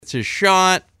gets his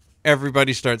shot.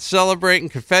 Everybody starts celebrating.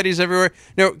 Confetti's everywhere.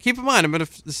 Now, keep in mind, I'm at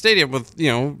a stadium with,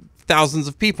 thousands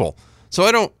of people.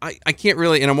 So I can't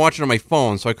really, and I'm watching on my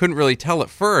phone, so I couldn't really tell at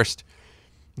first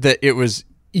that it was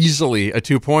easily a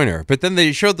 2-pointer. But then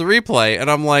they showed the replay, and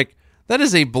I'm like, that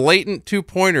is a blatant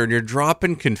 2-pointer, and you're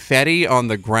dropping confetti on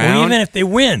the ground. Well, even if they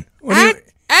win.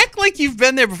 Act like you've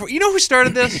been there before. You know who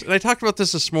started this? And I talked about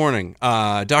this morning.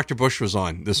 Dr. Bush was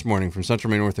on this morning from Central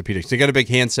Maine Orthopedics. They got a big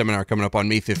hand seminar coming up on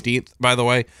May 15th, by the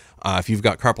way. If you've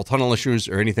got carpal tunnel issues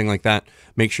or anything like that,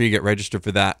 make sure you get registered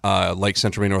for that. Like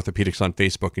Central Maine Orthopedics on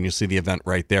Facebook, and you'll see the event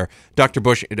right there. Dr.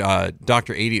 Bush,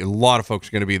 Dr. 80, a lot of folks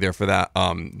are going to be there for that.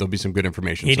 There'll be some good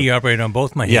information. 80 operated on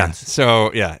both my hands. Yeah.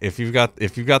 So yeah, if you've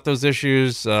got those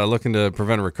issues, looking to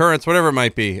prevent a recurrence, whatever it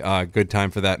might be, good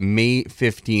time for that. May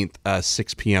 15th,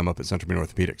 6 p.m. up at Central Maine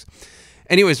Orthopedics.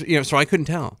 Anyways, so I couldn't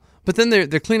tell. But then they're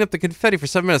cleaning up the confetti for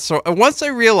 7 minutes. So once I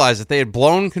realized that they had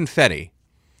blown confetti,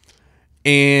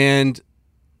 and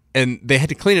they had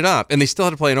to clean it up, and they still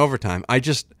had to play in overtime, I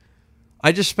just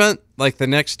spent like the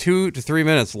next 2 to 3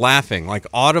 minutes laughing, like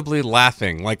audibly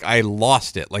laughing, like I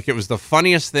lost it, like it was the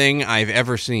funniest thing I've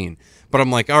ever seen. But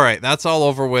I'm like, all right, that's all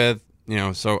over with,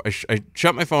 So I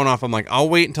shut my phone off. I'm like, I'll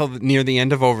wait until near the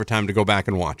end of overtime to go back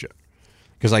and watch it,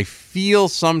 because I feel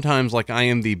sometimes like I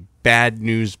am the bad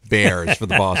news bears for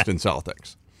the Boston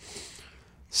Celtics.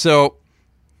 So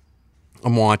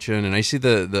I'm watching, and I see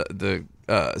the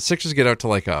Sixers get out to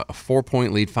like a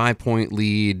 4-point lead, 5-point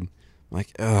lead. I'm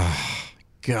like, oh,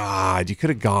 God, you could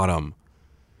have got them.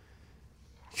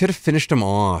 You could have finished them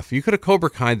off. You could have Cobra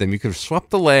Kai'd them. You could have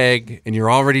swept the leg, and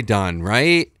you're already done,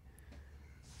 right?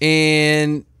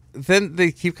 And then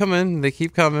they keep coming. They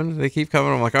keep coming.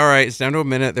 I'm like, all right, it's down to a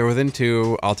minute. They're within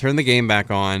 2. I'll turn the game back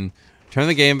on. Me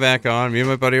and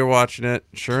my buddy are watching it.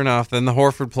 Sure enough, then the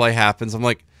Horford play happens. I'm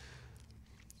like,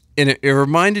 and it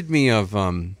reminded me of,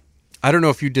 I don't know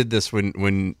if you did this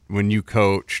when you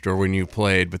coached or when you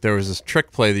played, but there was this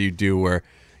trick play that you do where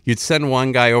you'd send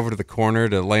one guy over to the corner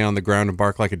to lay on the ground and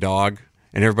bark like a dog,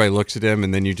 and everybody looks at him,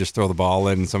 and then you just throw the ball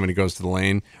in and somebody goes to the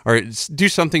lane, or do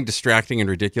something distracting and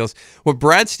ridiculous. What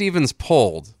Brad Stevens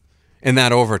pulled in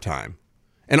that overtime,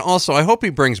 and also I hope he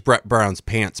brings Brett Brown's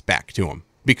pants back to him,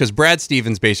 because Brad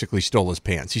Stevens basically stole his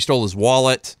pants. He stole his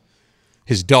wallet,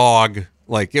 his dog.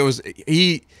 Like, it was,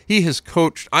 he has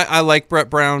coached. I like Brett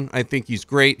Brown. I think he's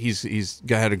great. He's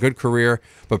had a good career,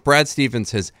 but Brad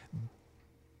Stevens has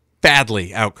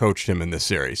badly outcoached him in this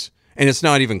series, and it's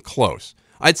not even close.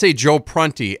 I'd say Joe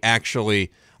Prunty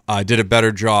actually did a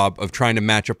better job of trying to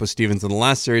match up with Stevens in the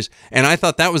last series, and I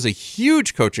thought that was a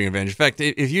huge coaching advantage. In fact,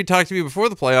 if you talked to me before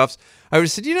the playoffs, I would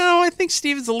have said, I think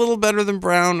Stevens a little better than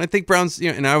Brown. I think Brown's,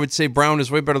 and I would say Brown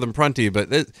is way better than Prunty, but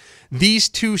these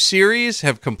 2 series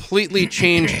have completely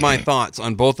changed my thoughts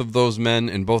on both of those men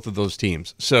and both of those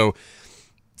teams. So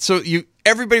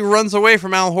everybody runs away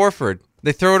from Al Horford.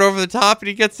 They throw it over the top, and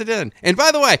he gets it in. And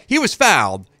by the way, he was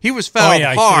fouled.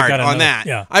 Hard on that.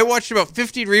 Yeah. I watched about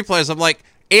 15 replays. I'm like,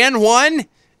 and one.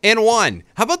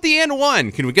 How about the and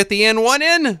one? Can we get the and one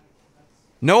in?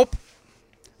 Nope.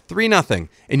 3-0.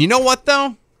 And you know what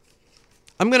though?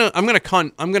 I'm gonna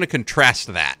contrast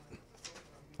that.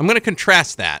 I'm gonna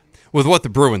contrast that with what the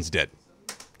Bruins did.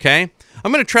 Okay?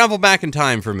 I'm gonna travel back in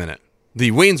time for a minute.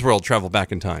 The Wayne's World travel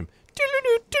back in time.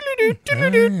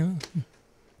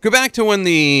 Go back to when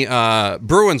the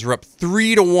Bruins were up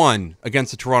 3-1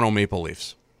 against the Toronto Maple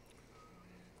Leafs.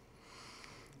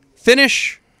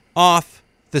 Finish off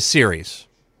the series.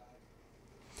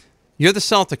 You're the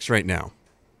Celtics right now.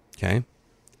 Okay?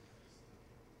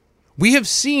 We have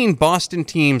seen Boston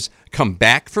teams come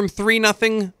back from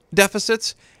 3-0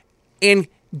 deficits and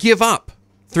give up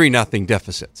 3-0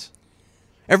 deficits.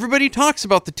 Everybody talks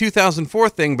about the 2004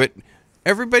 thing, but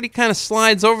everybody kind of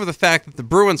slides over the fact that the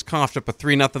Bruins coughed up a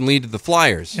 3-0 lead to the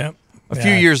Flyers a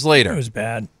few years later. It was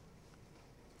bad.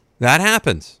 That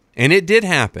happens, and it did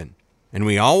happen, and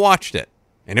we all watched it,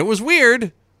 and it was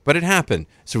weird, but it happened.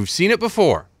 So we've seen it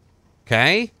before,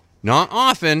 okay? Not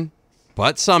often,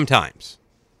 but sometimes.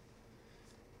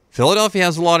 Philadelphia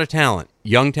has a lot of talent.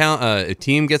 Young talent. A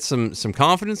team gets some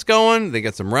confidence going. They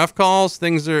get some ref calls.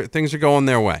 Things are going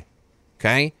their way.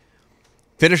 Okay,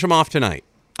 finish them off tonight.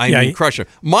 Crush them.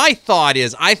 My thought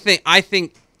is, I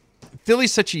think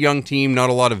Philly's such a young team, not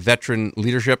a lot of veteran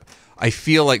leadership. I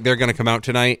feel like they're going to come out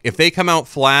tonight. If they come out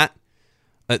flat,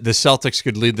 the Celtics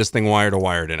could lead this thing wire to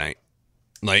wire tonight.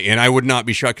 And I would not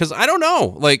be shocked, because I don't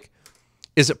know.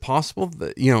 Is it possible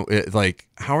that,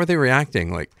 how are they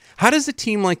reacting? How does a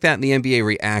team like that in the NBA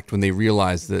react when they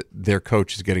realize that their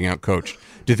coach is getting out-coached?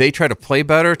 Do they try to play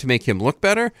better to make him look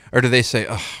better? Or do they say,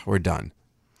 we're done?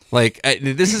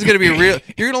 This is going to be real.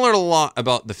 You're going to learn a lot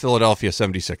about the Philadelphia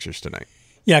 76ers tonight.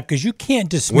 Yeah, because you can't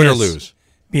dismiss win or lose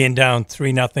being down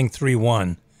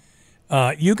 3-0,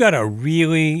 3-1. You got to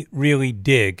really, really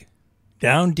dig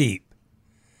down deep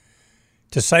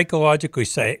to psychologically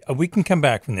say we can come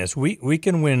back from this. We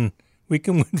can win. We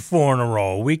can win 4 in a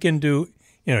row. We can do.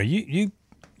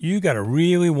 You got to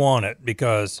really want it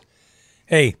because,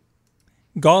 hey,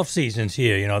 golf season's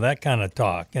here. That kind of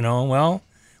talk. Well,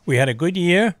 we had a good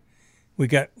year. We'll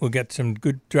get some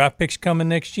good draft picks coming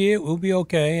next year. We'll be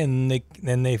okay. And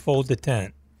then they fold the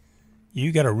tent.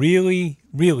 You got to really,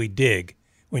 really dig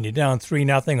when you're down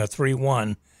 3-0 or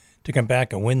 3-1 to come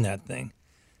back and win that thing.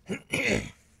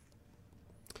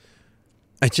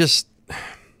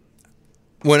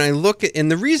 When I look at, and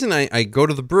the reason I go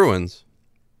to the Bruins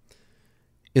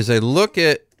is I look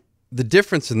at the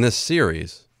difference in this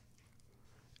series.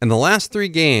 In the last 3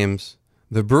 games,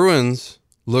 the Bruins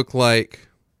look like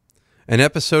an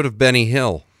episode of Benny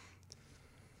Hill.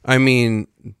 I mean,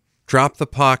 drop the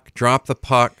puck, trip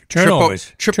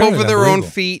over their own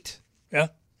feet. Yeah.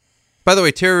 By the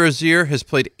way, Terry Rozier has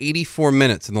played 84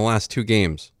 minutes in the last 2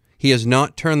 games. He has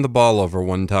not turned the ball over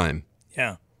one time.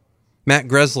 Yeah. Matt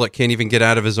Grzelcyk can't even get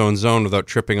out of his own zone without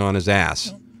tripping on his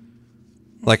ass.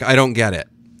 I don't get it.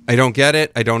 I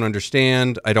don't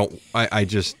understand.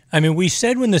 I mean, we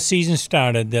said when the season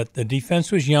started that the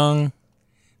defense was young.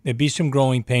 There'd be some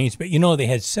growing pains, but they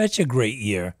had such a great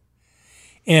year.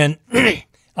 And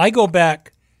I go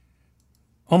back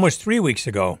almost 3 weeks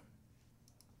ago.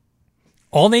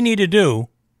 All they need to do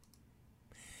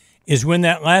is win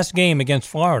that last game against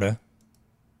Florida.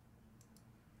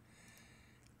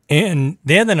 And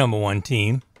they're the number 1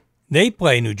 team. They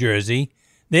play New Jersey.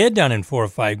 They're done in 4 or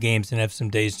 5 games and have some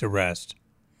days to rest.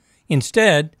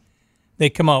 Instead, they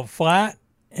come out flat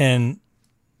and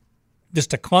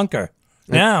just a clunker.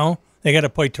 Now, they got to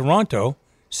play Toronto,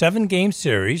 7-game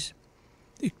series.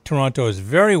 Toronto is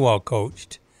very well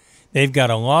coached. They've got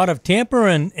a lot of Tampa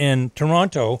and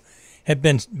Toronto have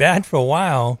been bad for a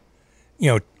while.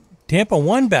 Tampa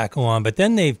won back along, but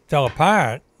then they fell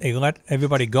apart. They let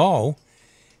everybody go.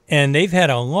 And they've had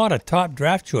a lot of top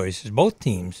draft choices, both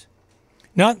teams.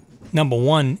 Not number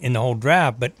 1 in the whole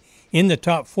draft, but in the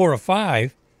top 4 or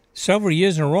 5 several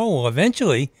years in a row. Well,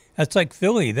 eventually, that's like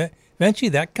Philly. Eventually,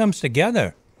 that comes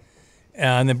together.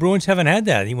 And the Bruins haven't had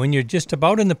that. When you're just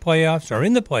about in the playoffs or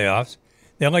in the playoffs,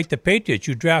 they're like the Patriots.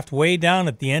 You draft way down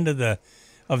at the end of the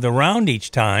round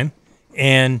each time,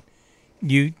 and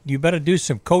you better do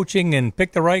some coaching and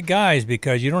pick the right guys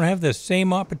because you don't have the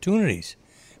same opportunities.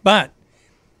 But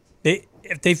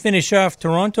if they finish off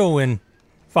Toronto in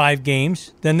 5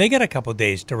 games, then they get a couple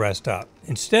days to rest up.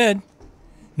 Instead,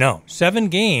 no, 7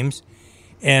 games,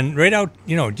 and right out,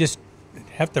 just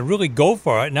have to really go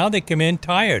for it. Now they come in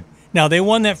tired. Now, they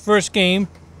won that first game.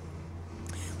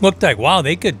 Looked like, wow,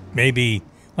 they could maybe,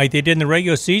 like they did in the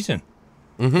regular season.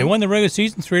 Mm-hmm. They won the regular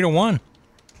season 3-1.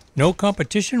 No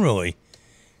competition, really.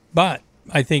 But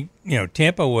I think,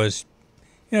 Tampa was,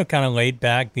 kind of laid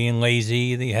back, being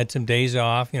lazy. They had some days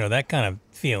off, that kind of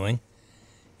feeling.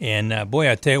 And, boy,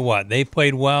 I tell you what, they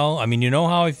played well. I mean, you know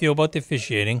how I feel about the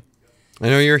officiating. I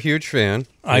know you're a huge fan.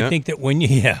 I think that when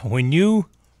you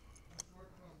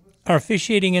are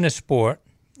officiating in a sport,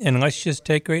 and let's just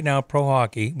take right now pro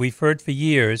hockey, we've heard for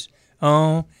years,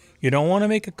 you don't want to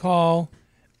make a call.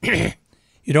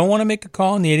 You don't want to make a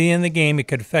call in the end of the game. It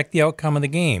could affect the outcome of the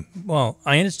game. Well,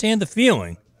 I understand the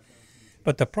feeling,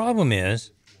 but the problem is,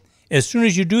 as soon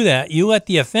as you do that, you let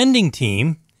the offending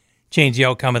team change the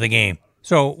outcome of the game.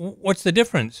 So what's the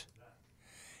difference?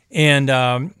 And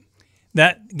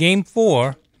that game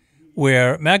 4,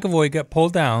 where McAvoy got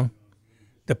pulled down,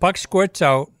 the puck squirts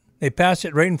out, they pass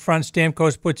it right in front,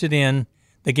 Stamkos puts it in,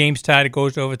 the game's tied, it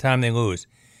goes to overtime, they lose.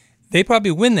 They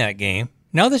probably win that game.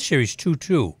 Now the series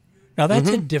 2-2. Now that's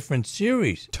a different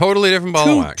series. Totally different ball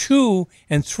of wax. 2-2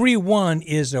 and 3-1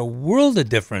 is a world of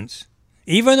difference.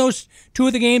 Even though 2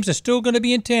 of the games are still going to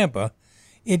be in Tampa,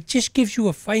 it just gives you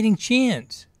a fighting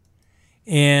chance.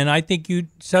 And I think you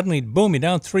suddenly, boom, you're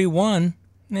down 3-1.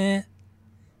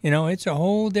 It's a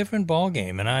whole different ball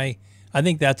game. And I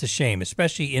think that's a shame,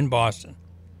 especially in Boston.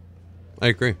 I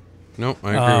agree. No,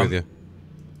 I agree with you.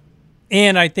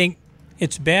 And I think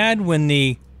it's bad when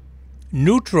the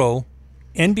neutral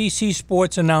NBC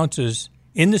Sports announcers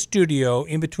in the studio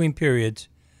in between periods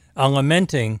are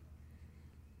lamenting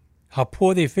how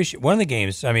poor the official. One of the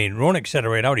games, I mean, Roenick said it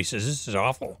right out. He says, "This is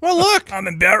awful." Well, look, I'm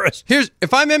embarrassed.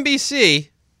 If I'm NBC,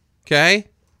 okay,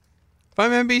 if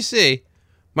I'm NBC,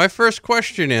 my first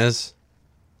question is,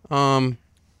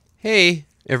 hey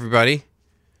everybody,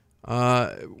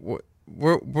 what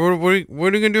are you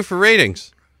gonna do for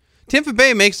ratings? Tampa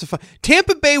Bay makes the fun.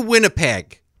 Tampa Bay,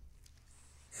 Winnipeg.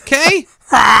 Okay?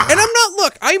 And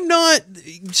I'm not,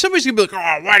 somebody's going to be like,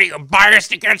 oh, what are you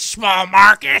biased against small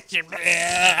markets?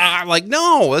 Like,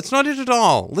 no, that's not it at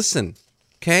all. Listen,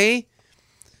 okay?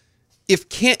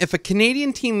 If a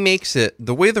Canadian team makes it,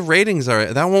 the way the ratings are,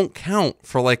 that won't count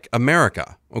for, like,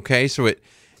 America, okay? So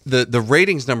the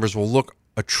ratings numbers will look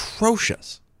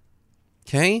atrocious,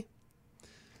 okay?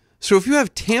 So if you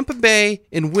have Tampa Bay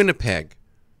and Winnipeg,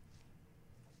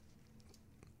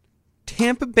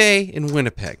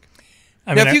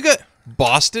 If you got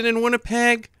Boston and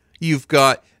Winnipeg, you've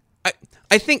got,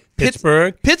 I think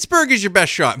Pittsburgh. Pittsburgh is your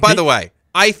best shot. By the way,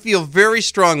 I feel very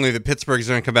strongly that Pittsburgh is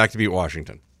going to come back to beat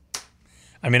Washington.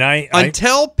 I mean,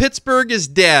 until Pittsburgh is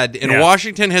dead and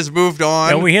Washington has moved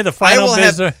on, and we hear the final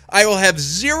I will have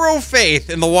zero faith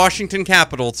in the Washington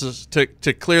Capitals to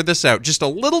clear this out. Just a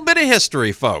little bit of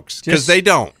history, folks, because they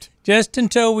don't. Just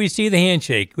until we see the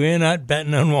handshake, we're not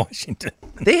betting on Washington.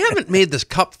 They haven't made this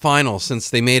Cup final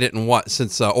since they made it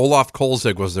since Olaf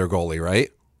Kolzig was their goalie, right?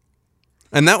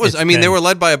 And that was, they were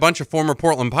led by a bunch of former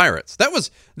Portland Pirates.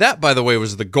 That, by the way,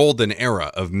 was the golden era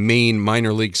of Maine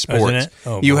minor league sports.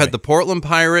 You had the Portland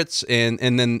Pirates, and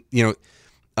then,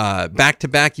 back to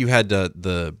back, you had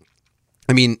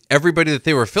everybody that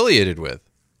they were affiliated with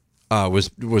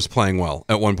was playing well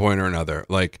at one point or another.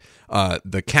 Like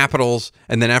the Capitals,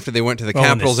 and then after they went to the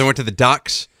Capitals, they went to the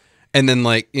Ducks. And then,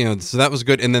 so that was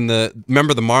good. And then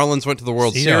remember the Marlins went to the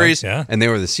World Series, and they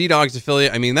were the Sea Dogs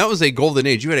affiliate. I mean, that was a golden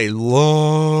age. You had a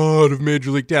lot of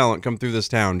major league talent come through this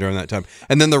town during that time.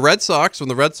 And then the Red Sox, when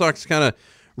the Red Sox kind of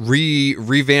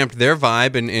revamped their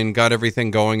vibe and got everything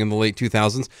going in the late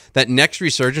 2000s, that next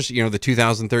resurgence, the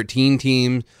 2013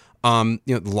 team, a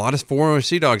lot of former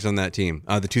Sea Dogs on that team.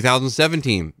 The 2007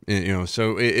 team,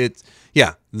 so it's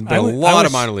there's been a lot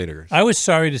of minor leaguers. I was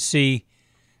sorry to see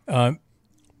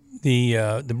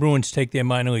the Bruins take their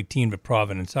minor league team to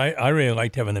Providence. I really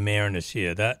liked having the Mariners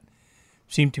here. That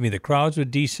seemed to me the crowds were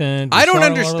decent. I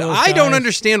don't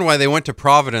understand why they went to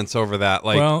Providence over that.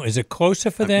 Well, is it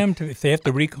closer for them if they have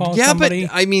to recall somebody?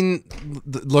 Yeah,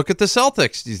 but look at the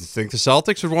Celtics. Do you think the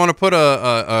Celtics would want to put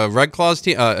a Red Claws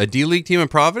team, a D League team in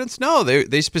Providence? No,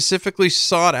 they specifically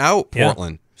sought out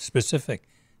Portland. Yeah, specific.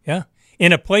 Yeah,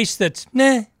 in a place that's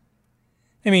nah.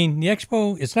 The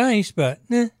Expo is nice, but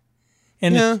nah.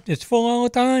 And it's full all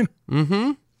the time.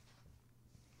 Mm-hmm.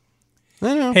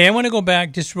 I know. Hey, I want to go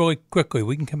back just really quickly.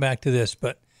 We can come back to this,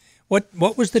 but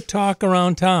what was the talk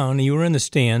around town? You were in the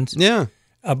stands. Yeah.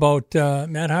 About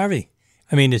Matt Harvey.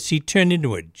 Is he turned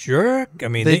into a jerk?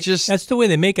 That's the way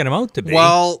they're making him out to be.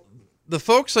 Well, the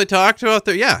folks I talked to out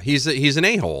there, he's an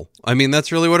a-hole.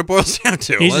 That's really what it boils down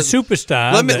to. He's a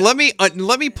superstar.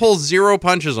 Let me pull zero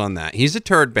punches on that. He's a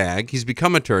turd bag. He's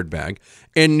become a turd bag,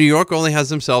 and New York only has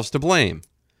themselves to blame.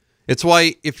 It's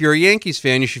why, if you're a Yankees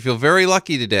fan, you should feel very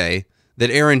lucky today that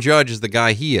Aaron Judge is the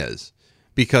guy he is,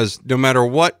 because no matter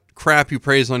what crap you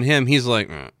praise on him, he's like,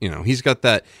 he's got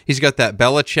that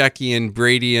Belichickian,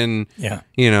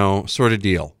 Bradian, sort of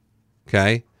deal.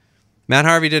 Okay. Matt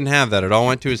Harvey didn't have that. It all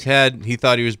went to his head. He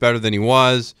thought he was better than he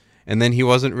was, and then he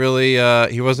wasn't really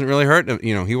hurting.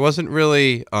 He wasn't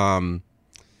really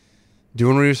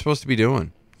doing what he was supposed to be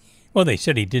doing. Well, they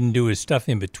said he didn't do his stuff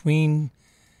in between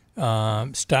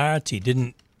starts. He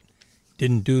didn't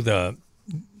do the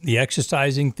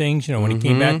exercising things. When he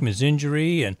came back from his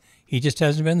injury, and he just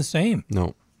hasn't been the same.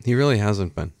 No, he really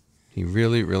hasn't been. He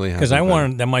really, really hasn't.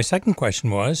 Because my second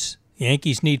question was, the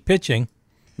Yankees need pitching.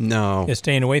 No. You're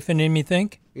staying away from him, you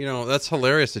think? That's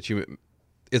hilarious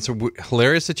it's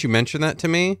hilarious that you mentioned that to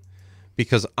me,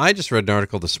 because I just read an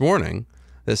article this morning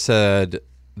that said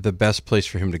the best place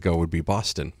for him to go would be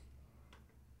Boston.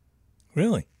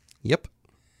 Really? Yep.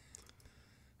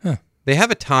 Huh. They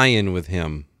have a tie-in with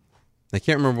him. I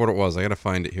can't remember what it was. I got to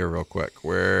find it here real quick.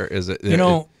 Where is it?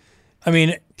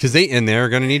 Because they're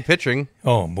going to need pitching.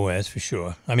 Oh boy, that's for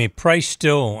sure. Price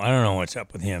still. I don't know what's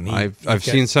up with him. I've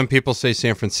seen some people say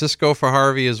San Francisco for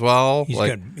Harvey as well.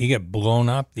 He got blown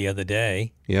up the other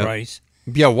day. Yep. Price.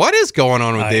 Yeah, what is going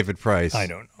on with David Price? I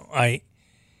don't know.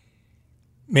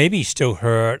 Maybe he's still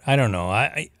hurt. I don't know.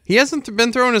 He hasn't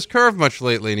been throwing his curve much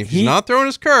lately, and if he's not throwing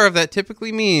his curve, that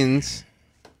typically means.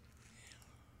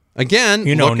 Again,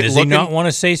 does he not want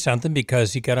to say something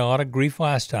because he got a lot of grief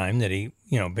last time that he,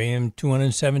 paid him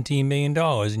 $217 million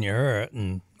and you're hurt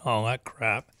and all that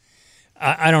crap?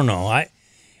 I don't know.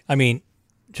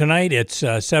 Tonight it's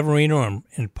Severino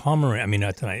and Pomerantz.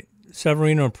 Not tonight.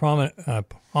 Severino and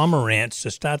Pomerantz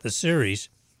to start the series,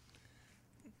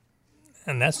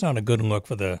 and that's not a good look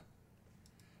for them.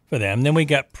 Then we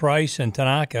got Price and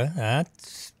Tanaka.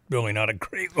 That's really not a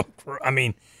great look for.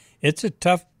 It's a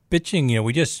tough pitching.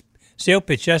 We just Sale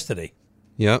pitched yesterday.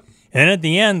 Yep. And at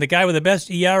the end, the guy with the best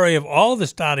ERA of all the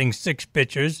starting 6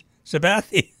 pitchers,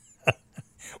 Sabathia,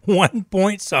 1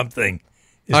 point something.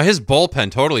 His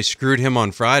bullpen totally screwed him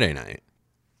on Friday night.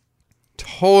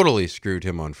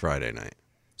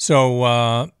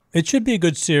 So it should be a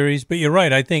good series, but you're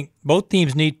right. I think both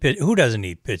teams need pitching. Who doesn't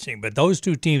need pitching? But those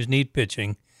two teams need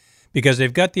pitching because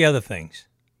they've got the other things.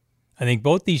 I think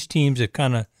both these teams have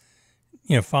kind of,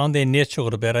 found their niche a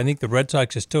little bit. I think the Red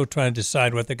Sox are still trying to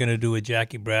decide what they're going to do with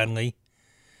Jackie Bradley.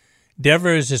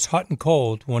 Devers is hot and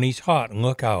cold. When he's hot, and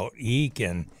look out, he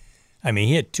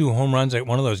had 2 home runs at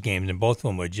one of those games, and both of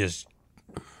them were just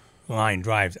line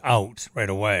drives out right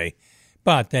away.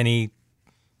 But then he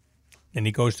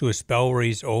goes to a spell where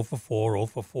he's 0 for 4, 0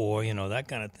 for 4, that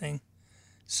kind of thing.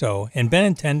 So, and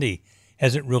Benintendi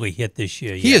hasn't really hit this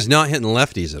year yet. He is not hitting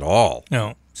lefties at all.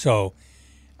 No. So,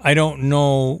 I don't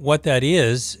know what that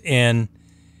is. And,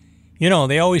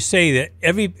 they always say that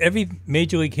every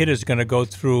major league hitter is going to go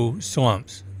through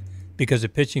slumps because the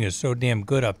pitching is so damn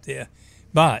good up there.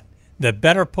 But the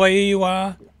better player you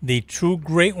are, the true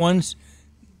great ones,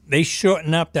 they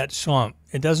shorten up that slump.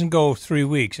 It doesn't go 3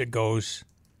 weeks. It goes,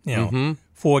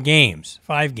 4 games,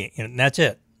 5 games. And that's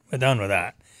it. We're done with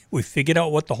that. We figured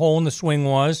out what the hole in the swing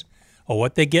was or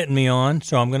what they're getting me on,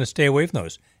 so I'm going to stay away from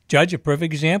those. Judge, a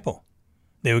perfect example.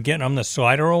 They were getting him the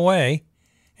slider away,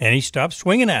 and he stopped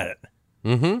swinging at it.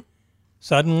 Mm-hmm.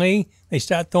 Suddenly, they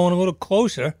start throwing a little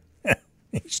closer.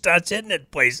 He starts hitting it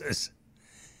places.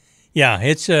 Yeah,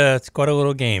 it's quite a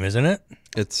little game, isn't it?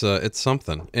 It's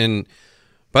something. And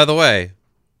by the way,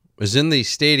 was in the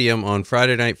stadium on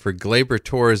Friday night for Gleyber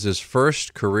Torres'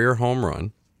 first career home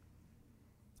run.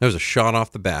 That was a shot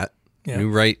off the bat. Yeah.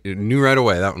 Knew right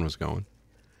away that one was going.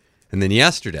 And then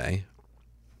yesterday,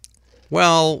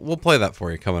 well, we'll play that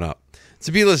for you coming up. It's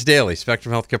the B-List Daily,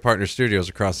 Spectrum Healthcare Partners Studios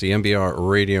across the MBR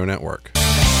Radio Network.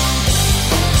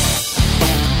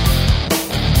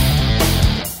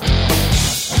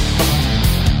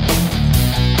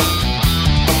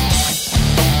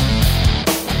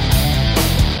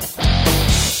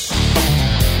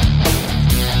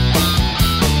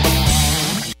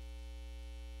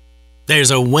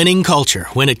 There's a winning culture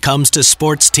when it comes to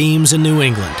sports teams in New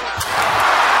England.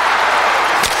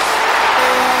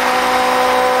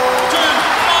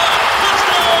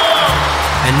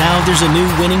 And now there's a new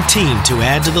winning team to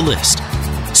add to the list.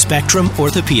 Spectrum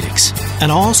Orthopedics,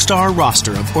 an all-star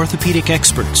roster of orthopedic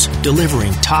experts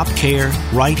delivering top care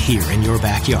right here in your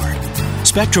backyard.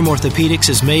 Spectrum Orthopedics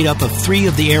is made up of 3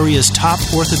 of the area's top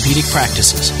orthopedic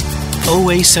practices: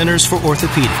 OA Centers for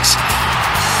Orthopedics,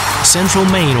 Central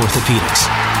Maine Orthopedics,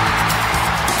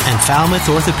 and Falmouth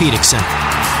Orthopedic Center.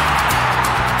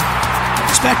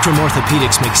 Spectrum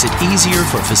Orthopedics makes it easier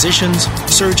for physicians,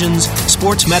 surgeons,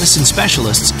 sports medicine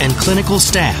specialists, and clinical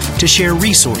staff to share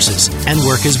resources and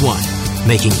work as one,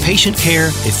 making patient care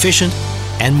efficient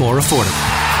and more affordable.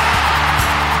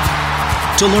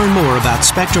 To learn more about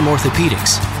Spectrum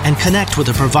Orthopedics and connect with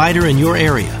a provider in your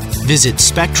area, visit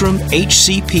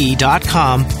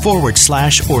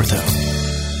spectrumhcp.com/ortho.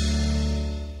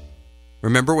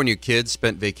 Remember when your kids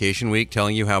spent vacation week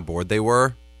telling you how bored they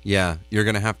were? Yeah, you're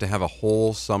going to have a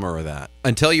whole summer of that.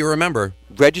 Until you remember.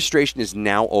 Registration is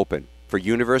now open for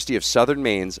University of Southern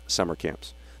Maine's summer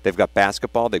camps. They've got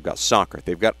basketball, they've got soccer,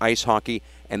 they've got ice hockey,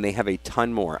 and they have a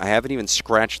ton more. I haven't even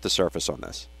scratched the surface on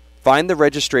this. Find the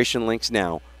registration links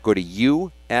now. Go to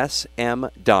usm.maine.edu.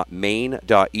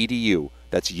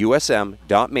 That's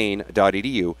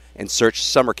usm.maine.edu and search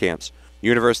summer camps.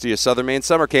 University of Southern Maine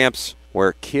summer camps,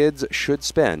 where kids should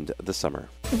spend the summer.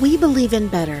 We believe in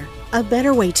better. A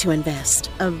better way to invest,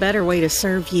 a better way to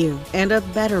serve you, and a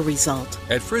better result.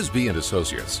 At Frisbee &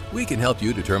 Associates, we can help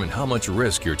you determine how much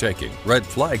risk you're taking, red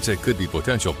flags that could be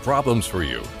potential problems for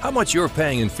you, how much you're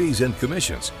paying in fees and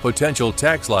commissions, potential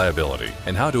tax liability,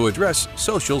 and how to address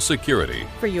Social Security.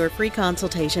 For your free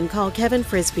consultation, call Kevin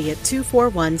Frisbee at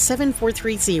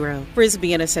 241-7430.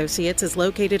 Frisbee & Associates is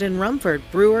located in Rumford,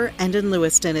 Brewer, and in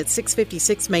Lewiston at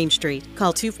 656 Main Street.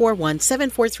 Call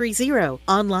 241-7430.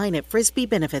 Online at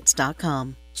frisbeebenefits.com.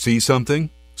 See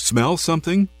something? Smell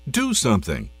something? Do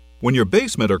something. When your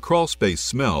basement or crawl space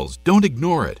smells, don't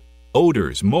ignore it.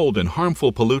 Odors, mold, and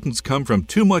harmful pollutants come from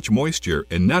too much moisture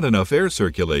and not enough air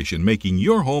circulation, making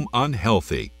your home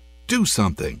unhealthy. Do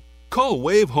something. Call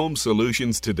Wave Home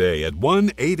Solutions today at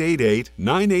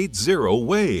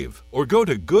 1-888-980-WAVE or go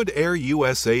to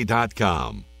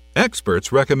GoodAirUSA.com.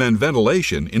 Experts recommend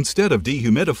ventilation instead of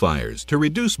dehumidifiers to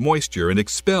reduce moisture and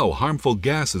expel harmful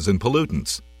gases and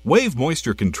pollutants. Wave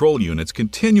moisture control units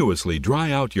continuously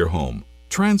dry out your home,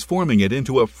 transforming it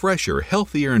into a fresher,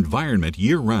 healthier environment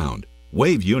year-round.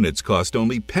 Wave units cost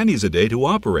only pennies a day to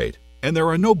operate, and there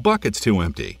are no buckets to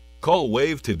empty. Call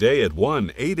Wave today at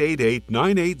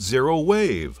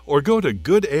 1-888-980-WAVE or go to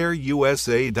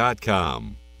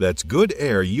goodairusa.com. That's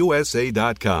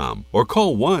goodairusa.com or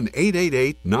call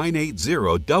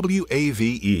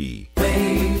 1-888-980-WAVE.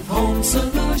 Wave Home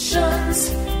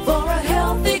Solutions for a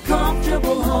healthy,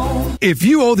 comfortable home. If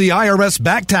you owe the IRS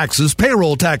back taxes,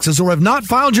 payroll taxes, or have not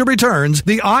filed your returns,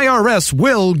 the IRS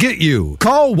will get you.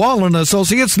 Call Wall &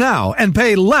 Associates now and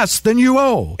pay less than you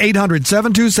owe.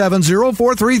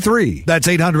 800-727-0433. That's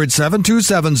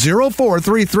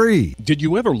 800-727-0433. Did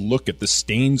you ever look at the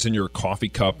stains in your coffee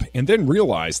cup and then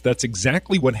realize that's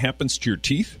exactly what happens to your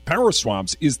teeth? Power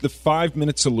Swabs is the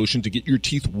 5-minute solution to get your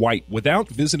teeth white without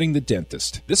visiting the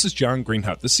dentist. This is John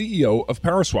Greenhut, the CEO of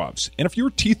Power Swabs. And if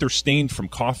your teeth are stained from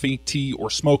coffee, tea, or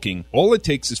smoking, all it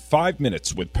takes is 5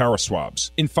 minutes with Power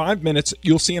Swabs. In 5 minutes,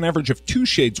 you'll see an average of 2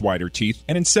 shades whiter teeth,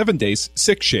 and in 7 days,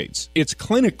 6 shades. It's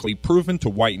clinically proven to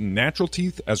whiten natural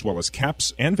teeth as well as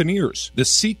caps and veneers. The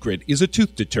secret is a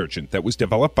tooth detergent that was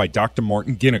developed by Dr.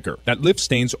 Martin Ginniger that lifts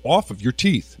stains off of your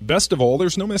teeth. Best of all,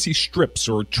 there's no messy strips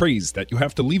or trays that you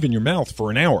have to leave in your mouth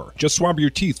for an hour. Just swab your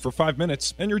teeth for 5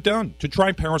 minutes, and you're done. To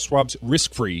try Power Swabs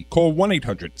risk-free, call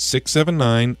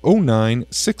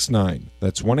 1-800-679-0969.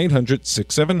 That's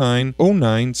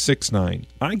 1-800-679-0969.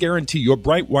 I guarantee your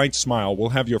bright white smile will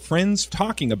have your friends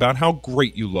talking about how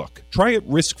great you look. Try it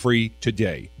risk-free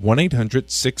today.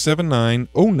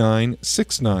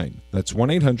 1-800-679-0969. That's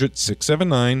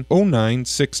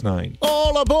 1-800-679-0969.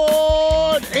 All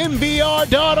aboard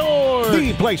MBR.org,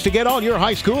 the place to get all your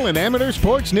high school and amateur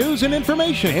sports news and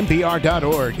information.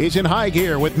 MBR.org is in high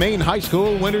gear with Maine high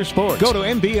school winter sports. Go to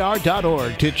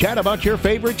MBR.org to chat about your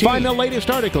favorite team. Find the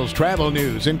latest articles, travel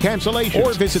news, and cancellations.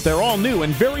 Or visit their all-new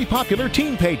and very popular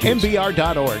team pages.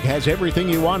 MBR.org has everything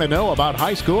you want to know about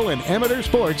high school and amateur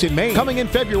sports in Maine. Coming in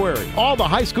February, all the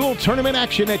high school tournament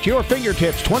action at your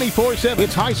fingertips 24/7.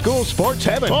 It's high school sports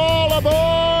heaven. All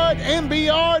aboard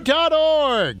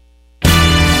MBR.org.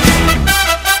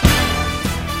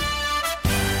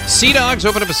 Sea Dogs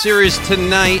open up a series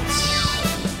tonight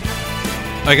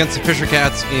against the Fisher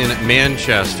Cats in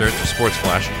Manchester. It's a Sports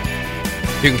Flash.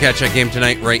 You can catch that game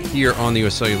tonight right here on the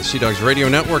US Cellular Sea Dogs Radio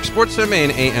Network. Sports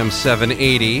Domain AM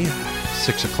 780.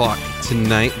 6 o'clock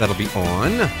tonight. That'll be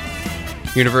on.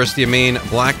 University of Maine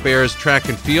Black Bears track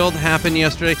and field happened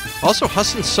yesterday. Also,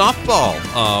 Husson softball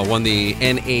won the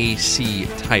NAC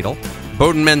title.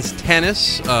 Bowdoin men's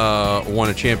tennis won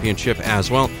a championship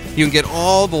as well. You can get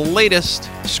all the latest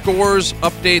scores,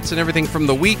 updates, and everything from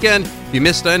the weekend. If you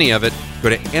missed any of it, go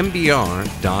to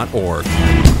mbr.org.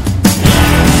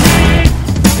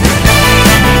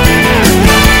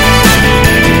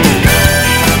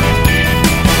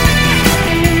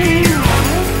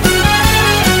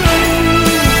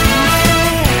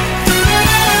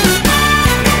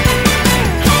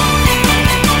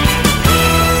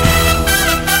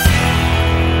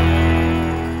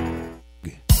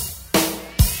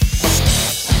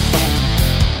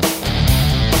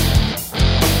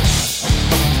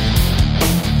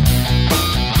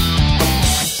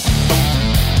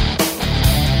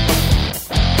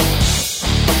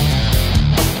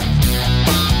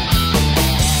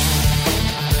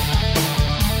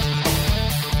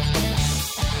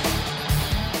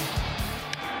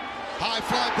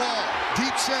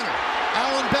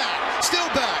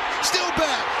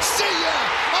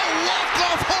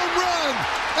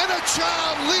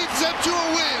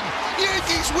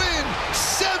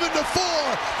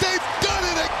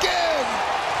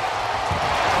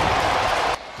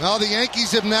 Well, the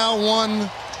Yankees have now won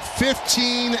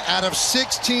 15 out of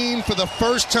 16 for the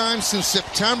first time since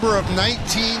September of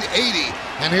 1980.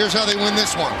 And here's how they win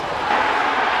this one.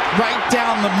 Right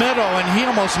down the middle, and he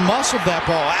almost muscled that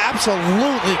ball.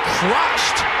 Absolutely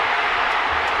crushed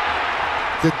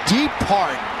the deep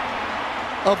part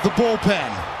of the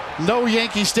bullpen. No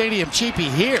Yankee Stadium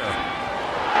cheapie here.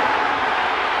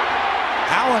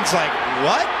 Allen's like,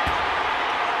 what?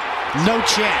 No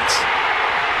chance.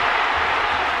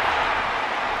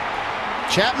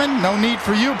 Chapman, no need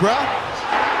for you, bro.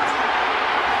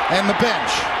 And the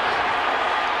bench.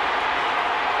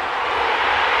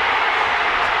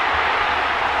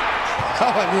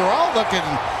 Oh, and we were all looking.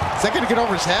 Is that going to get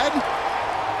over his head?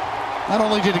 Not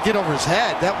only did it get over his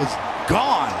head, that was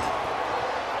gone.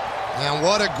 And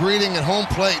what a greeting at home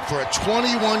plate for a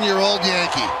 21-year-old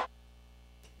Yankee.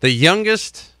 The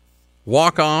youngest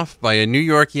walk-off by a New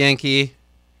York Yankee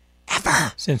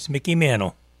ever. Since Mickey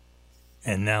Mantle.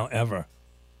 And now ever.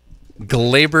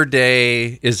 Labor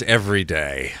Day is every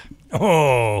day.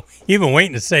 Oh, you've been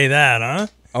waiting to say that, huh?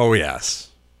 Oh,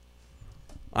 yes.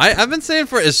 I've been saying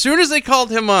as soon as they called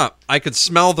him up, I could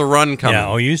smell the run coming.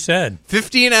 Yeah, you said.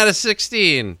 15 out of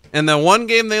 16. And the one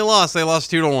game they lost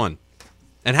 2-1.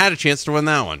 And had a chance to win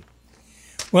that one.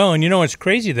 Well, and it's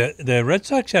crazy. The Red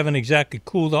Sox haven't exactly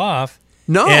cooled off.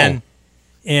 No.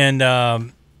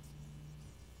 And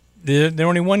they're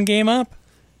only one game up.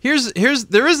 There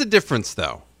is a difference,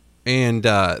 though. And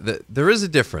there is a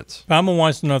difference. Palmer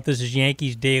wants to know if this is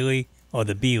Yankees Daily or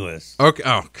the B list. Okay.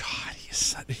 Oh, God.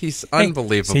 He's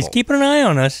unbelievable. He's keeping an eye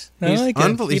on us. He's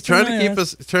unbelievable. He's trying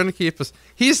to keep us.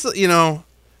 He's,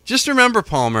 just remember,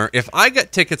 Palmer, if I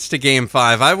got tickets to Game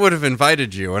 5, I would have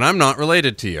invited you, and I'm not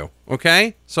related to you,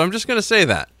 okay? So I'm just going to say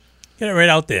that. Get it right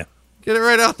out there. Get it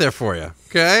right out there for you,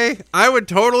 okay? I would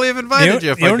totally have invited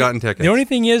you if I'd gotten tickets. The only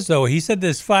thing is, though, he said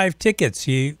there's 5 tickets.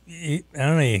 I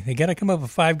don't know. You got to come up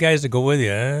with 5 guys to go with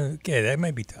you. Okay, that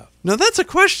might be tough. No, that's a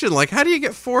question. Like, how do you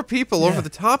get 4 people over the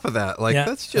top of that? Like,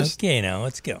 that's just... Okay, now,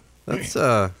 let's go. That's,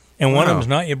 and one of them's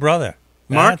not your brother.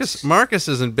 Marcus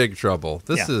is in big trouble.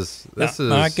 This is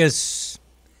Marcus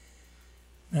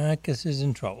is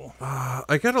in trouble.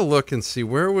 I got to look and see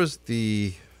where was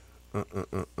the... I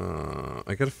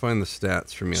got to find the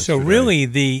stats from yesterday. So really,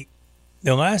 the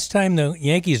last time the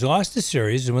Yankees lost the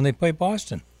series is when they played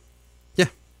Boston. Yeah.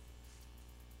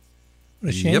 What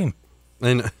a shame.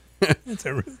 And that's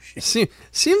a real shame.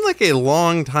 Seemed like a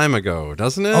long time ago,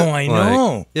 doesn't it? Oh, I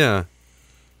know. Yeah.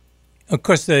 Of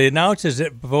course, the announcers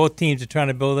that both teams are trying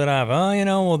to build it up.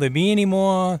 Oh, will there be any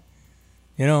more,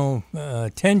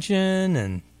 tension?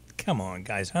 And come on,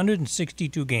 guys,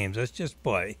 162 games. Let's just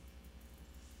play.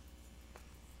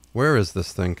 Where is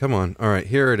this thing? Come on. All right,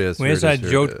 here it is. Where's our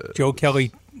Joe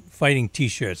Kelly fighting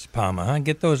T-shirts, Palmer? Huh?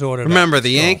 Get those ordered. Remember,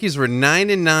 the Yankees were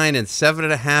 9-9 and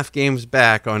 7.5 games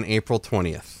back on April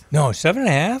 20th. No,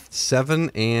 7.5.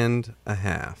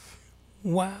 7.5.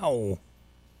 Wow.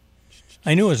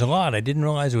 I knew it was a lot. I didn't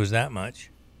realize it was that much.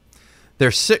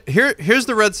 Here's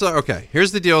the Red Sox. Okay,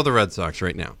 here's the deal with the Red Sox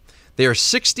right now. They are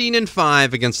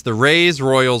 16-5 against the Rays,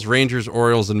 Royals, Rangers,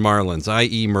 Orioles, and Marlins,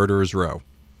 i.e. Murderers Row.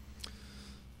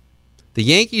 The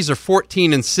Yankees are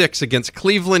 14-6 against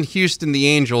Cleveland, Houston, the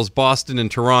Angels, Boston, and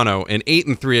Toronto, and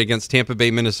 8-3 against Tampa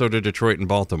Bay, Minnesota, Detroit, and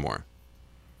Baltimore.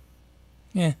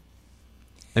 Yeah.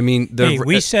 I mean,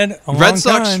 we said a Red long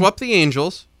Sox time. swept the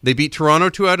Angels. They beat Toronto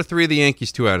 2 out of 3, the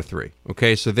Yankees 2 out of 3.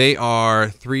 Okay, so they are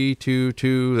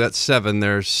 3-2-2. That's 7.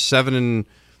 They're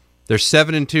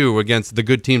 7-2 against the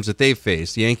good teams that they've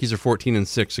faced. The Yankees are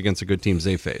 14-6 against the good teams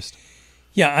they faced.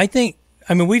 Yeah,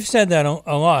 I mean, we've said that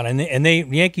a lot, and the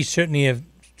Yankees certainly have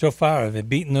so far have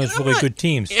beaten those really good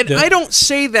teams. I don't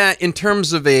say that in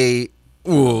terms of they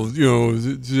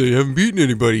haven't beaten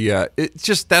anybody yet. It's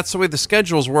just that's the way the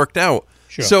schedule's worked out.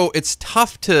 Sure. So it's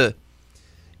tough to.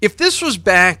 If this was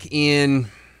back in,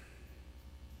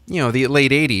 the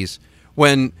late 80s,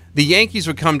 when the Yankees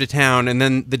would come to town and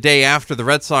then the day after the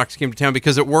Red Sox came to town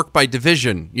because it worked by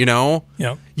division,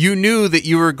 Yeah. You knew that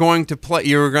you were going to play,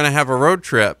 you were going to have a road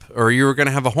trip or you were going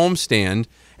to have a homestand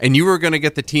and you were going to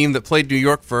get the team that played New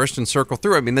York first and circle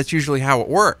through. I mean, that's usually how it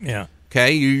worked. Yeah.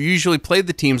 Okay? You usually played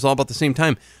the teams all about the same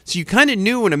time. So you kind of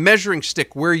knew in a measuring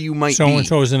stick where you might be.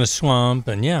 So-and-so was in a slump,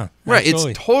 and yeah. Right.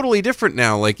 Absolutely. It's totally different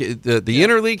now. Like the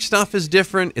interleague stuff is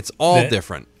different. It's all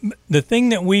different. The thing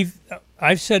that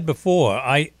I've said before,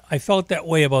 I felt that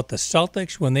way about the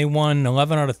Celtics when they won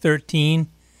 11 out of 13.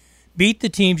 Beat the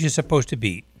teams you're supposed to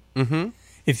beat. Mm-hmm.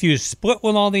 If you split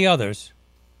with all the others,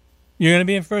 you're going to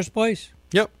be in first place.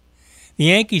 Yep. The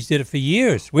Yankees did it for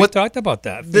years. We've talked about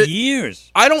that for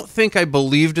years. I don't think I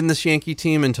believed in this Yankee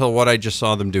team until what I just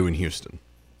saw them do in Houston.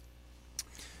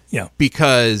 Yeah.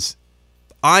 Because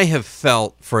I have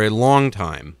felt for a long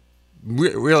time,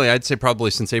 really I'd say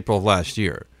probably since April of last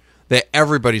year, that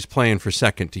everybody's playing for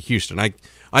second to Houston.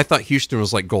 I thought Houston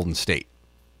was like Golden State.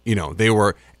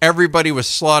 Everybody was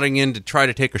slotting in to try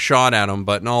to take a shot at them,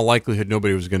 but in all likelihood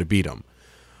nobody was going to beat them.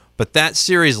 But that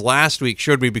series last week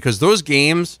showed me, because those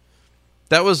games,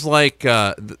 that was like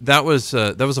that was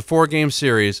a 4-game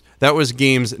series. That was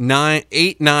games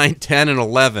 8, 9, 10, and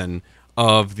 11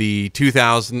 of the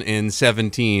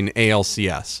 2017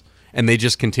 ALCS, and they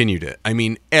just continued it. I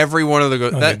mean, every one of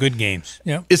the good games.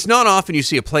 Yeah, it's not often you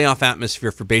see a playoff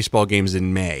atmosphere for baseball games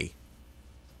in May,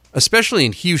 especially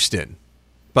in Houston.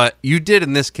 But you did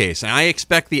in this case, and I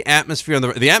expect the atmosphere in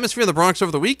the Bronx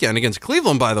over the weekend against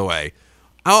Cleveland, by the way,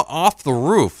 out off the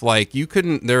roof. Like, you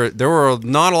couldn't. There were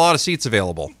not a lot of seats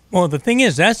available. Well, the thing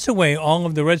is, that's the way all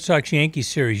of the Red Sox Yankees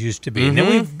series used to be.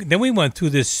 Mm-hmm. And then we went through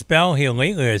this spell here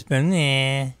lately. It's been,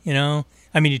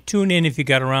 I mean, you tune in if you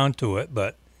got around to it,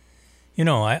 but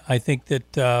I think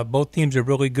that both teams are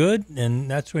really good, and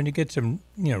that's when you get some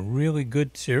really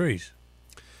good series.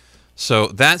 So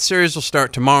that series will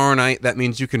start tomorrow night. That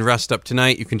means you can rest up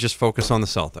tonight. You can just focus on the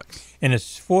Celtics. And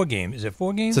it's 4 games. Is it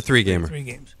 4 games? It's a 3-gamer. 3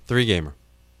 games. 3-gamer.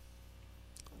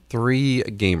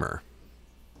 3-gamer.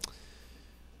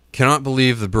 Cannot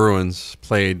believe the Bruins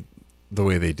played the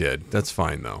way they did. That's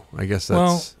fine, though. I guess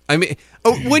that's... Well, I mean,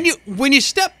 when you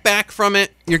step back from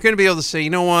it, you're going to be able to say, you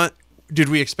know what? Did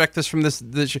we expect this from this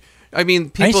I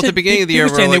mean, people at the beginning of the year were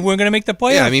saying like, they weren't going to make the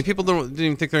playoffs. Yeah, I mean, people didn't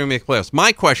even think they were going to make playoffs.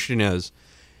 My question is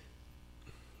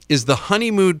the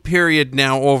honeymoon period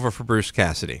now over for Bruce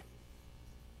Cassidy?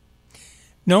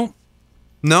 No.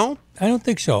 No? I don't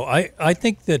think so. I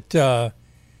think that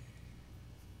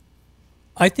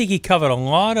I think he covered a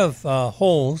lot of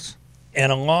holes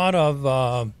and a lot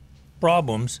of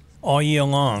problems all year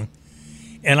long.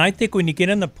 And I think when you get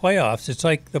in the playoffs, it's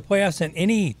like the playoffs in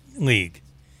any league.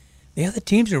 The other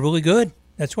teams are really good.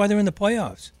 That's why they're in the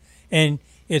playoffs. And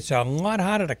it's a lot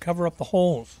harder to cover up the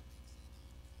holes.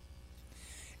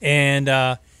 And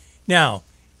now,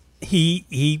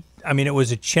 it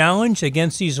was a challenge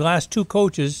against these last 2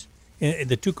 coaches,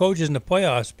 the 2 coaches in the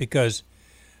playoffs, because,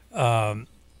 they're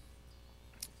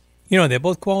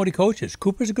both quality coaches.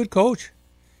 Cooper's a good coach.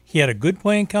 He had a good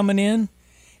plan coming in.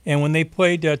 And when they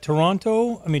played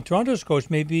Toronto, Toronto's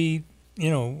coach may be,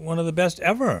 one of the best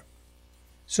ever.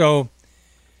 So,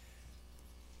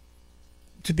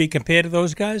 to be compared to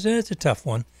those guys, it's a tough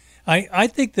one. I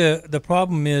think the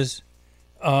problem is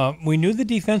we knew the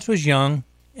defense was young,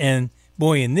 and,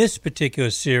 boy, in this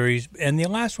particular series, and the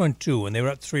last one too, when they were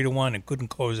up 3-1 and couldn't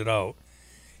close it out,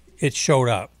 it showed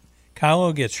up.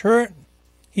 Carlo gets hurt.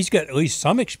 He's got at least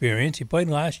some experience. He played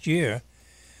last year.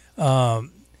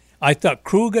 I thought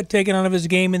Krug got taken out of his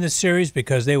game in this series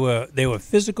because they were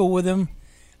physical with him.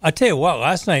 I'll tell you what,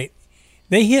 last night,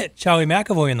 they hit Charlie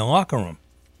McAvoy in the locker room.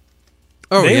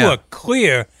 They were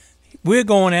clear. We're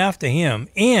going after him.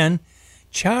 And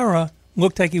Chara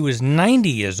looked like he was 90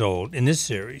 years old in this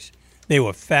series. They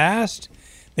were fast.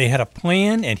 They had a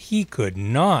plan, and he could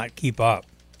not keep up.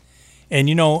 And,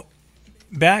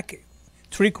 back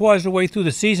 3/4 of the way through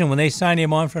the season when they signed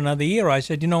him on for another year, I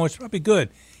said, it's probably good.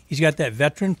 He's got that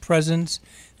veteran presence.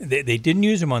 They didn't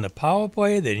use him on the power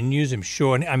play. They didn't use him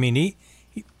short.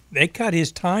 They cut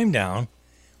his time down.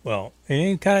 Well, they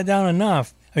didn't cut it down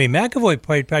enough. McAvoy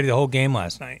played probably the whole game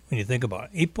last night, when you think about it.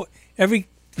 He put every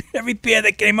pair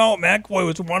that came out, McAvoy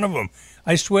was one of them.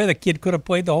 I swear the kid could have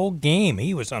played the whole game.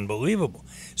 He was unbelievable.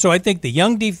 So I think the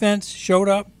young defense showed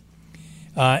up,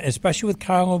 especially with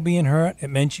Carlo being hurt. It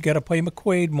meant you got to play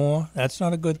McQuaid more. That's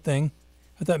not a good thing.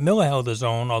 I thought Miller held his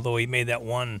own, although he made that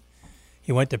one.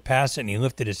 He went to pass it, and he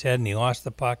lifted his head, and he lost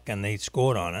the puck, and they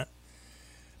scored on it.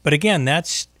 But again,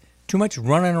 that's too much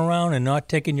running around and not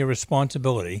taking your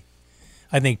responsibility.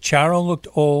 I think Charo looked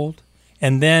old.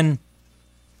 And then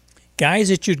guys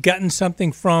that you'd gotten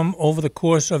something from over the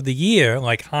course of the year,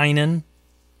 like Heinen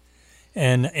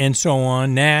and so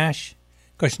on, Nash.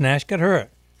 Because Nash got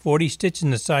hurt. 40 stitches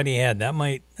in the side he had. That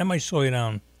might slow you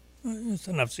down. It's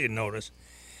enough so you notice.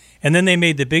 And then they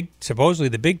made supposedly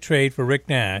the big trade for Rick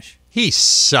Nash. He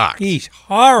sucked. He's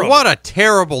horrible. What a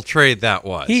terrible trade that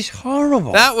was. He's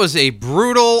horrible. That was a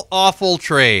brutal, awful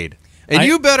trade. And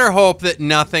you better hope that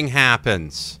nothing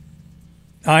happens.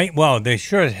 They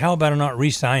sure as hell better not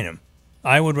re-sign him.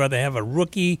 I would rather have a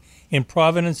rookie in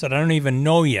Providence that I don't even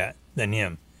know yet than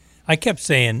him. I kept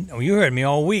saying, you heard me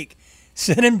all week,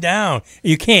 sit him down.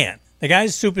 You can't. The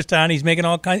guy's a superstar and he's making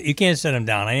all kinds. You can't sit him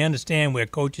down. I understand where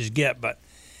coaches get, but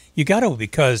you got to,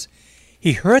 because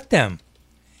he hurt them.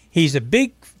 He's a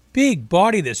big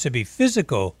body that should be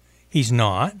physical. He's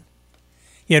not.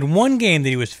 He had one game that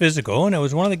he was physical, and it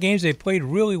was one of the games they played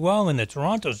really well in the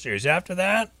Toronto series. After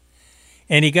that,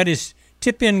 and he got his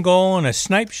tip-in goal and a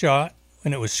snipe shot,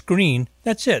 and it was screened.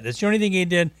 That's it. That's the only thing he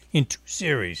did in 2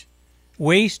 series.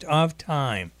 Waste of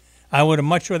time. I would have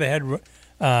much rather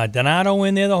had Donato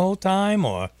in there the whole time,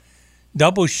 or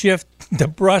double shift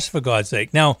DeBrusk, for God's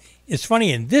sake. Now, it's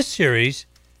funny, in this series,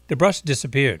 DeBrusk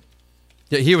disappeared.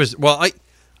 Yeah, he was.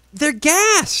 They're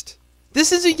gassed.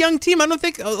 This is a young team. I don't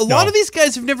think a lot of these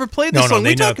guys have never played this long.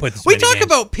 We talk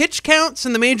about pitch counts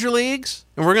in the major leagues,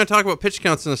 and we're going to talk about pitch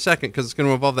counts in a second because it's going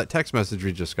to involve that text message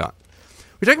we just got.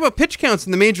 We talk about pitch counts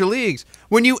in the major leagues.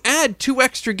 When you add 2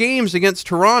 extra games against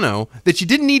Toronto that you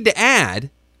didn't need to add,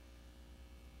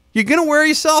 you're going to wear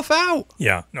yourself out.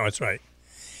 Yeah, no, that's right.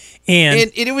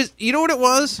 And it was, you know what it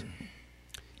was?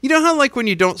 You know how when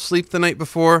you don't sleep the night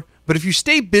before, but if you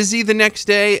stay busy the next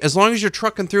day, as long as you're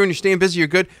trucking through and you're staying busy, you're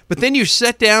good. But then you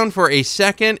sit down for a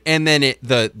second and then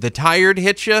the tired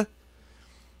hits you.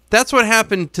 That's what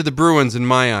happened to the Bruins in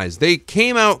my eyes. They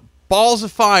came out balls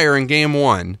of fire in game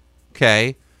 1,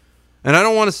 okay? And I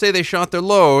don't want to say they shot their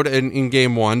load in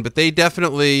game one, but they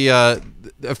definitely, a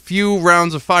few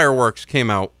rounds of fireworks came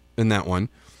out in that one.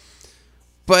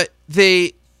 But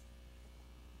they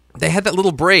had that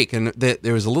little break, and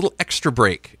there was a little extra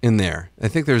break in there. I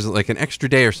think there was like an extra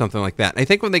day or something like that. I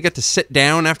think when they get to sit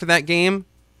down after that game,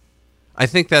 I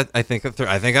think that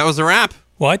was a wrap.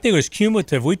 Well, I think it was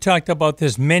cumulative. We talked about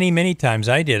this many, many times.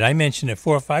 I did. I mentioned it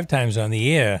 4 or 5 times on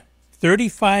the air.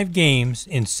 35 games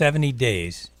in 70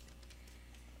 days.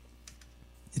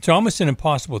 It's almost an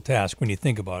impossible task when you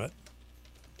think about it.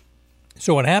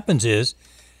 So what happens is,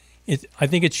 I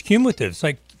think it's cumulative. It's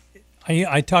like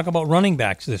I talk about running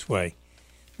backs this way.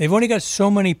 They've only got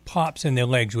so many pops in their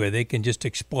legs where they can just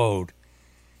explode.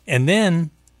 And then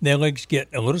their legs get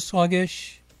a little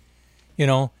sluggish. You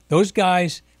know, those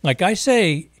guys, like I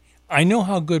say, I know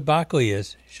how good Barkley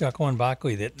is, Shaquan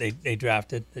Barkley, that they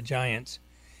drafted, the Giants.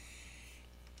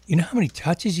 You know how many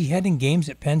touches he had in games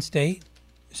at Penn State?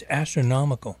 It's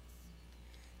astronomical.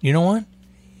 You know what?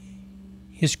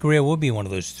 His career will be one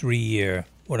of those 3-year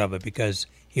whatever because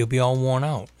he'll be all worn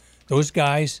out. Those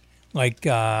guys like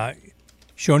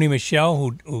Shoney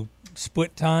Michel who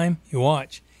split time, you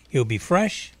watch. He'll be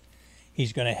fresh.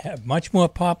 He's going to have much more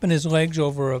pop in his legs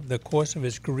over the course of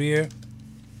his career.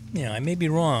 You know, I may be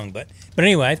wrong, but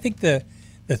anyway, I think the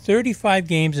 35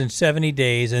 games in 70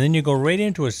 days, and then you go right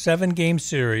into a 7-game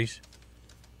series.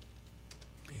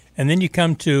 And then you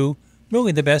come to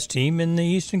really the best team in the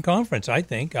Eastern Conference, I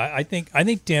think. I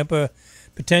think Tampa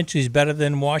potentially is better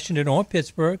than Washington or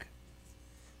Pittsburgh.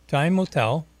 Time will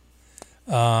tell.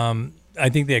 I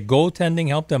think their goaltending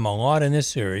helped them a lot in this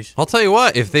series. I'll tell you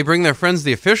what, if they bring their friends,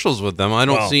 the officials, with them, I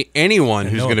don't see anyone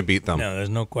who's going to beat them. No, there's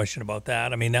no question about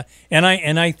that. I mean, and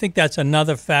I think that's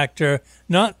another factor,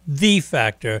 not the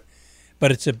factor,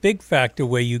 but it's a big factor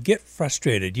where you get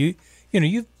frustrated.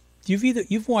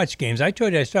 You've watched games. I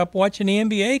told you I stopped watching the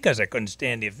NBA because I couldn't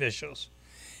stand the officials.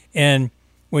 And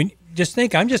just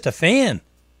think, I'm just a fan.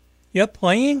 You're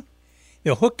playing,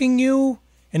 they're hooking you,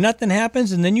 and nothing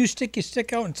happens, and then you stick your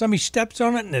stick out and somebody steps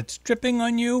on it and it's tripping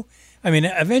on you. I mean,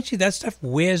 eventually that stuff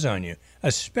wears on you,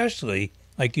 especially,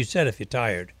 like you said, if you're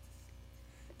tired.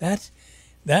 That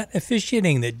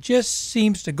officiating that just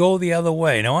seems to go the other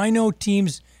way. Now, I know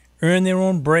teams earn their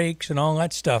own breaks and all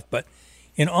that stuff, but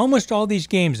in almost all these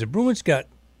games, the Bruins got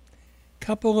a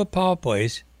couple of power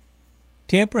plays.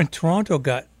 Tampa and Toronto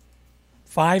got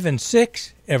 5 and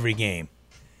 6 every game.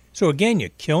 So, again,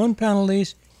 you're killing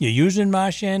penalties. You're using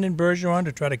Marchand and Bergeron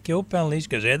to try to kill penalties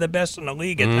because they're the best in the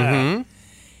league at that.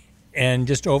 And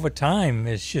just over time,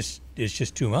 it's just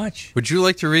too much. Would you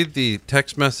like to read the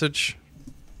text message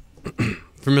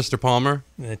from Mr. Palmer?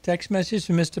 The text message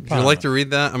from Mr. Palmer. Would you like to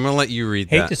read that? I'm going to let you read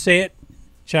that. Hate to say it.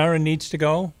 Chara needs to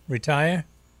go, retire.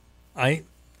 I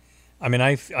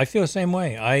feel the same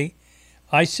way.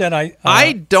 I said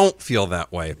I don't feel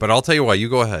that way, but I'll tell you why. You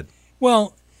go ahead.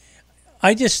 Well,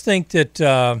 I just think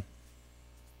that...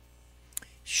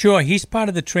 Sure, he's part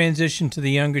of the transition to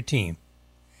the younger team.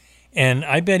 And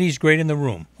I bet he's great in the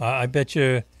room. I bet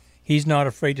you he's not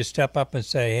afraid to step up and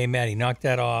say, hey, Matty, knock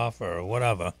that off or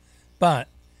whatever. But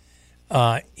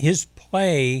his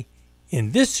play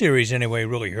in this series anyway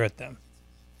really hurt them.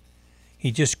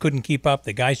 He just couldn't keep up.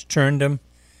 The guys turned him.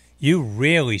 You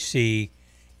rarely see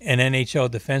an NHL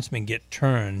defenseman get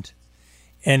turned.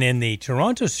 And in the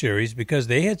Toronto series, because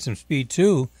they had some speed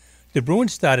too, the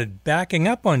Bruins started backing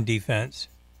up on defense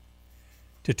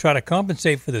to try to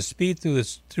compensate for the speed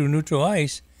through neutral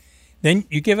ice. Then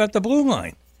you give up the blue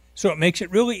line. So it makes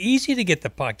it really easy to get the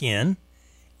puck in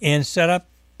and set up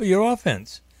your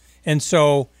offense. And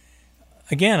so,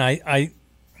 again,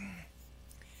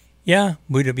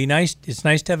 would it be nice? It's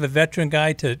nice to have a veteran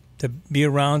guy to be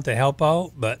around to help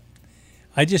out, but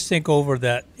I just think over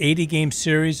that 80-game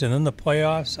series and then the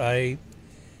playoffs, I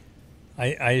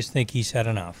just think he's had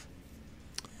enough.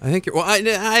 I think. Well,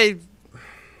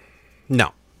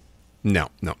 No.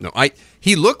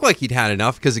 He looked like he'd had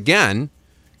enough because, again,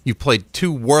 you played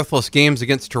 2 worthless games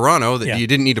against Toronto that you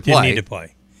didn't need to play. Didn't need to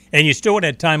play. And you still would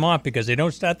have time off because they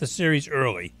don't start the series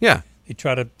early. Yeah. They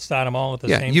try to start them all at the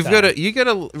same time. You got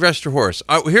to rest your horse.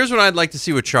 Here's what I'd like to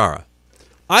see with Chara.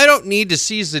 I don't need to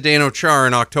see Zdeno Chara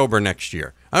in October next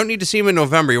year. I don't need to see him in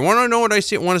November. You want to know what I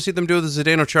want to see them do with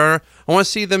Zdeno Chara? I want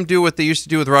to see them do what they used to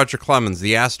do with Roger Clemens.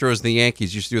 The Astros, the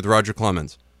Yankees used to do with Roger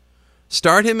Clemens.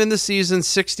 Start him in the season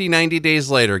 60, 90 days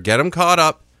later. Get him caught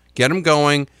up. Get him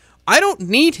going. I don't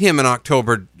need him in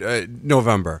October,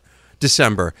 November,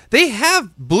 December. They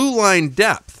have blue line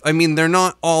depth. I mean, they're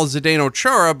not all Zdeno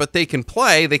Chara, but they can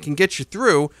play. They can get you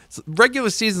through. Regular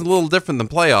season's a little different than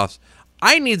playoffs.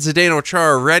 I need Zdeno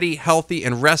Chara ready, healthy,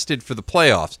 and rested for the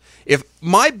playoffs. If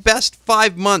my best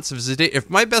 5 months of if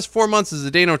my best 4 months is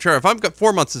Zdeno Chara, if I've got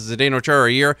 4 months of Zdeno Chara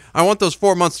a year, I want those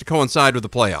 4 months to coincide with the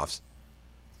playoffs.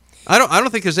 I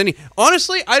don't think there's any.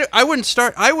 Honestly, I wouldn't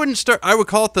start. I would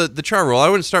call it the Chara rule. I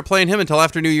wouldn't start playing him until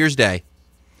after New Year's Day.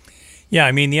 Yeah,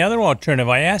 I mean the other alternative.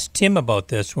 I asked Tim about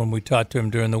this when we talked to him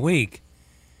during the week.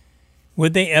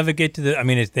 Would they ever get to the? I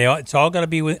mean, it's all got to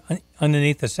be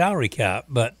underneath the salary cap,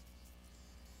 but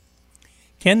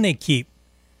can they keep,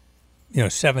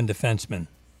 7 defensemen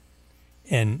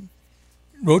and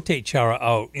rotate Chara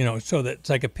out, so that it's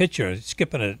like a pitcher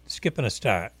skipping a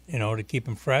start, to keep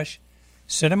him fresh?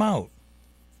 Sit him out.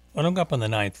 Let him go up on the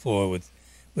 9th floor with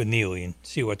Neely and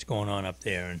see what's going on up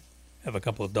there and have a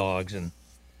couple of dogs and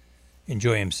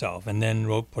enjoy himself, and then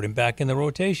put him back in the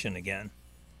rotation again.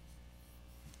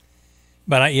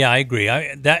 But I agree.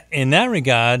 That in that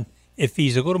regard, if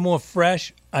he's a little more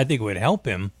fresh, I think it would help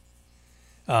him.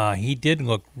 He did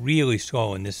look really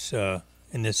slow in this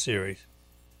series.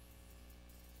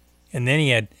 And then he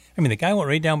had, the guy went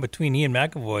right down between he and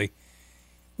McAvoy.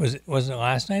 Was it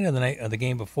last night or the night or the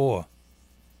game before?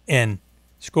 And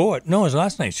scored. No, it was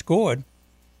last night. Scored.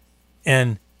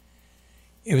 And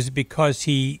it was because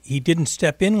he didn't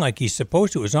step in like he's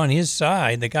supposed to. It was on his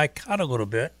side. The guy cut a little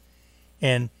bit.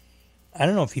 And I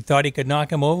don't know if he thought he could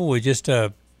knock him over with just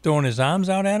throwing his arms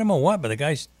out at him or what, but the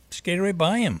guy skated right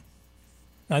by him.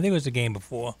 I think it was the game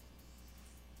before.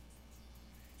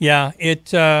 Yeah,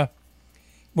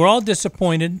 we're all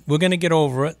disappointed. We're going to get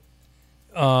over it.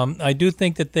 I do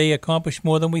think that they accomplished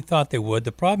more than we thought they would.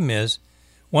 The problem is,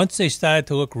 once they started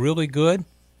to look really good,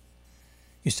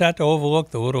 you start to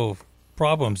overlook the little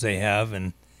problems they have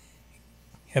and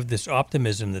have this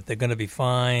optimism that they're going to be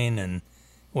fine and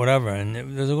whatever.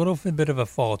 And there's a little bit of a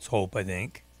false hope, I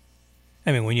think.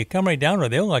 When you come right down to it,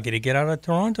 they're lucky to get out of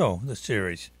Toronto, the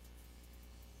series.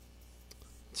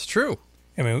 It's true.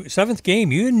 7th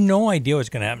game, you had no idea what's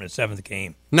going to happen in the 7th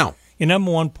game. No. Your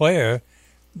number one player,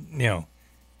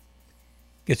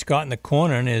 gets caught in the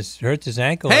corner and hurts his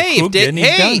ankle.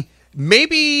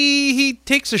 Maybe he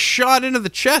takes a shot into the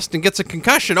chest and gets a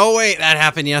concussion. Oh, wait, that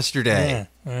happened yesterday.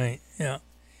 Yeah, right, yeah.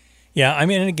 Yeah,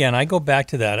 and again, I go back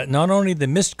to that. Not only the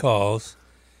missed calls,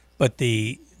 but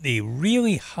the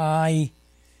really high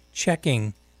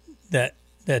checking that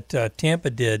Tampa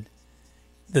did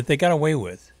that they got away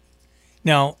with.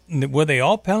 Now, were they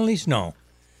all penalties? No.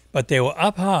 But they were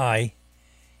up high,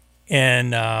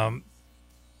 and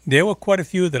there were quite a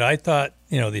few that I thought,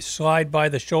 they slide by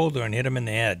the shoulder and hit him in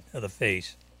the head or the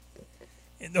face.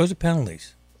 Those are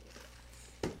penalties.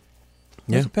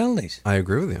 Those are penalties. I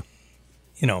agree with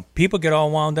you. People get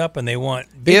all wound up and they want...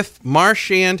 If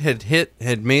Marchand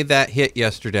had made that hit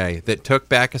yesterday that took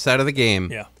Backus out of the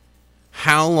game,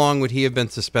 how long would he have been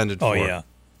suspended for? Oh, yeah.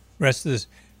 Rest of this...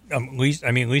 at least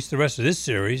the rest of this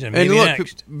series and maybe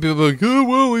next. People are like, oh,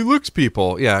 well, he licks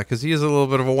people. Yeah, because he is a little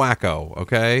bit of a wacko,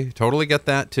 okay? Totally get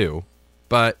that, too.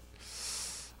 But,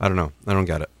 I don't know. I don't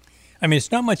get it.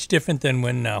 It's not much different than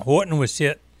when Horton was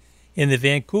hit in the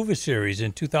Vancouver series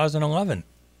in 2011.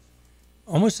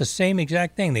 Almost the same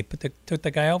exact thing. They took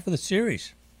the guy out for the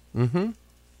series. Mm-hmm.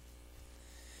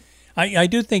 I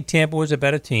do think Tampa was a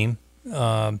better team.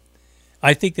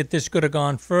 I think that this could have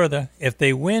gone further. If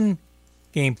they win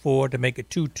Game 4 to make it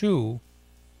 2-2.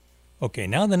 Okay,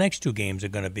 now the next 2 games are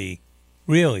going to be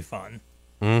really fun.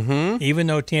 Mm-hmm. Even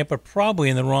though Tampa probably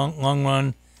in the long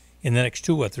run in the next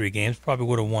 2 or 3 games probably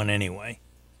would have won anyway.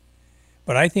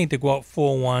 But I think to go out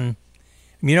 4-1,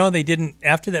 they didn't,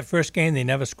 after that first game, they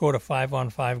never scored a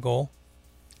 5-on-5 goal.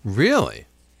 Really?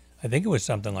 I think it was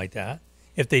something like that.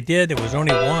 If they did, it was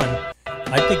only one.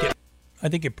 I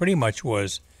think it pretty much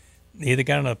was they either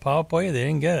got another power play or they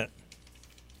didn't get it.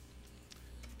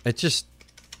 It just,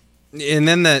 and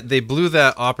then they blew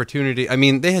that opportunity.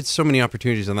 They had so many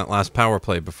opportunities on that last power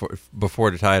play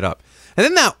before to tie it up. And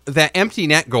then that empty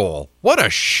net goal. What a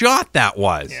shot that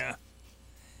was. Yeah.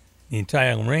 The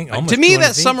entire ring. To me,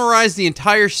 that summarized the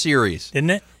entire series. Didn't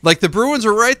it? Like the Bruins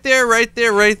are right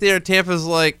there. Tampa's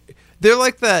like, they're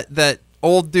like that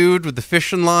old dude with the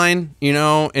fishing line,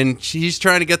 and she's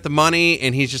trying to get the money,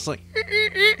 and he's just like,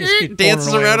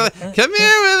 dances around with it.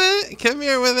 Come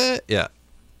here with it. Yeah.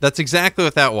 That's exactly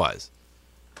what that was.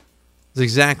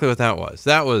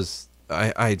 That was,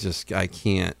 I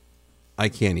can't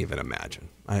even imagine.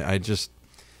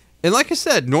 And like I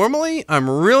said, normally I'm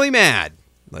really mad.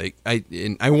 Like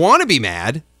I want to be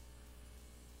mad.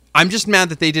 I'm just mad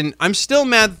that they didn't. I'm still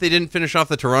mad that they didn't finish off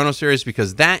the Toronto series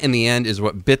because that in the end is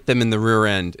what bit them in the rear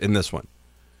end in this one.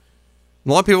 A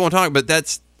lot of people won't talk, but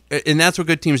that's what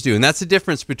good teams do. And that's the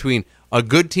difference between a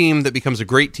good team that becomes a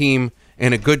great team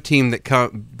and a good team that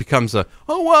becomes they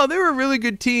were a really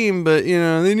good team, but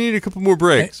they need a couple more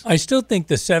breaks. I still think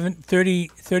the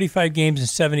 35 games in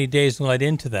 70 days led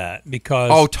into that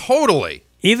because totally.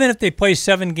 Even if they play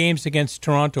 7 games against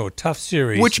Toronto, a tough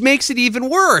series, which makes it even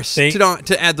worse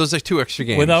to add those 2 extra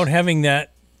games without having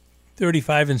that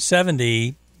 35 and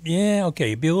 70. Yeah,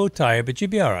 okay, you'd be a little tired, but you'd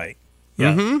be all right.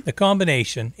 Yeah, the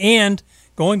combination. And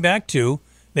going back to,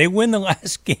 they win the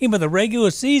last game of the regular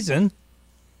season.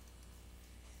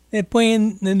 They're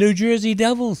playing the New Jersey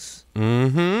Devils.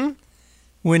 Mm-hmm.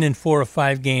 Winning 4 or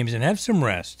 5 games and have some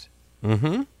rest.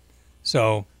 Mm-hmm.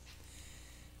 So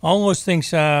all those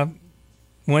things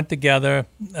went together.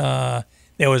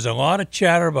 There was a lot of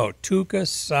chatter about Tuukka,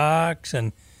 Sox,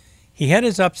 and he had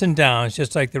his ups and downs,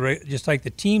 just like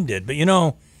the team did. But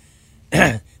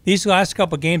these last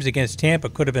couple of games against Tampa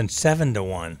could have been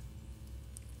 7-1.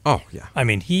 Oh yeah. I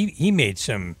mean, he made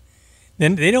some.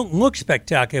 Then they don't look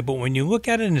spectacular, but when you look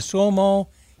at it in slow-mo,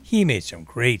 he made some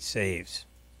great saves.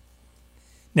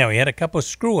 Now he had a couple of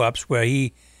screw-ups where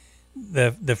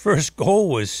the first goal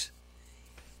was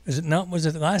it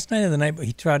last night or the night? But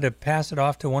he tried to pass it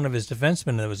off to one of his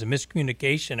defensemen. There was a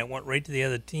miscommunication. It went right to the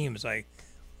other team. It's like,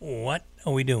 what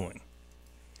are we doing?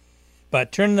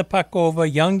 But turning the puck over,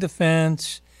 young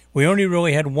defense. We only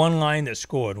really had one line that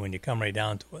scored when you come right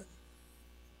down to it.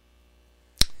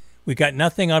 We got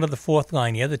nothing out of the fourth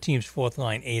line. The other team's fourth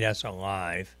line ate us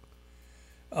alive.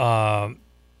 And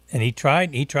he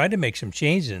tried to make some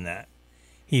changes in that.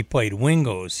 He played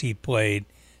Wingos. He played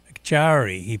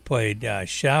Chari. He played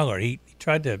Schaller. He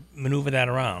tried to maneuver that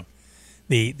around.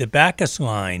 The Backus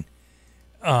line,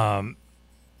 and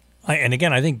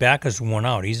again, I think Backus won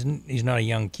out. He's not a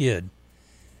young kid.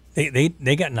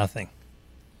 They got nothing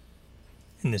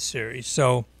in this series.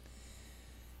 So,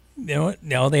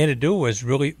 all they had to do was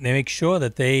really make sure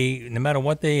that no matter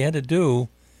what they had to do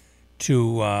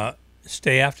to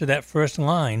stay after that first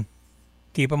line,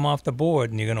 keep them off the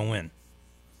board, and you're going to win.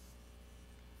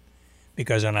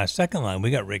 Because on our second line,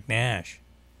 we got Rick Nash.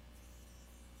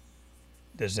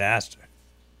 Disaster.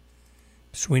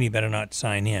 Sweeney better not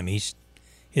sign him.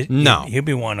 He'll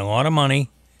be wanting a lot of money,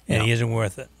 and he isn't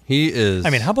worth it. He is. I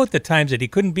mean, how about the times that he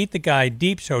couldn't beat the guy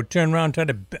deep, so turn around and try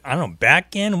to,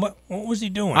 backhand? What was he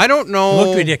doing? I don't know. It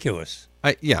looked ridiculous.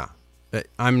 I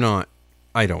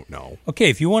don't know. Okay,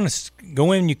 if you want to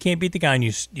go in and you can't beat the guy and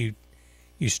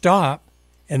you stop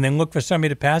and then look for somebody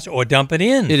to pass or dump it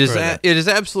in. It is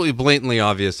absolutely blatantly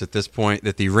obvious at this point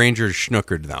that the Rangers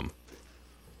schnookered them.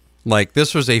 Like,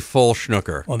 this was a full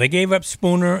schnooker. Well, they gave up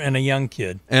Spooner and a young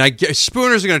kid. And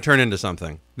Spooner's going to turn into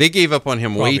something. They gave up on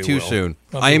him way too soon.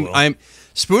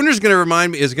 Spooner's going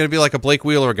to be like a Blake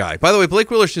Wheeler guy. By the way,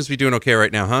 Blake Wheeler seems to be doing okay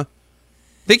right now, huh?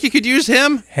 Think you could use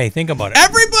him? Hey, think about it.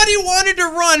 Everybody wanted to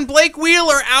run Blake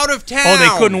Wheeler out of town. Oh, they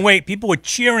couldn't wait. People were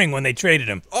cheering when they traded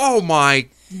him. Oh, my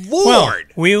Lord. Well,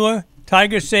 Wheeler,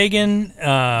 Tiger Sagan.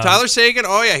 Tyler Sagan,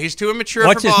 oh, yeah, he's too immature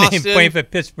for Boston. What's his name playing for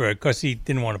Pittsburgh because he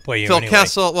didn't want to play here anyway.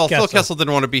 Phil Kessel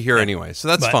didn't want to be here anyway, so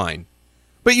that's fine.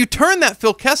 But you turned that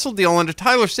Phil Kessel deal into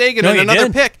Tyler Sagan and another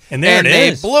pick. And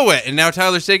they blew it. And now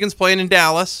Tyler Sagan's playing in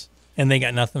Dallas. And they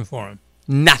got nothing for him.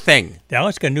 Nothing.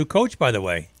 Dallas got a new coach, by the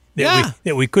way,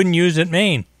 that we couldn't use at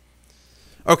Maine.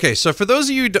 Okay, so for those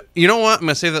of you, you know what? I'm going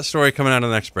to save that story coming out of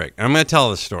the next break. I'm going to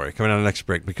tell this story coming out of the next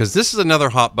break because this is another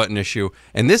hot button issue,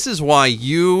 and this is why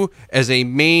you, as a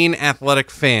Maine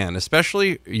athletic fan,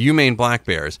 especially you Maine Black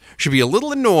Bears, should be a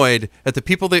little annoyed at the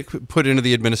people they put into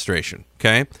the administration,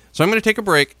 okay? So I'm going to take a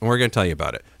break, and we're going to tell you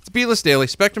about it. It's B-List Daily,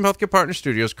 Spectrum Healthcare Partner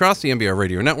Studios, across the NBR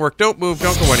Radio Network. Don't move,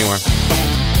 don't go anywhere.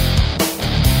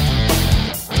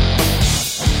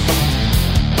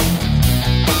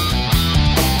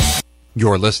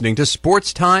 You're listening to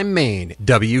Sports Time Maine,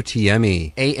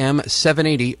 WTME, AM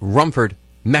 780, Rumford,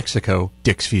 Mexico,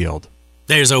 Dixfield.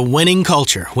 There's a winning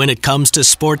culture when it comes to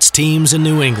sports teams in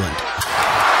New England.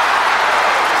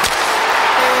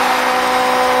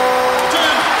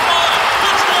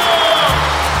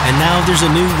 And now there's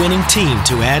a new winning team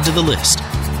to add to the list.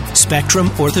 Spectrum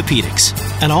Orthopedics,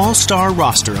 an all-star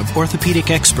roster of orthopedic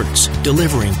experts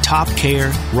delivering top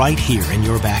care right here in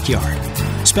your backyard.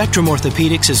 Spectrum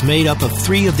Orthopedics is made up of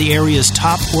 3 of the area's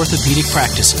top orthopedic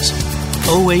practices: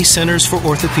 OA Centers for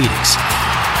Orthopedics,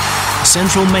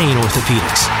 Central Maine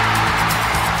Orthopedics,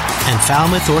 and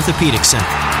Falmouth Orthopedic Center.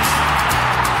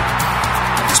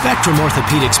 Spectrum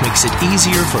Orthopedics makes it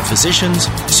easier for physicians,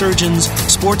 surgeons,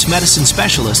 sports medicine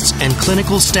specialists, and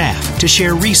clinical staff to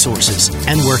share resources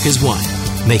and work as one,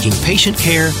 making patient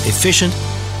care efficient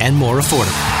and more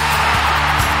affordable.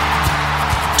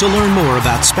 To learn more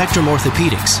about Spectrum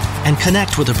Orthopedics and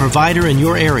connect with a provider in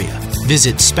your area,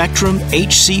 Visit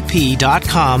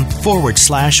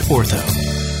SpectrumHCP.com/ortho.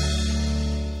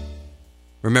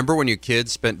 Remember when your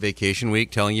kids spent vacation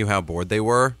week telling you how bored they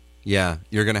were? Yeah,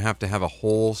 you're going to have a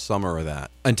whole summer of that.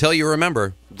 Until you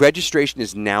remember. Registration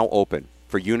is now open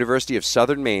for University of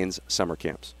Southern Maine's summer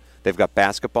camps. They've got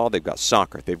basketball, they've got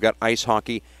soccer, they've got ice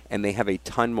hockey, and they have a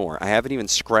ton more. I haven't even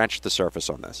scratched the surface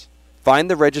on this. Find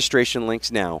the registration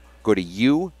links now. Go to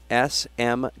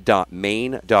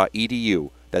usm.maine.edu.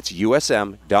 That's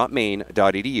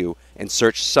usm.maine.edu and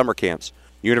search summer camps.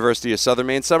 University of Southern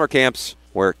Maine summer camps,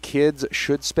 where kids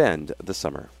should spend the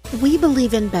summer. We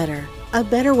believe in better. A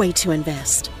better way to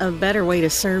invest, a better way to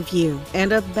serve you,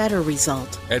 and a better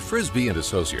result. At Frisbee and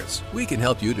Associates, we can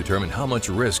help you determine how much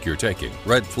risk you're taking,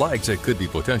 red flags that could be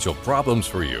potential problems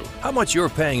for you, how much you're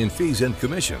paying in fees and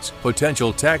commissions,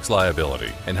 potential tax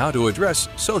liability, and how to address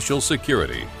Social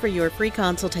Security. For your free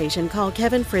consultation, call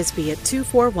Kevin Frisbee at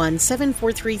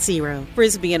 241-7430.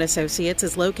 Frisbee and Associates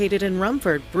is located in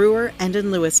Rumford, Brewer, and in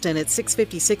Lewiston at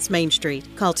 656 Main Street.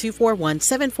 Call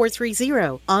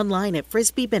 241-7430. Online at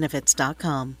frisbeebenefits.com.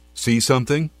 See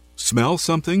something? Smell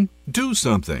something? Do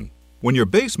something. When your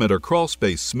basement or crawl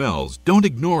space smells, don't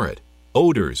ignore it.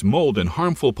 Odors, mold, and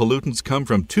harmful pollutants come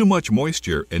from too much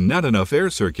moisture and not enough air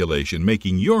circulation,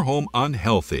 making your home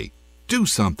unhealthy. Do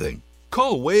something.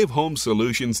 Call Wave Home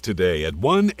Solutions today at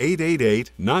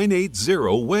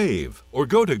 1-888-980-WAVE or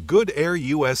go to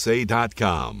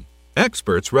GoodAirUSA.com.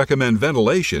 Experts recommend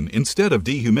ventilation instead of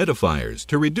dehumidifiers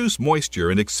to reduce moisture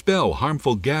and expel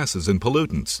harmful gases and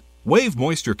pollutants. Wave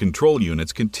moisture control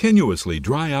units continuously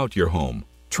dry out your home,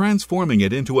 transforming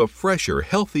it into a fresher,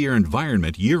 healthier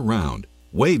environment year-round.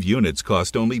 Wave units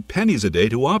cost only pennies a day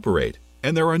to operate,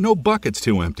 and there are no buckets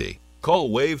to empty. Call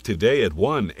Wave today at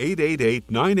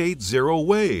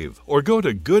 1-888-980-WAVE or go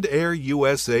to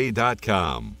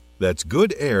GoodAirUSA.com. That's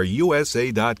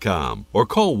GoodAirUSA.com or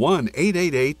call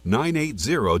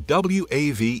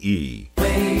 1-888-980-WAVE.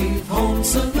 Wave Home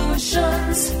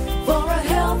Solutions for a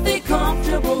healthy,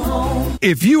 comfortable home.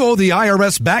 If you owe the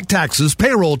IRS back taxes,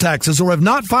 payroll taxes, or have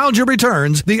not filed your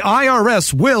returns, the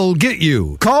IRS will get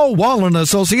you. Call Wall &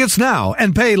 Associates now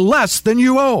and pay less than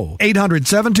you owe.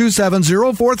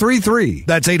 800-727-0433.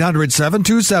 That's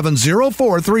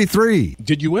 800-727-0433.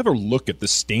 Did you ever look at the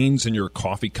stains in your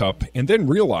coffee cup and then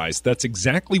realize that's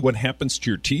exactly what happens to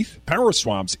your teeth? Power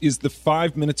Swabs is the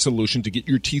 5-minute solution to get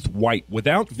your teeth white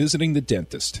without visiting the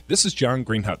dentist. This is John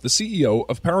Greenhut, the CEO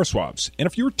of Power Swabs. And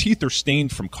if your teeth are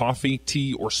stained from coffee,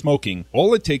 tea, or smoking,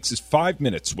 all it takes is 5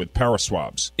 minutes with Power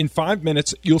Swabs. In 5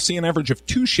 minutes, you'll see an average of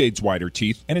 2 shades whiter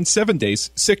teeth, and in 7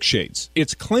 days, 6 shades.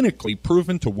 It's clinically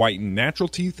proven to whiten natural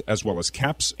teeth as well as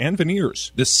caps and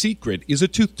veneers. The secret is a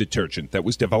tooth detergent that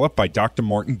was developed by Dr.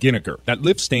 Martin Ginniger that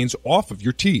lifts stains off of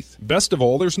your teeth. Best of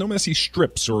all, there's no messy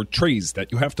strips or trays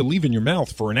that you have to leave in your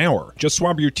mouth for an hour. Just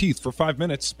swab your teeth for 5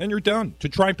 minutes, and you're done. To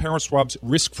try Power Swabs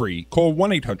risk-free, call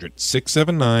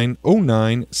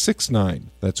 1-800-679-0969.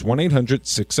 That's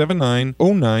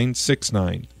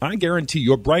 1-800-679-0969. I guarantee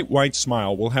your bright white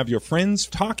smile will have your friends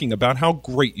talking about how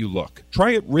great you look.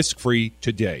 Try it risk-free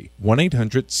today.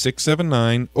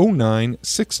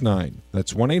 1-800-679-0969.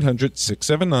 That's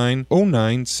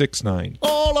 1-800-679-0969.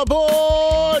 All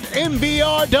aboard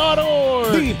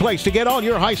MBR.org, the place to get all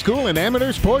your high school and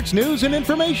amateur sports news and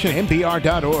information.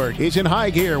 MBR.org is in high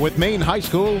gear with Maine high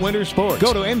school winter sports.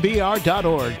 Go to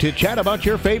MBR.org to chat about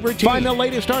your favorite team. Find the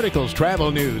latest articles,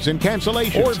 travel news, and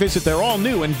cancellations. Or visit their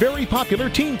all-new and very popular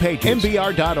team pages.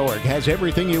 MBR.org has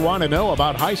everything you want to know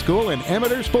about high school and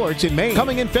amateur sports in Maine.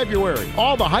 Coming in February,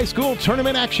 all the high school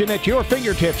tournament action at your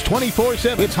fingertips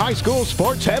 24/7. It's high school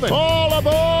sports heaven. All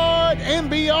aboard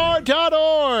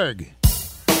MBR.org.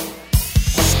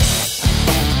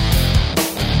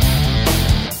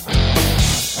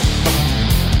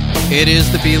 It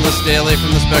is the B-List Daily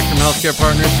from the Spectrum Healthcare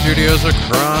Partners studios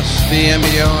across the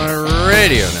MBO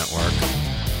Radio Network.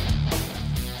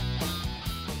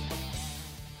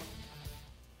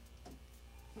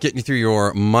 Getting you through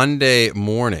your Monday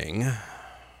morning.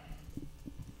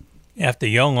 After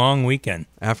your long weekend.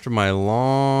 After my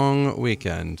long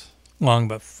weekend. Long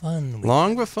but fun weekend.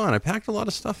 Long but fun. I packed a lot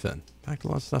of stuff in.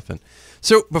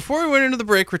 So before we went into the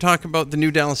break, we're talking about the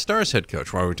new Dallas Stars head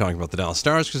coach. Why are we talking about the Dallas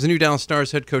Stars? Because the new Dallas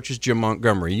Stars head coach is Jim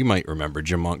Montgomery. You might remember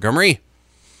Jim Montgomery.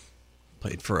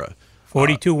 Played for a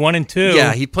 42-1-2.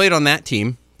 Yeah, he played on that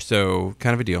team, so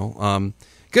kind of a deal.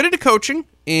 Good into coaching,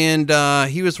 and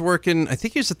he was working. I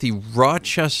think he was at the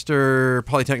Rochester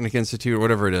Polytechnic Institute or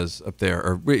whatever it is up there.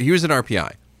 Or he was at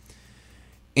RPI,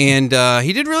 and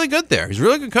he did really good there. He's a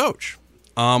really good coach.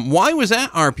 Why was at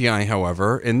RPI,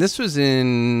 however, and this was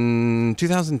in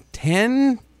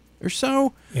 2010, or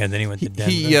so. Yeah, then he went to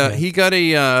Denver. He got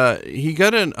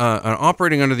an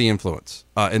operating under the influence,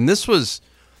 and it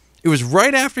was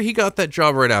right after he got that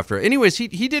job. Right after, anyways,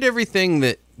 he did everything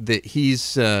that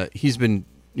he's been,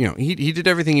 he did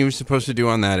everything he was supposed to do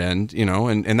on that end,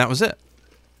 and that was it.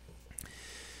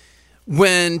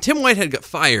 When Tim Whitehead got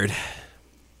fired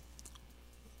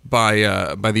by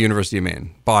the University of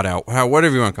Maine, bought out,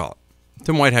 whatever you want to call it,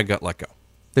 Tim Whitehead got let go.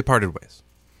 They parted ways.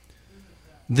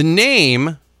 The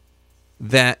name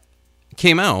that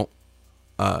came out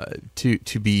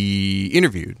to be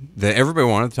interviewed that everybody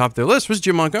wanted at the top of their list was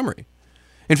Jim Montgomery.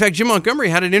 In fact, Jim Montgomery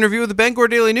had an interview with the Bangor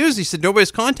Daily News. He said,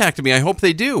 "Nobody's contacted me. I hope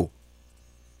they do."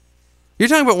 You're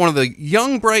talking about one of the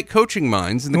young, bright coaching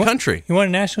minds in the country. He won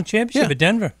a national championship at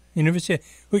Denver University.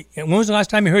 When was the last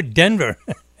time you heard Denver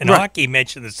and hockey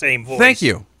mention the same voice? Thank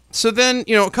you. So then,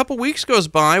 a couple weeks goes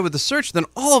by with the search. Then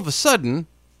all of a sudden,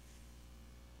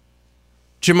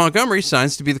 Jim Montgomery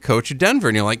signs to be the coach of Denver.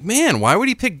 And you're like, man, why would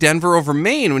he pick Denver over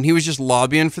Maine when he was just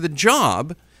lobbying for the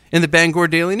job in the Bangor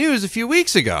Daily News a few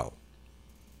weeks ago?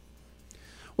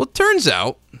 Well, it turns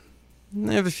out,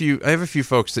 I have a few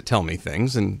folks that tell me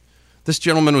things, and this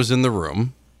gentleman was in the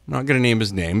room. I'm not going to name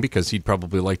his name because he'd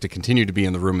probably like to continue to be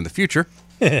in the room in the future.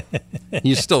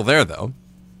 He's still there, though.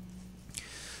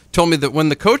 Told me that when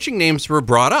the coaching names were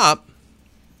brought up,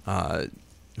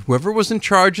 whoever was in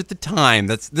charge at the time,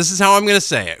 this is how I'm going to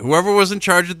say it, whoever was in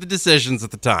charge of the decisions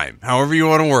at the time, however you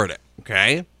want to word it,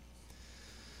 okay,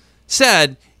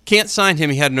 said, can't sign him,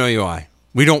 he had an OUI.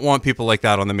 We don't want people like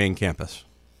that on the main campus.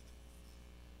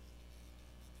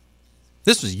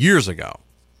 This was years ago,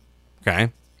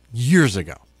 okay? Years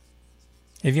ago.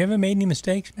 Have you ever made any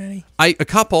mistakes, Matty? A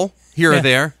couple here or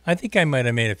there. I think I might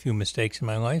have made a few mistakes in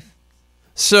my life.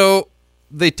 So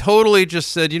they totally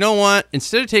just said, you know what?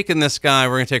 Instead of taking this guy,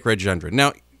 we're going to take Red Gendron.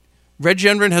 Now, Red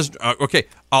Gendron has,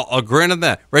 I'll grant him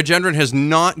that. Red Gendron has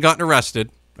not gotten arrested,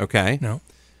 okay? No.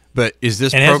 But is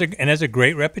this... And has a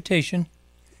great reputation.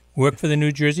 Worked for the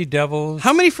New Jersey Devils.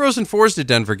 How many Frozen Fours did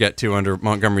Denver get to under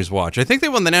Montgomery's watch? I think they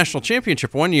won the national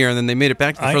championship one year, and then they made it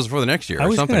back to the Frozen Four the next year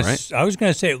or something, right? I was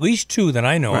going to say at least two that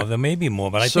I know of. There may be more,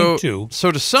 but I think two.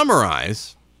 So to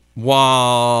summarize,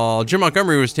 while Jim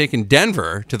Montgomery was taking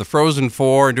Denver to the Frozen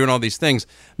Four and doing all these things,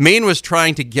 Maine was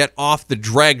trying to get off the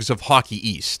dregs of Hockey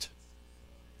East.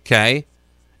 Okay?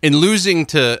 And losing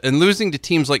to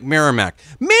teams like Merrimack.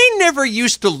 Maine never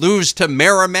used to lose to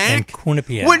Merrimack. And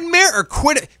Quinnipiac.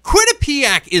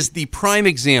 Quinnipiac is the prime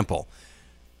example.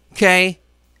 Okay?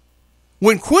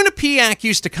 When Quinnipiac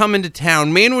used to come into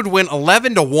town, Maine would win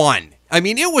 11-1. I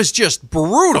mean, it was just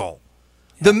brutal.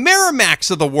 The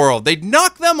Merrimacks of the world, they'd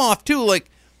knock them off too.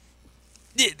 Like,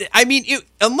 I mean,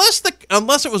 unless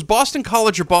it was Boston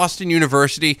College or Boston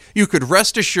University, you could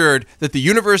rest assured that the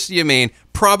University of Maine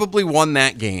probably won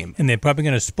that game. And they're probably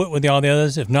going to split with all the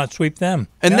others, if not sweep them.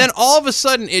 And then all of a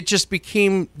sudden, it just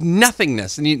became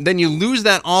nothingness. And then you lose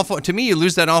that to me, you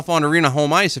lose that off on arena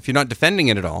home ice if you're not defending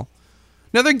it at all.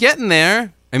 Now, they're getting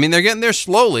there. I mean, they're getting there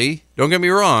slowly. Don't get me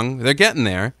wrong. They're getting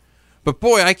there. But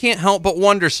boy, I can't help but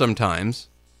wonder sometimes.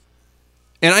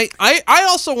 And I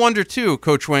also wonder, too,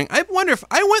 Coach Wang, I wonder if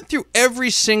I went through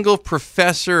every single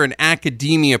professor and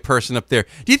academia person up there.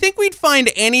 Do you think we'd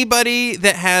find anybody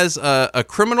that has a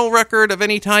criminal record of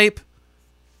any type?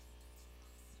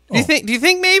 Do you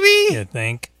think maybe? You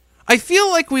think? I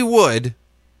feel like we would.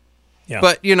 Yeah.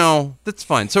 But, that's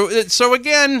fine. So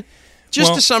again,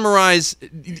 just to summarize,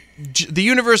 the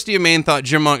University of Maine thought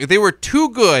they were too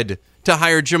good to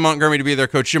hire Jim Montgomery to be their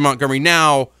coach. Jim Montgomery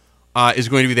now is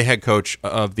going to be the head coach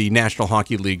of the National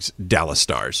Hockey League's Dallas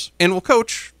Stars and will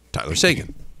coach Tyler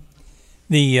Seguin.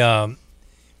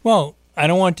 Well, I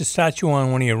don't want to start you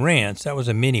on one of your rants. That was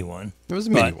a mini one. It was a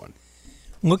mini one.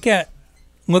 Look at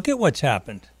what's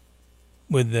happened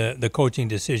with the coaching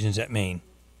decisions at Maine.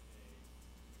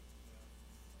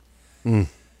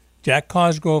 Jack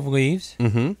Cosgrove leaves.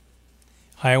 Mm-hmm.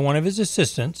 Hire one of his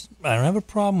assistants. I don't have a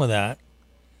problem with that.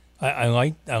 I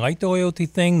like the loyalty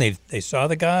thing. They saw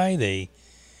the guy. They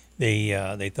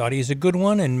thought he's a good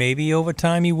one, and maybe over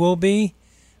time he will be.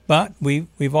 But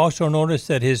we've also noticed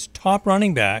that his top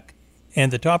running back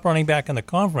and the top running back in the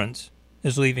conference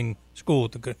is leaving school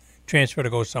to transfer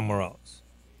to go somewhere else.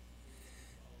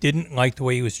 Didn't like the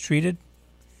way he was treated,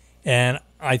 and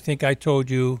I think I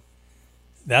told you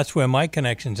that's where my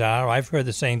connections are. I've heard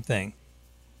the same thing.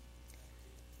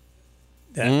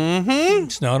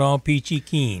 It's not all peachy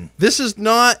keen. This is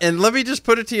not, and let me just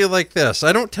put it to you like this.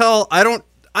 I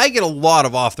get a lot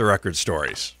of off-the-record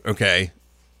stories, okay?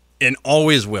 And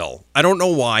always will. I don't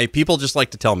know why. People just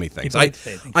like to tell me things.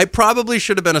 I probably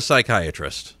should have been a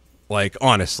psychiatrist, like,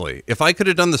 honestly. If I could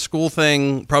have done the school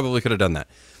thing, probably could have done that.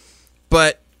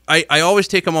 But I always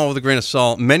take them all with a grain of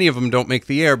salt. Many of them don't make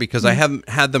the air because I haven't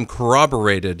had them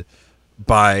corroborated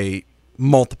by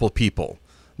multiple people.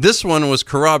 This one was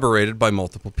corroborated by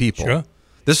multiple people. Sure.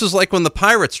 This was like when the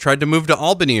Pirates tried to move to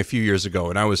Albany a few years ago,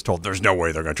 and I was told there's no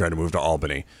way they're going to try to move to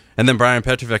Albany. And then Brian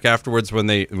Petrovic afterwards, when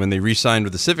they re-signed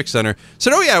with the Civic Center,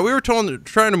 said, "Oh yeah, we were trying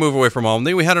to move away from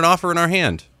Albany. We had an offer in our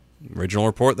hand." The original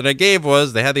report that I gave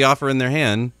was they had the offer in their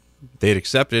hand. They'd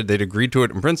accepted. They'd agreed to it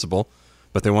in principle,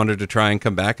 but they wanted to try and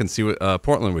come back and see what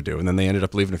Portland would do. And then they ended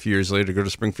up leaving a few years later to go to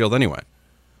Springfield anyway.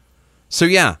 So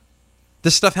yeah,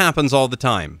 this stuff happens all the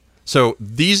time. So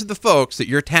these are the folks that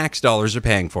your tax dollars are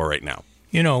paying for right now.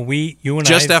 You know, you and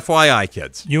just FYI,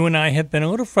 kids. You and I have been a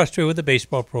little frustrated with the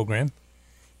baseball program.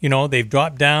 You know, they've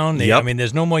dropped down. Yep. I mean,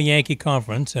 there's no more Yankee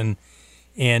conference, and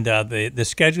the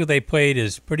schedule they played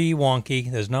is pretty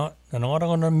wonky. There's not an lot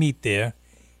on the meat there,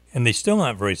 and they still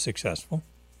not very successful.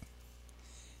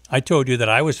 I told you that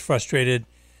I was frustrated.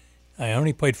 I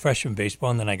only played freshman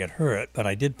baseball, and then I got hurt, but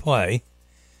I did play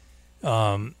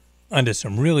under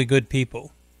some really good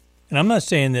people. And I'm not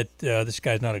saying that this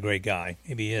guy's not a great guy.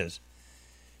 Maybe he is.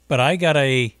 But I got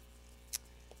an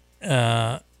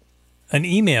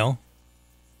email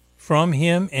from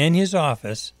him and his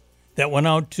office that went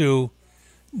out to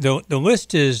the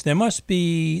list is there must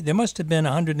have been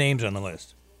 100 names on the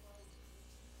list.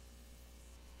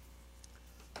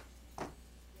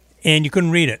 And you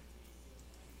couldn't read it.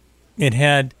 It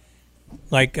had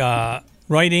like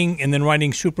writing and then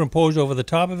writing superimposed over the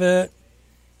top of it,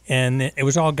 and it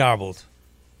was all garbled.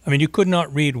 I mean, you could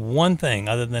not read one thing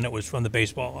other than it was from the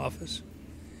baseball office.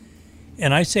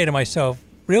 And I say to myself,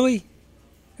 really?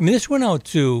 I mean, this went out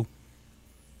to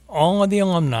all of the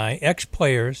alumni,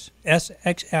 ex-players,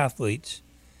 ex-athletes,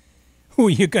 who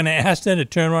you're going to ask them to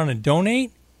turn around and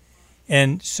donate?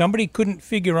 And somebody couldn't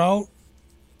figure out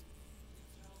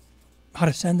how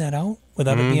to send that out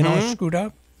without it being all screwed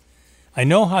up? I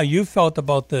know how you felt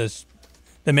about the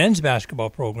men's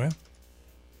basketball program.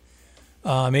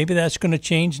 Maybe that's going to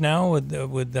change now with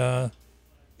the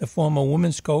former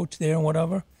women's coach there and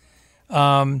whatever.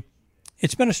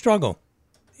 It's been a struggle,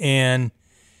 and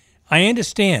I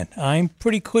understand. I'm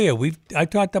pretty clear. I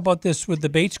talked about this with the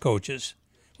Bates coaches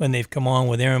when they've come on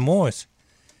with Aaron Morris.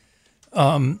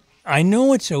 I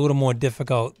know it's a little more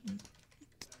difficult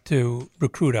to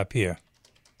recruit up here.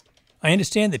 I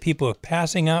understand that people are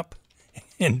passing up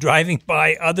and driving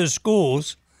by other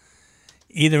schools,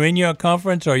 either in your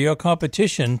conference or your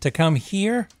competition, to come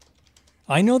here.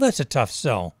 I know that's a tough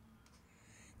sell.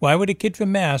 Why would a kid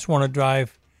from Mass want to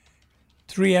drive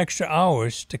 3 extra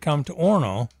hours to come to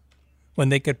Orono when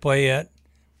they could play at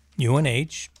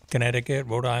UNH, Connecticut,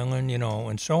 Rhode Island,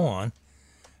 and so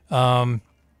on?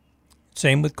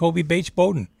 Same with Kobe Bates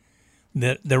Bowdoin.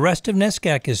 The rest of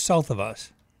NESCAC is south of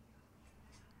us.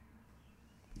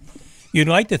 You'd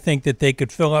like to think that they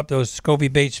could fill up those Kobe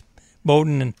Bates,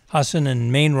 Bowdoin, and Husson and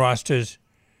Maine rosters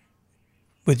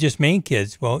with just Maine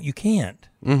kids. Well, you can't.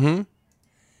 Mm-hmm.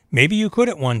 Maybe you could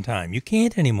at one time. You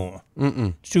can't anymore.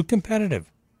 It's too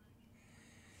competitive.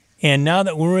 And now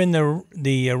that we're in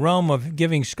the realm of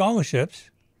giving scholarships,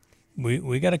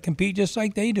 we got to compete just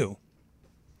like they do.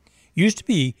 Used to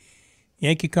be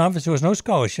Yankee Conference, there was no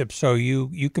scholarships, so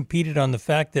you competed on the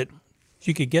fact that if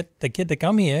you could get the kid to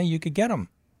come here, you could get them.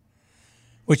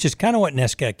 Which is kind of what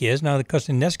NESCAC is. Now, because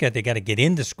in NESCAC, they got to get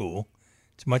into school.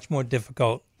 It's a much more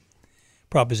difficult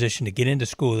proposition to get into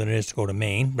school than it is to go to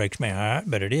Maine. Breaks my heart,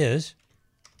 but it is.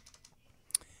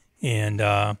 And,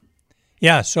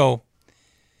 so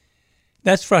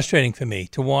that's frustrating for me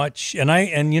to watch. And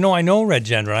I know Red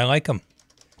Gender. I like him.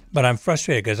 But I'm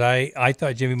frustrated because I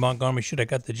thought Jimmy Montgomery should have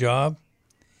got the job.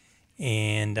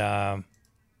 And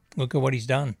look at what he's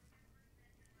done.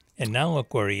 And now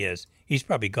look where he is. He's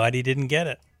probably glad he didn't get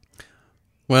it.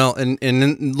 Well,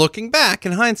 and looking back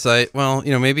in hindsight,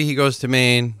 maybe he goes to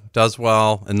Maine, does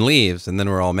well, and leaves, and then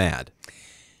we're all mad.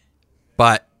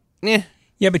 But, Yeah,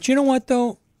 but you know what,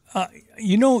 though?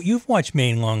 You've watched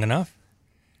Maine long enough.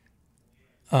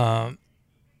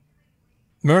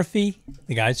 Murphy,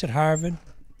 the guys at Harvard,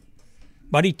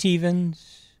 Buddy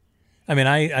Tevens. I mean,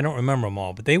 I don't remember them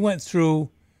all, but they went through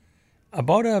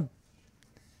about a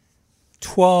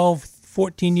 12,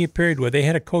 14-year period where they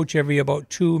had a coach every about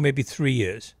 2, maybe 3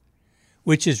 years,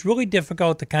 which is really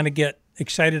difficult to kind of get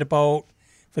excited about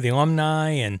for the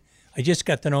alumni. And I just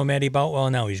got to know Matty Boutwell.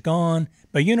 Now he's gone.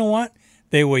 But you know what?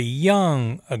 They were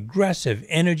young, aggressive,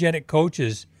 energetic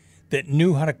coaches that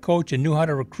knew how to coach and knew how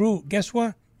to recruit. Guess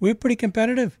what? We were pretty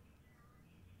competitive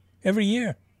every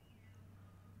year.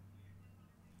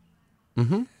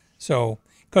 Mm-hmm. So,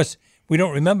 because we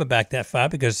don't remember back that far,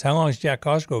 because how long has Jack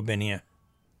Cosgrove been here?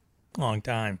 long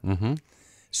time. Mm-hmm.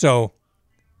 So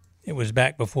it was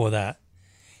back before that.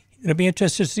 It'll be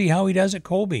interesting to see how he does at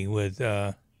Colby with,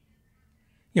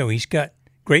 he's got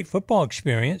great football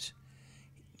experience.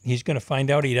 He's going to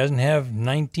find out he doesn't have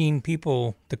 19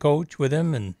 people to coach with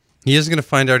him. And he is going to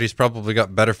find out he's probably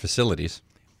got better facilities.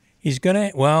 He's going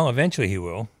to, well, eventually he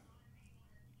will.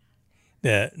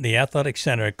 The athletic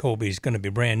center at Colby is going to be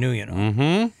brand new,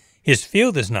 Mm-hmm. His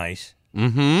field is nice.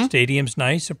 Mm-hmm. Stadium's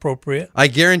nice, appropriate. I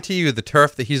guarantee you the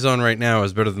turf that he's on right now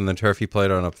is better than the turf he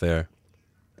played on up there.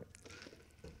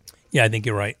 Yeah, I think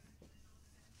you're right.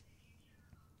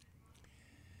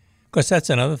 Of course, that's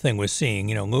another thing we're seeing.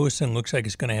 Lewiston looks like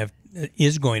is going to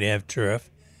have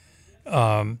turf.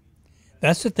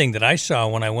 That's the thing that I saw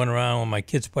when I went around when my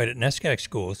kids played at NESCAC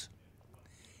schools.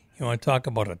 You want to talk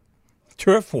about a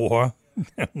turf war,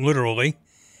 literally.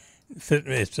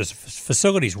 It's a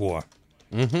facilities war.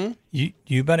 Mm-hmm.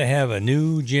 You better have a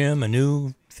new gym, a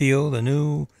new field, a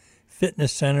new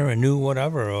fitness center, a new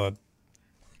whatever. Or,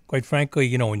 quite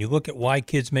frankly, when you look at why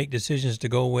kids make decisions to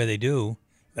go where they do,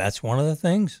 that's one of the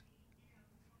things.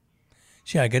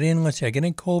 See, I get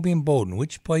in Colby and Bowdoin.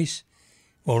 Which place?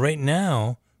 Well, right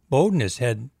now, Bowdoin has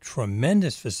had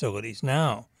tremendous facilities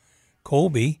now.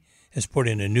 Colby has put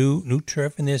in a new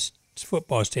turf in this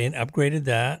football stadium, upgraded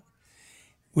that.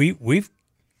 We've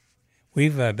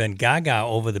been gaga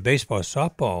over the baseball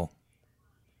softball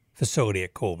facility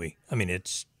at Colby. I mean,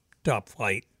 it's top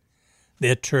flight.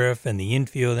 Their turf and the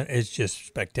infield is just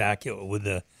spectacular with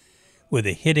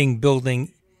the hitting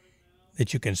building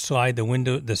that you can slide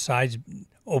the sides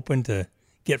open to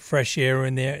get fresh air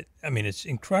in there. I mean, it's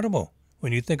incredible.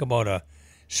 When you think about a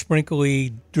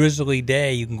sprinkly, drizzly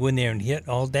day, you can go in there and hit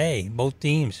all day, both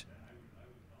teams.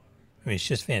 I mean, it's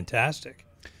just fantastic.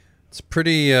 It's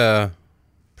pretty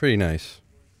nice.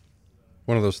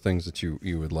 One of those things that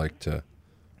you would like to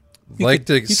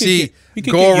see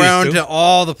go around to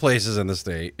all the places in the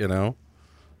state,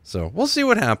 So we'll see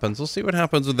what happens. We'll see what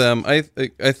happens with them. I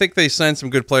think they signed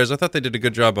some good players. I thought they did a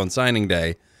good job on signing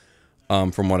day,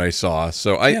 from what I saw.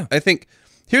 So I think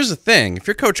here's the thing: if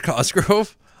you're Coach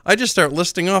Cosgrove, I just start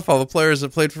listing off all the players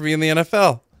that played for me in the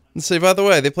NFL and say, by the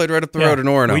way, they played right up the road in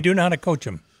Orono. We do know how to coach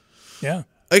them. Yeah.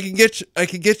 I can get you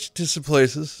to some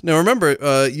places. Now,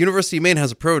 remember, University of Maine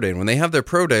has a pro day, and when they have their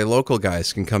pro day, local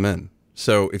guys can come in.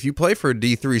 So if you play for a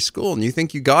D3 school and you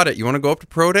think you got it, you want to go up to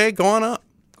pro day, go on up.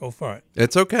 Go for it.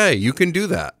 It's okay. You can do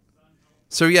that.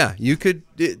 So, yeah, you could.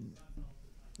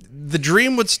 The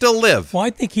dream would still live. Well, I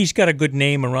think he's got a good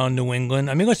name around New England.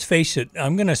 I mean, let's face it.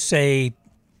 I'm going to say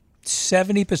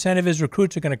 70% of his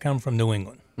recruits are going to come from New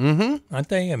England. Mm-hmm. Aren't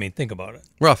they? I mean, think about it.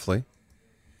 Roughly.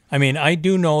 I mean, I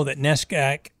do know that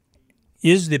NESCAC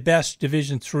is the best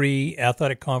Division III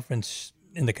athletic conference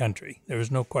in the country. There is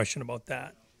no question about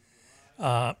that.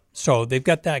 So they've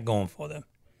got that going for them.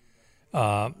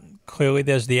 Clearly,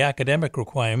 there's the academic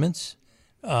requirements,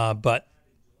 but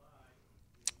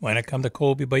when it comes to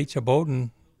Colby, Bates, or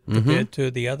Bowdoin, compared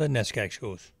to the other NESCAC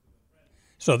schools.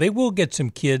 So they will get some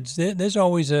kids. There's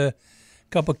always a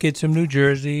couple kids from New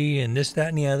Jersey and this, that,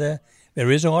 and the other. There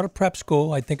is a lot of prep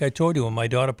school. I think I told you when my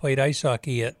daughter played ice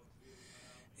hockey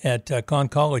at Conn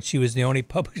College, she was the only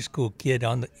public school kid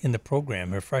in the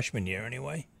program, her freshman year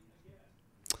anyway.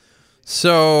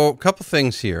 So, a couple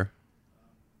things here.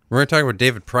 We're going to talk about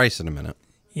David Price in a minute.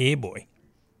 Yeah, boy.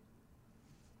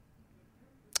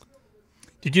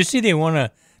 Did you see they want to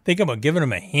think about giving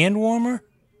him a hand warmer?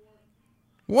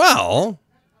 Well,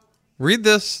 read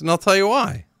this and I'll tell you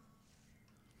why.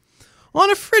 On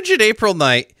a frigid April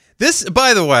night, this,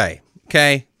 by the way,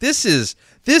 okay, this is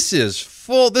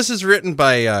full. This is written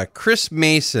by Chris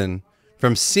Mason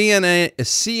from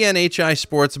CNHI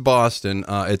Sports Boston.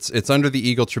 It's under the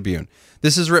Eagle Tribune.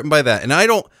 This is written by that, and I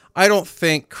don't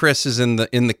think Chris is in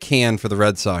the can for the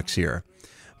Red Sox here.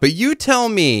 But you tell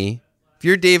me if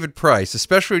you're David Price,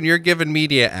 especially when you're given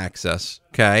media access,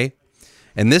 okay?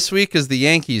 And this week is the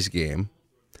Yankees game.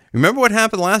 Remember what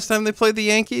happened last time they played the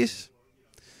Yankees?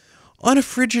 On a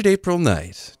frigid April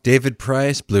night, David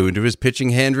Price blew into his pitching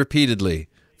hand repeatedly,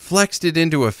 flexed it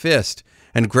into a fist,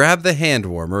 and grabbed the hand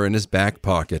warmer in his back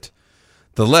pocket.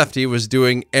 The lefty was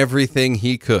doing everything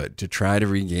he could to try to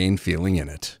regain feeling in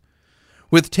it.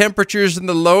 With temperatures in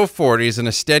the low 40s and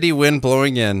a steady wind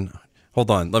blowing in.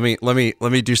 Hold on, let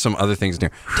me do some other things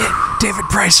here. David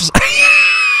Price is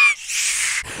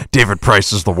David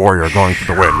Price is the warrior going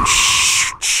for the win.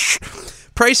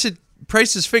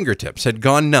 Price's fingertips had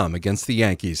gone numb against the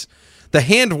Yankees. The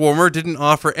hand warmer didn't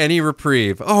offer any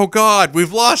reprieve. Oh, God,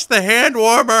 we've lost the hand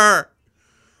warmer!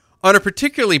 On a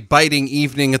particularly biting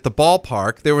evening at the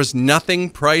ballpark, there was nothing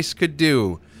Price could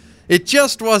do. It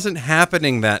just wasn't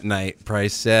happening that night,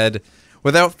 Price said.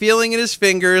 Without feeling in his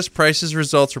fingers, Price's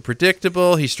results were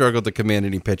predictable. He struggled to command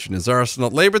any pitch in his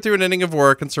arsenal, labored through an inning of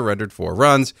work, and surrendered 4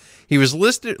 runs. He was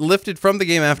lifted from the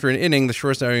game after an inning, the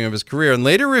shortest outing of his career, and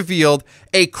later revealed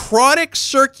a chronic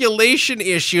circulation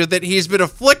issue that he's been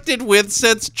afflicted with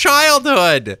since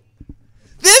childhood.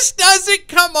 This doesn't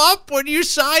come up when you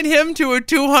sign him to a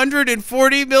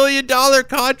 $240 million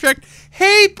contract.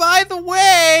 Hey, by the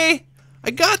way, I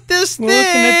got this thing. We're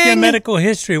looking at your medical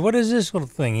history. What is this little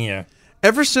thing here?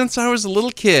 Ever since I was a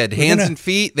little kid, hands and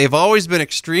feet, they've always been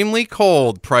extremely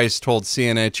cold, Price told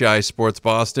CNHI Sports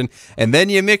Boston. And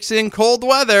then you mix in cold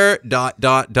weather, ...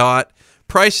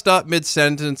 Price stopped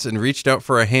mid-sentence and reached out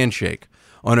for a handshake.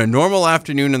 On a normal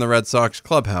afternoon in the Red Sox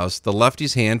clubhouse, the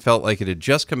lefty's hand felt like it had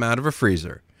just come out of a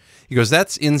freezer. He goes,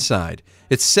 that's inside.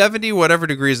 It's 70 whatever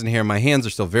degrees in here. My hands are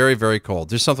still very, very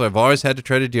cold. There's something I've always had to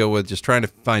try to deal with, just trying to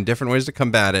find different ways to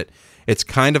combat it. It's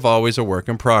kind of always a work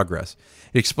in progress.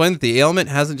 He explained that the ailment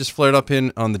hasn't just flared up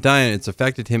on the diet, it's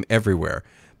affected him everywhere.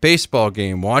 Baseball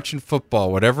game, watching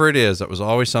football, whatever it is, that was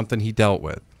always something he dealt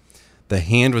with. The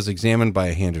hand was examined by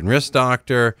a hand and wrist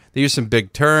doctor. They used some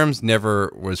big terms,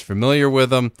 never was familiar with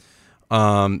them.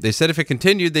 They said if it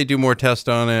continued, they'd do more tests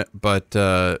on it, but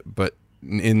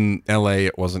in LA,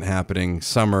 it wasn't happening.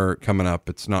 Summer coming up,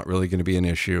 it's not really going to be an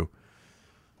issue.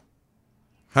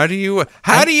 What are you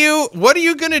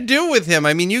going to do with him?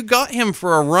 I mean, you got him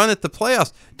for a run at the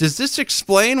playoffs. Does this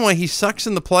explain why he sucks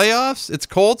in the playoffs? It's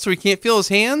cold, so he can't feel his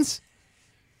hands?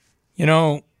 You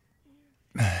know,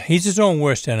 he's his own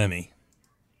worst enemy.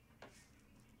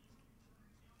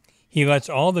 He lets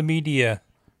all the media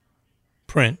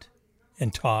print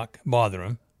and talk bother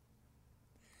him.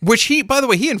 Which by the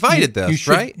way, he invited this,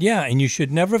 right? Yeah, and you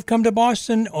should never have come to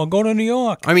Boston or go to New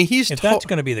York. I mean, if that's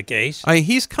going to be the case.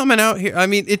 He's coming out here. I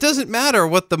mean, it doesn't matter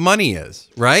what the money is,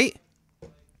 right?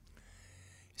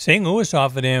 St. Louis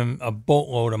offered him a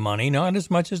boatload of money, not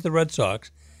as much as the Red Sox.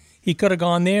 He could have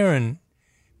gone there and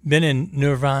been in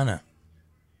nirvana.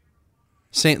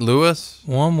 St. Louis?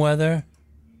 Warm weather,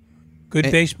 good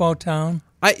baseball town.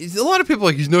 A lot of people are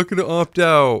like, he's not going to opt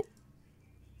out.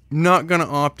 Not going to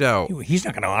opt out. He's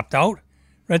not going to opt out.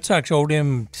 Red Sox owed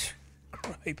him.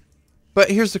 Cripe.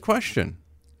 But here's the question.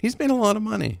 He's made a lot of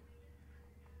money.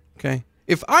 Okay?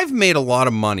 If I've made a lot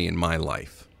of money in my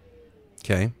life,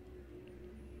 okay?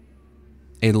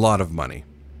 A lot of money.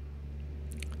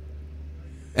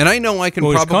 And I know I can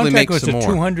probably make some more. His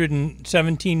contract was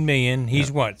 $217 million.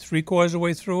 He's what, 3/4 of the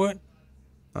way through it?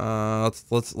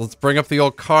 Let's bring up the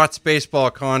old Cots baseball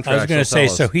contract. I was going to say,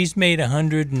 so he's made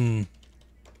 $140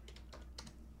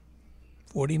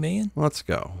 million? Let's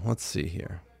go. Let's see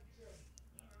here.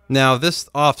 Now, this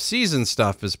off-season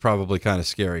stuff is probably kind of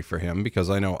scary for him because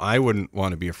I know I wouldn't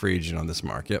want to be a free agent on this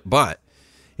market. But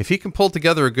if he can pull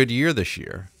together a good year this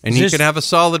year and he can have a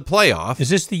solid playoff. Is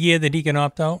this the year that he can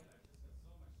opt out?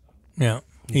 Yeah.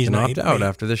 He can opt out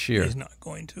after this year. He's not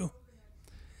going to.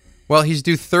 Well, he's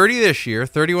due 30 this year,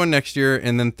 31 next year,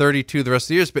 and then 32 the rest of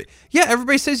the years. But yeah,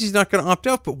 everybody says he's not going to opt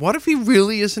out. But what if he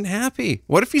really isn't happy?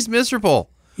 What if he's miserable?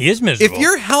 He is miserable. If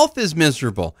your health is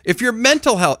miserable, if your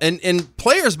mental health, and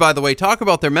players, by the way, talk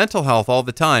about their mental health all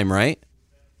the time, right?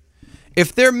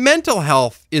 If their mental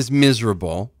health is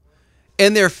miserable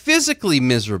and they're physically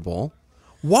miserable,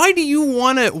 why do you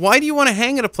want to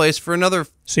hang at a place for another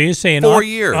 4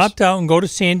 years? Opt out and go to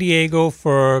San Diego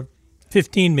for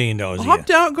 $15 million a year.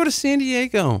 Opt out and go to San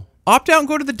Diego. Opt out and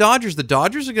go to the Dodgers. The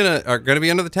Dodgers are gonna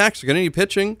be under the tax. They're gonna need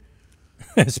pitching.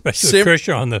 Especially with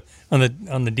Kershaw on the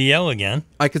DL again.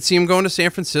 I could see him going to San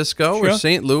Francisco or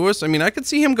St. Louis. I mean, I could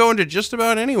see him going to just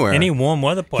about anywhere. Any warm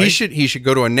weather place. He should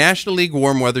go to a National League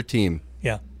warm weather team.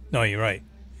 Yeah. No, you're right.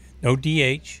 No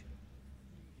DH.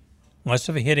 Less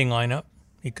of a hitting lineup.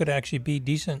 He could actually be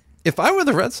decent. If I were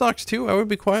the Red Sox too, I would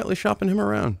be quietly shopping him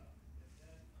around.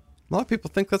 A lot of people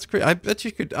think that's great. I bet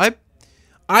you could.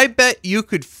 I bet you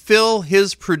could fill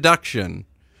his production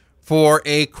for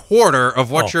a quarter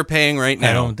of what you're paying right now.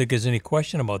 I don't think there's any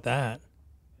question about that.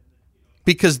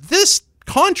 Because this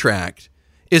contract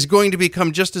is going to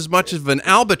become just as much of an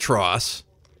albatross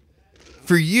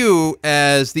for you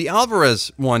as the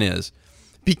Alvarez one is.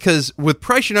 Because with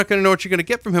Price, you're not going to know what you're going to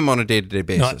get from him on a day-to-day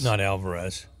basis. Not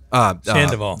Alvarez.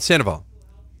 Sandoval. Sandoval.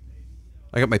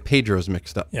 I got my Pedros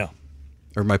mixed up. Yeah.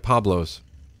 Or my Pablos.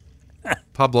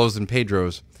 Pablos and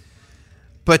Pedros.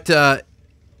 But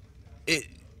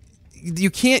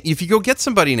you can't, if you go get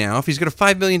somebody now, if he's got a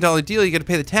 $5 million deal, you got to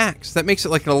pay the tax. That makes it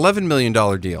like an $11 million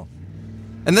deal.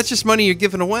 And that's just money you're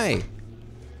giving away.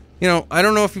 You know, I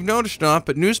don't know if you've noticed or not,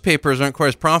 but newspapers aren't quite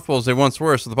as profitable as they once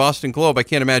were. So the Boston Globe, I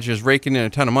can't imagine, is raking in a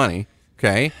ton of money.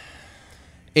 Okay.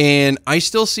 And I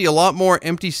still see a lot more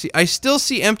empty seats. I still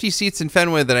see empty seats in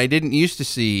Fenway that I didn't used to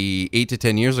see 8 to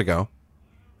 10 years ago.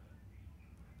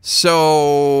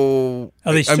 So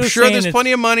I'm sure there's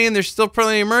plenty of money and there's still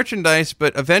plenty of merchandise,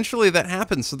 but eventually that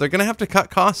happens. So they're going to have to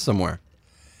cut costs somewhere.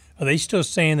 Are they still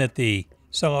saying that the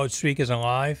sellout streak is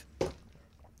alive?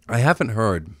 I haven't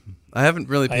heard. I haven't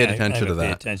really paid attention to that. I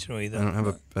haven't paid attention either. I don't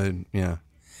have yeah.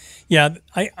 Yeah,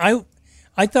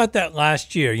 I thought that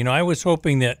last year. You know, I was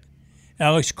hoping that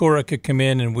Alex Cora could come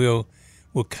in and we'll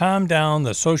calm down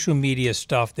the social media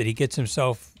stuff that he gets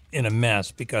himself in a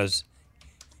mess because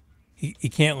he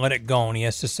can't let it go and he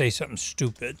has to say something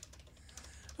stupid.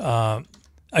 I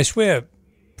swear, a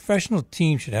professional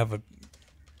team should have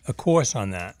a course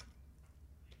on that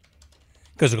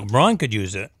because LeBron could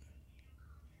use it.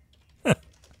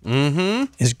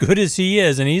 Mm-hmm. As good as he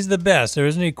is, and he's the best, there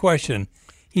isn't any question.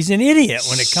 He's an idiot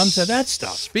when it comes to that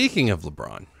stuff. Speaking of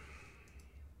LeBron,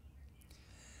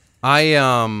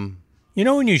 you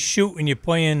know when you shoot when you're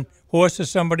playing horse with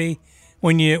somebody,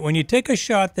 when you take a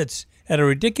shot that's at a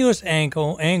ridiculous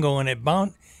angle and it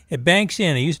banks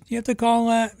in, you have to call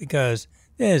that because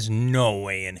there's no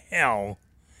way in hell.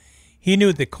 He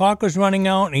knew the clock was running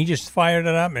out and he just fired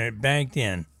it up and it banked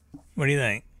in. What do you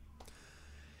think?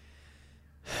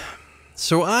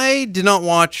 So I did not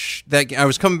watch that game. I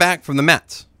was coming back from the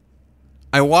Mets.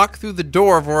 I walked through the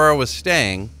door of where I was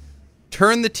staying,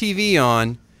 turned the TV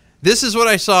on. This is what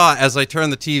I saw as I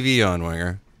turned the TV on,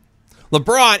 Winger.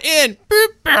 LeBron in.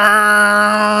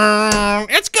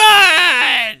 It's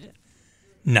good.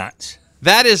 Nuts.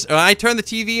 That is. I turned the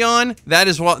TV on. That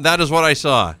is what I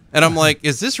saw, and I'm like,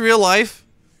 is this real life?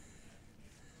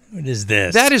 What is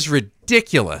this? That is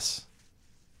ridiculous.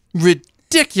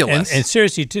 Ridiculous. And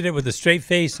seriously, you did it with a straight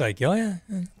face, like, oh yeah,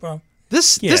 well,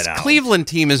 this Cleveland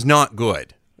team is not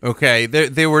good. Okay,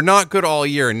 they were not good all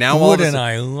year. Now wouldn't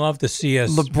I love to see us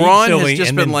LeBron beat Philly has just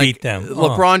and been then like beat them.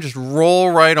 LeBron just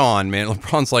roll right on, man.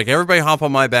 LeBron's like, everybody hop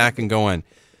on my back and go in.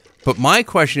 But my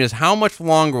question is, how much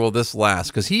longer will this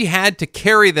last? Because he had to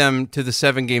carry them to the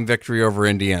 7-game victory over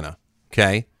Indiana.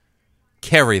 Okay,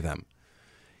 carry them.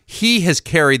 He has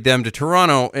carried them to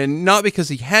Toronto, and not because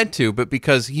he had to, but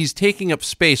because he's taking up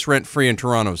space rent-free in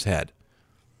Toronto's head.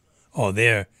 Oh,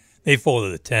 they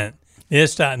folded the tent. They're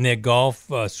starting their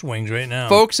golf swings right now.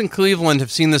 Folks in Cleveland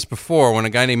have seen this before when a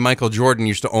guy named Michael Jordan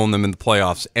used to own them in the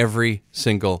playoffs every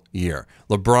single year.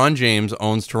 LeBron James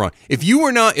owns Toronto. If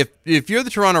you're the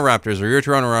Toronto Raptors or you're a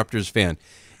Toronto Raptors fan,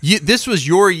 this was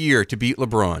your year to beat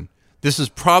LeBron. This is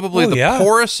probably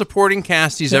poorest supporting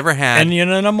cast he's ever had. And you're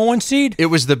the number one seed. It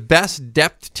was the best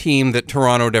depth team that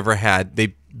Toronto had ever had.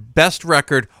 The best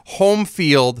record, home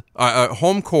field,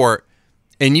 home court.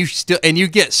 And you're going to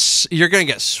get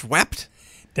swept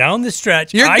down the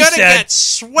stretch. You're going to get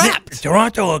swept.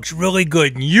 Toronto looks really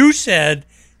good. And you said,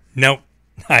 no,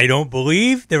 I don't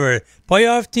believe they're a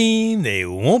playoff team. They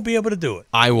won't be able to do it.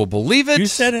 I will believe it. You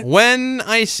said it when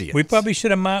I see it. We probably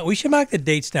should have mark the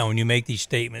dates down when you make these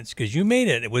statements because you made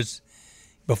it. It was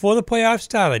before the playoffs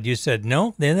started. You said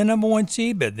no, they're the number one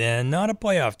seed, but they're not a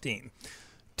playoff team.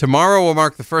 Tomorrow will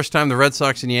mark the first time the Red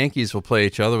Sox and Yankees will play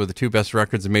each other with the two best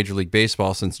records in Major League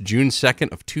Baseball since June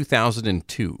 2nd of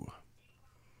 2002.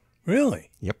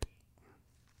 Really? Yep.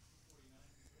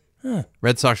 Huh.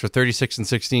 Red Sox were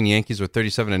 36-16. Yankees were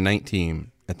 37-19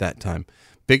 at that time.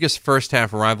 Biggest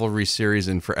first-half rivalry series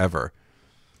in forever.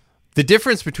 The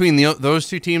difference between those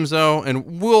two teams, though,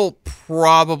 and we'll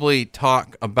probably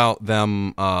talk about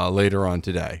them later on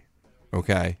today.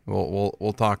 Okay?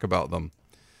 We'll talk about them.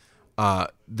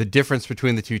 The difference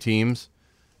between the two teams,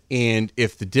 and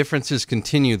if the differences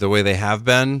continue the way they have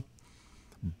been,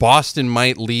 Boston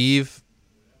might leave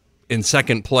in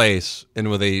second place and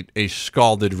with a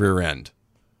scalded rear end.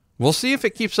 We'll see if it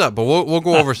keeps up, but we'll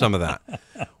go over some of that.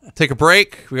 Take a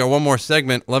break. We got one more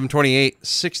segment. 11:28,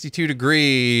 62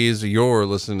 degrees. You're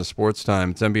listening to Sports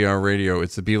Time. It's MBR Radio.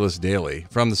 It's the B-List Daily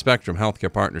from the Spectrum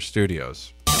Healthcare Partners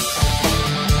Studios.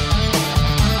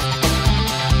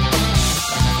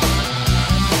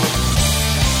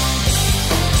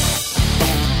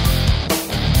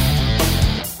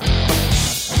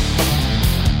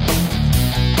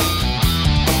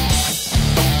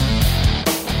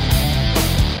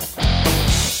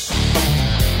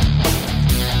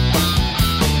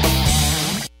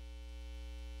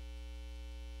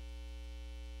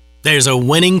 There's a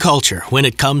winning culture when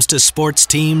it comes to sports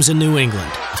teams in New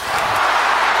England.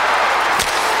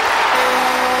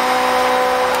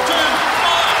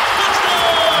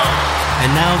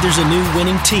 And now there's a new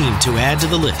winning team to add to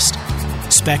the list.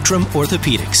 Spectrum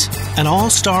Orthopedics, an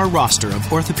all-star roster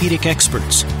of orthopedic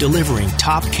experts delivering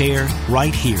top care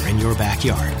right here in your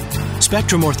backyard.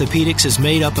 Spectrum Orthopedics is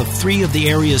made up of 3 of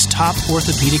the area's top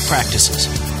orthopedic practices: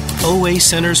 OA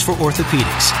Centers for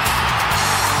Orthopedics,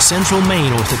 Central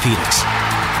Maine Orthopedics,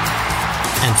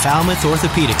 and Falmouth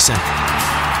Orthopedic Center.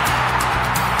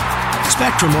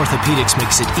 Spectrum Orthopedics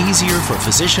makes it easier for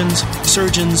physicians,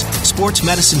 surgeons, sports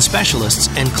medicine specialists,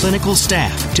 and clinical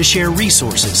staff to share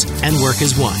resources and work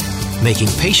as one, making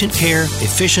patient care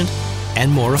efficient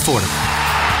and more affordable.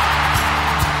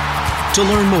 To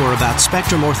learn more about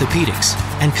Spectrum Orthopedics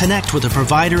and connect with a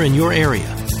provider in your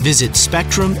area, visit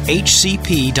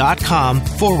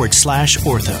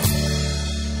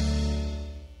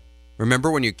spectrumhcp.com/ortho.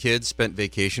 Remember when your kids spent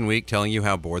vacation week telling you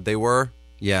how bored they were?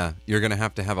 Yeah, you're going to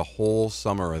have a whole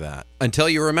summer of that. Until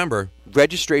you remember.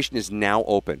 Registration is now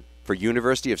open for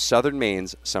University of Southern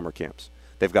Maine's summer camps.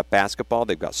 They've got basketball,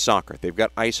 they've got soccer, they've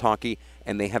got ice hockey,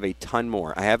 and they have a ton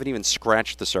more. I haven't even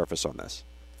scratched the surface on this.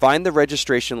 Find the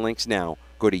registration links now.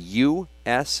 Go to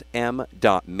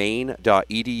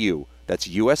usm.maine.edu. That's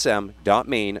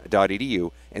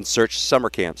usm.maine.edu and search summer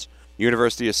camps.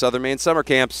 University of Southern Maine summer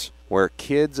camps, where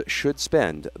kids should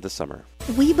spend the summer.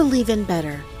 We believe in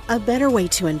better. A better way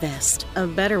to invest, a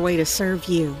better way to serve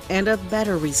you, and a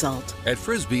better result. At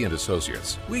Frisbee &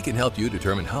 Associates, we can help you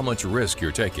determine how much risk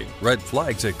you're taking, red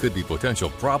flags that could be potential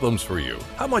problems for you,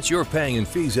 how much you're paying in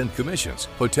fees and commissions,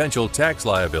 potential tax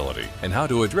liability, and how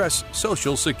to address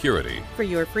Social Security. For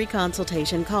your free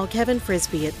consultation, call Kevin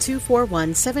Frisbee at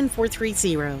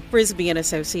 241-7430. Frisbee &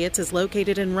 Associates is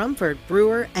located in Rumford,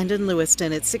 Brewer, and in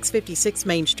Lewiston at 656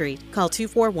 Main Street. Call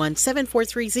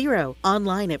 241-7430.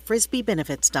 Online at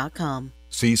frisbeebenefits.com.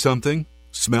 See something?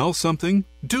 Smell something?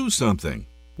 Do something.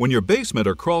 When your basement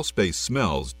or crawl space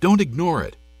smells, don't ignore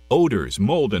it. Odors,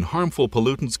 mold, and harmful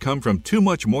pollutants come from too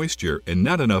much moisture and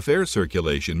not enough air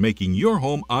circulation, making your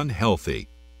home unhealthy.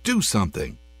 Do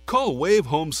something. Call Wave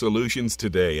Home Solutions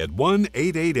today at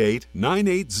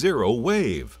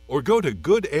 1-888-980-WAVE or go to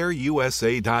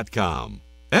GoodAirUSA.com.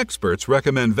 Experts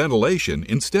recommend ventilation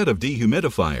instead of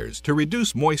dehumidifiers to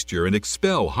reduce moisture and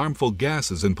expel harmful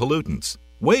gases and pollutants.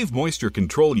 Wave moisture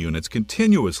control units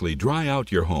continuously dry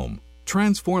out your home,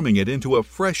 transforming it into a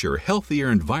fresher,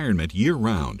 healthier environment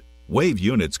year-round. Wave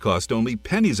units cost only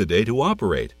pennies a day to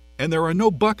operate, and there are no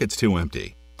buckets to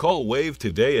empty. Call Wave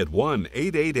today at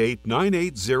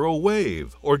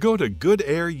 1-888-980-WAVE or go to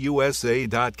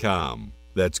GoodAirUSA.com.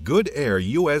 That's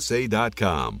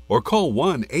GoodAirUSA.com or call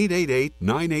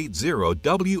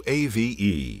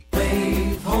 1-888-980-WAVE.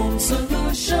 Wave Home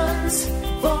Solutions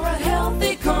for a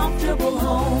healthy, comfortable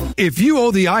home. If you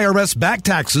owe the IRS back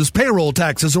taxes, payroll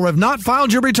taxes, or have not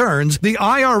filed your returns, the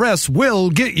IRS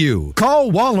will get you. Call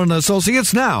Wallen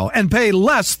Associates now and pay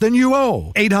less than you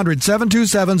owe.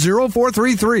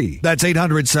 800-727-0433. That's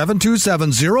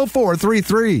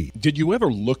 800-727-0433. Did you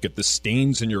ever look at the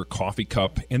stains in your coffee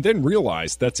cup and then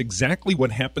realize that's exactly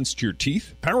what happens to your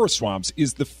teeth? Power Swabs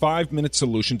is the 5-minute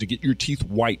solution to get your teeth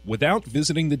white without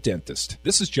visiting the dentist.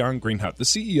 This is John Greenhut, the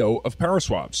CEO of Power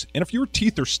Swabs. And if your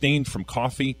teeth are stained from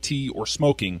coffee, tea, or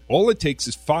smoking, all it takes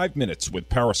is 5 minutes with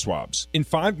Power Swabs. In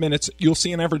 5 minutes, you'll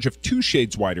see an average of 2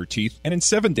 shades whiter teeth, and in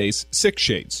 7 days, 6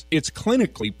 shades. It's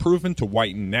clinically proven to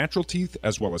whiten natural teeth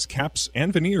as well as caps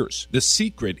and veneers. The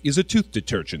secret is a tooth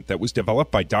detergent that was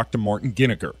developed by Dr. Martin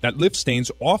Ginniger that lifts stains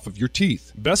off of your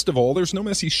teeth. Best of all, there's no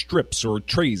messy strips or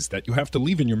trays that you have to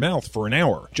leave in your mouth for an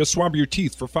hour. Just swab your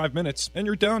teeth for 5 minutes, and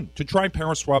you're done. To try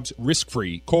Power Swabs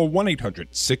risk-free, call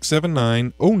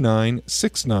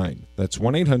 1-800-679-0969. That's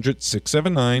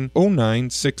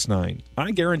 1-800-679-0969.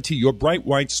 I guarantee your bright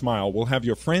white smile will have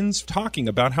your friends talking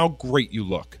about how great you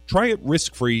look. Try it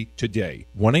risk-free today.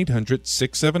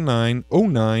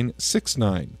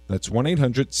 1-800-679-0969. That's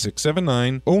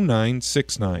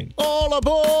 1-800-679-0969. All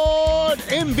aboard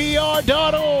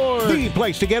MBR.org, the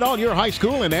place to get all your high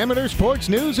school and amateur sports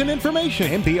news and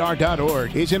information.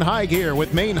 MBR.org is in high gear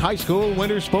with Maine High School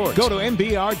winter sports. Go to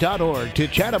MBR.org to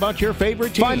chat about your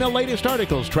favorite team. Find the latest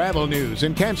articles, travel news,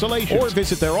 and cancellations. Or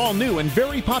visit their all-new and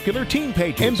very popular team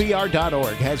pages.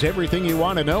 MBR.org has everything you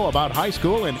want to know about high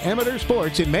school and amateur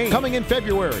sports in Maine. Coming in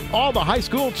February, all the high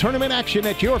school tournament action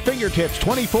at your fingertips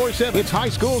 24/7. It's high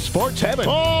school sports heaven.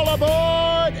 All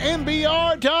aboard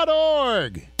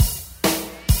MBR.org.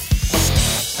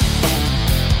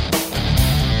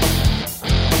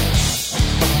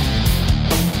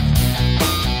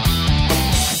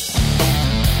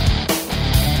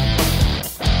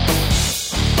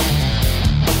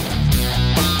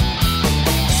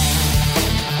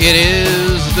 It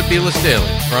is the Belis Daily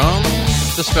from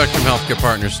the Spectrum Healthcare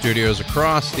Partners studios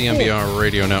across the MBR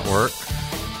radio network.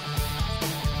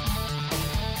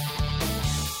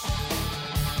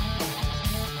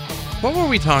 What were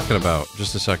we talking about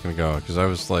just a second ago? Because I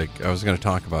was going to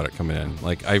talk about it coming in.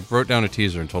 Like, I wrote down a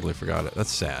teaser and totally forgot it.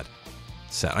 That's sad.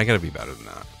 Sad. I got to be better than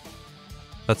that.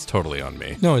 That's totally on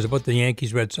me. No, it's about the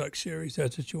Yankees-Red Sox series.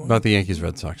 That's what you want. About the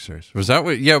Yankees-Red Sox series. Was that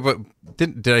what? Yeah, but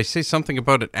did I say something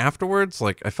about it afterwards?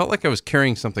 Like, I felt like I was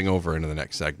carrying something over into the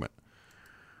next segment.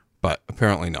 But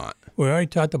apparently not. We already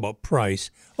talked about Price.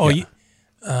 Oh,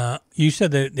 yeah. You said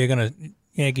that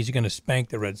Yankees are going to spank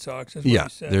the Red Sox. That's what you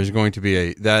said. There's going to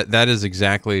be that is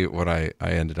exactly what I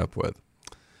ended up with.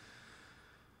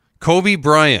 Kobe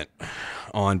Bryant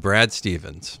on Brad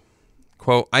Stevens.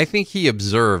 Quote, I think he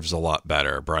observes a lot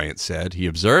better, Bryant said. He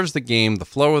observes the game, the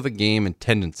flow of the game, and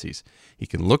tendencies. He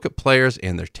can look at players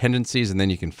and their tendencies, and then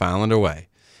you can file it away.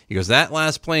 He goes, that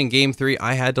last play in Game 3,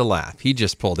 I had to laugh. He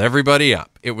just pulled everybody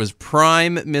up. It was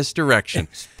prime misdirection.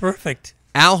 It's perfect.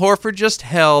 Al Horford just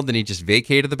held, and he just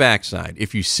vacated the backside.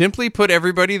 If you simply put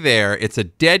everybody there, it's a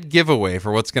dead giveaway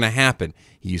for what's going to happen.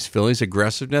 He used Philly's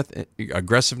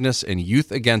aggressiveness and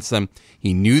youth against them.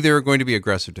 He knew they were going to be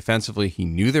aggressive defensively. He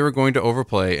knew they were going to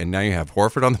overplay, and now you have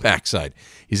Horford on the backside.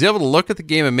 He's able to look at the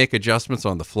game and make adjustments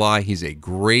on the fly. He's a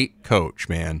great coach,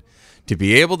 man. To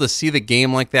be able to see the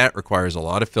game like that requires a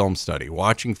lot of film study,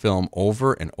 watching film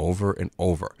over and over and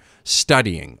over,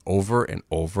 studying over and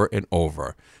over and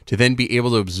over, to then be able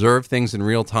to observe things in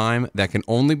real time. That can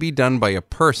only be done by a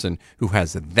person who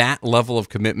has that level of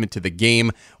commitment to the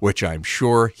game, which I'm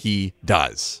sure he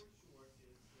does.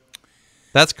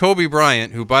 That's Kobe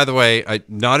Bryant, who, by the way, I'm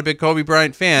not a big Kobe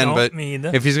Bryant fan, No, but me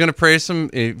either. if he's going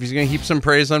to heap some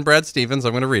praise on Brad Stevens,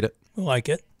 I'm going to read it. I like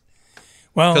it.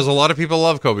 Well, because a lot of people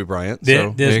love Kobe Bryant. So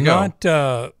there you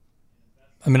go.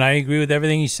 I agree with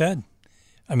everything he said.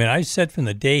 I said from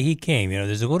the day he came,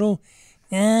 there's a little,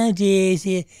 geez,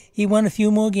 he won a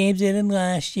few more games than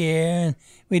last year, and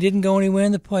we didn't go anywhere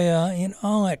in the playoff, and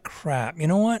all that crap. You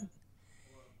know what?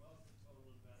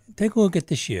 Take a look at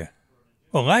this year.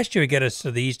 Well, last year he got us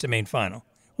to the Eastern Maine Final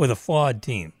with a flawed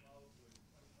team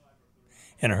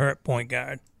and a hurt point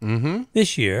guard. Mm-hmm.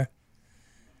 This year,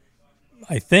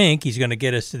 I think he's going to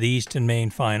get us to the Eastern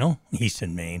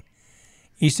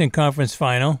Conference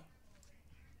Final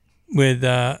with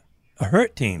a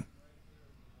hurt team.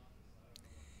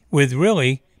 With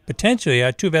really, potentially,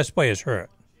 our two best players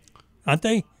hurt. Aren't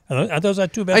they? Are those our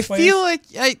two best players? I feel like,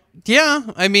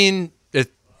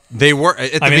 they were.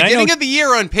 At the beginning of the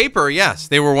year on paper, yes,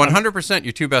 they were 100%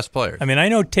 your two best players. I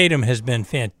know Tatum has been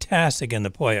fantastic in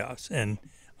the playoffs, and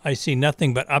I see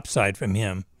nothing but upside from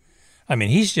him.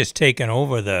 He's just taken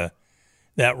over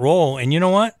that role. And you know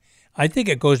what? I think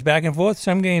it goes back and forth.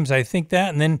 Some games I think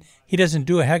that, and then he doesn't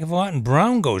do a heck of a lot, and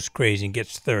Brown goes crazy and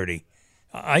gets 30.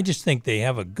 I just think they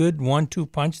have a good 1-2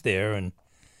 punch there, and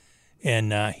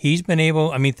he's been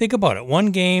able. Think about it.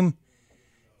 One game,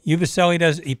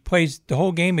 Uvaselli he plays the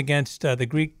whole game against the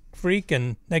Greek Freak,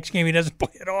 and next game he doesn't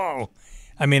play at all.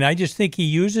 I just think he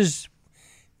uses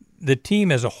the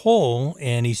team as a whole,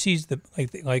 and he sees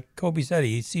like Kobe said,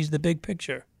 he sees the big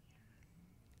picture.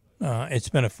 It's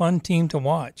been a fun team to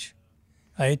watch.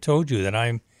 I had told you that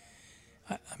I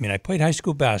played high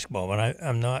school basketball, but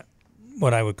I'm not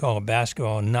what I would call a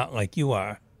basketball nut like you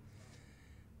are.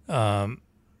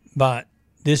 But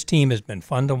this team has been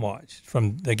fun to watch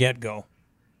from the get-go.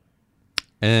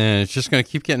 And it's just going to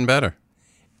keep getting better.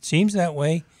 It seems that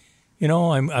way.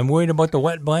 I'm worried about the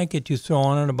wet blanket you throw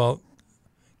on it about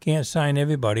can't sign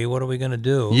everybody. What are we going to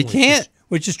do? You can't.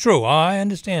 Which is true. I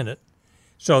understand it.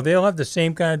 So they'll have the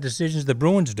same kind of decisions the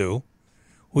Bruins do.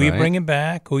 Who you bringing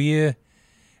back?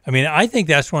 I think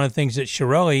that's one of the things that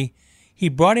Chiarelli, he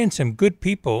brought in some good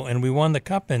people, and we won the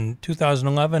Cup in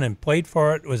 2011 and played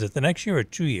for it. Was it the next year or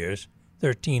 2 years?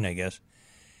 13, I guess.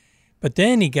 But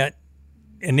then he got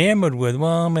enamored with,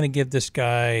 I'm going to give this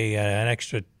guy an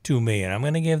extra $2 million. I'm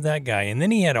going to give that guy. And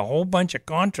then he had a whole bunch of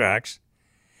contracts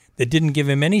that didn't give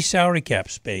him any salary cap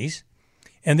space,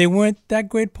 and they weren't that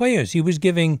great players. He was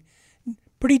giving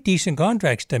pretty decent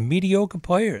contracts to mediocre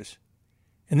players.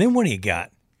 And then what do you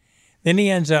got? Then he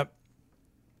ends up,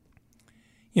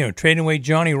 trading away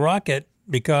Johnny Rocket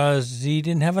because he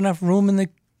didn't have enough room in the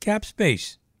cap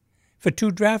space for 2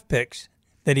 draft picks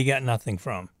that he got nothing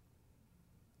from.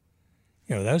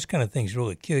 Those kind of things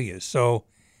really kill you. So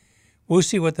we'll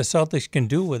see what the Celtics can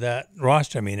do with that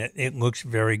roster. It looks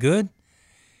very good.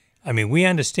 We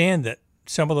understand that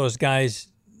some of those guys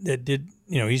that did,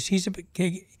 he's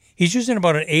using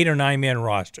about an 8 or 9 man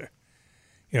roster.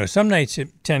 Some nights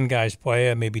 10 guys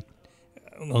play, maybe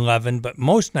 11, but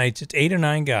most nights it's 8 or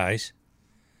 9 guys.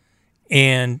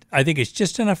 And I think it's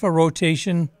just enough a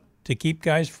rotation to keep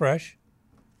guys fresh.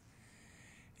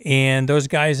 And those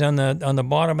guys on the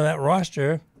bottom of that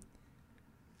roster,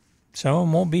 some of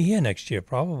them won't be here next year,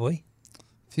 probably.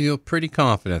 Feel pretty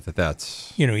confident that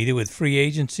that's... Either with free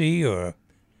agency or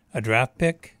a draft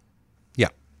pick. Yeah.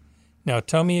 Now,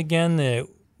 tell me again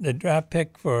the draft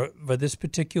pick for this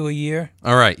particular year.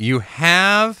 All right. You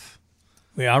have...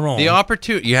 Our own. The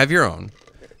opportunity. You have your own.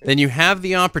 Then you have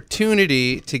the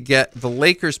opportunity to get the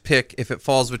Lakers pick if it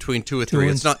falls between 2 or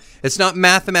 3. It's not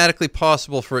mathematically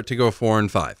possible for it to go 4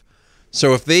 and 5.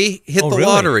 So if they hit the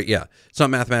lottery, it's not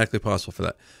mathematically possible for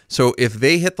that. So if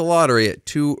they hit the lottery at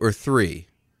 2 or 3,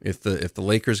 if the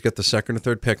Lakers get the second or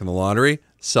third pick in the lottery,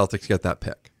 Celtics get that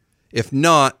pick. If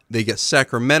not, they get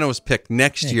Sacramento's pick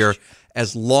next year,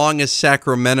 as long as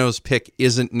Sacramento's pick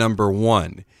isn't number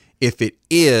 1. If it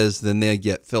is, then they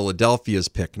get Philadelphia's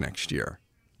pick next year.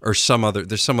 Or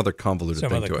there's some other convoluted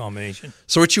thing to it. Combination.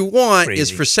 So what you want is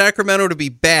for Sacramento to be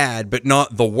bad, but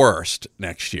not the worst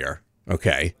next year.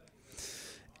 Okay.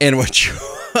 And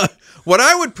what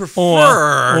I would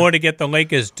prefer... Or to get the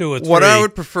Lakers 2 or 3. What I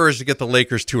would prefer is to get the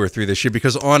Lakers 2 or 3 this year,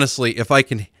 because honestly, if I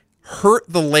can hurt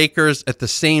the Lakers at the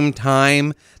same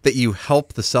time that you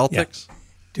help the Celtics...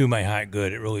 Do my heart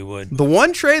good, it really would. The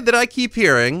one trade that I keep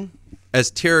hearing, as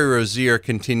Terry Rozier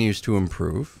continues to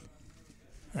improve...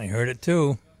 I heard it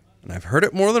too. And I've heard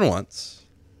it more than once,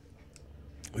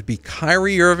 would be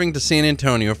Kyrie Irving to San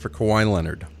Antonio for Kawhi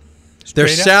Leonard. Their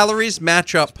salaries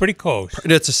match up. It's pretty close.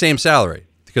 It's the same salary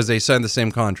because they signed the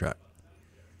same contract.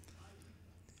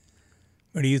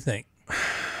 What do you think?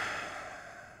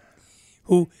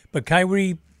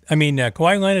 Kawhi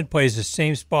Leonard plays the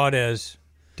same spot as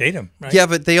Tatum, right? Yeah,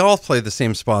 but they all play the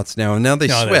same spots now, and now they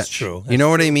switch. That's true. You know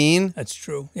what I mean? That's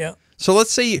true. Yeah. So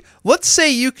let's say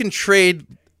you can trade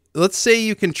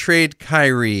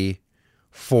Kyrie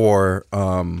for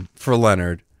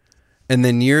Leonard, and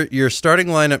then your starting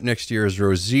lineup next year is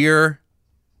Rozier,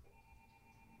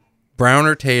 Brown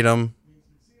or Tatum,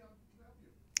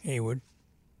 Hayward,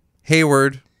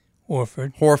 Horford.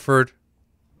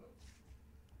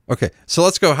 Okay, so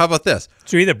let's go. How about this?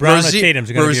 So either Brown or Tatum's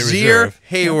going to be a reserve. Rozier,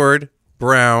 Hayward,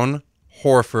 Brown,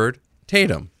 Horford,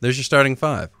 Tatum. There's your starting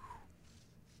 5.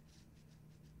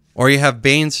 Or you have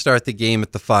Baines start the game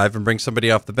at the 5 and bring somebody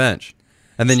off the bench.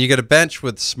 And then you get a bench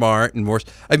with Smart and Morse.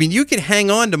 I mean, you can hang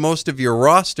on to most of your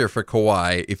roster for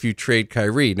Kawhi if you trade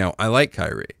Kyrie. Now, I like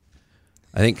Kyrie.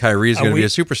 I think Kyrie is going to be a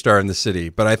superstar in the city,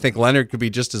 but I think Leonard could be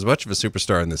just as much of a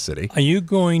superstar in the city. Are you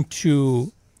going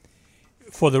to,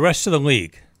 for the rest of the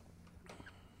league,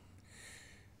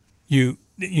 you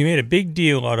made a big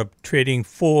deal out of trading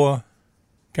for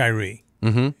Kyrie.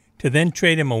 Mm-hmm. To then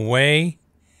trade him away?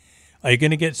 Are you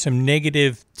going to get some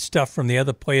negative stuff from the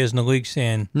other players in the league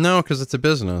saying... No, because it's a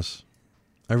business.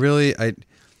 And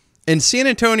San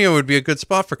Antonio would be a good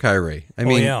spot for Kyrie.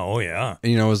 Oh, yeah.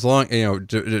 As long,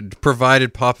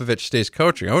 provided Popovich stays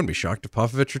coaching, I wouldn't be shocked if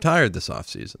Popovich retired this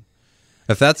offseason.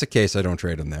 If that's the case, I don't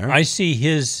trade him there. I see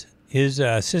his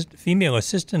female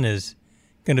assistant is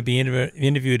going to be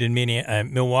interviewed in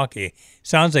Milwaukee.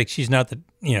 Sounds like she's not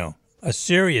a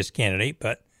serious candidate,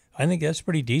 but I think that's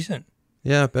pretty decent.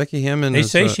 Yeah, Becky Hammond. They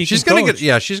say she's can gonna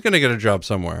coach. She's gonna get a job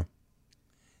somewhere.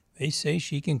 They say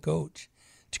she can coach.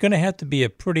 It's gonna have to be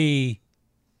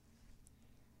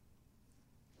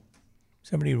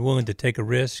somebody willing to take a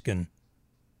risk, and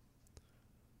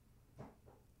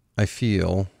I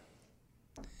feel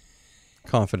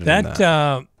confident in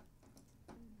that.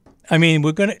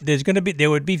 There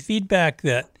would be feedback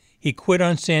that he quit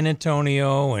on San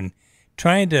Antonio and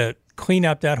trying to clean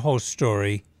up that whole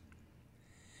story.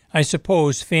 I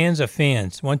suppose fans are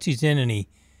fans. Once he's in and he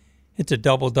hits a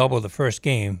double-double the first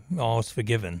game, all is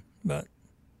forgiven. But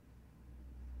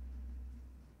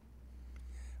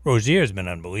Rozier's been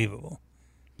unbelievable.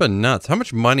 But nuts. How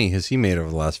much money has he made over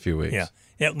the last few weeks? Yeah,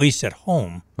 at least at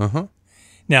home. Uh-huh.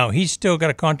 Now, he's still got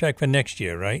a contract for next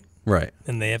year, right? Right.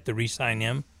 And they have to re-sign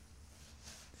him.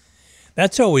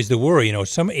 That's always the worry.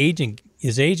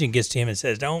 His agent gets to him and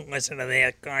says, don't listen to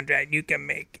that contract you can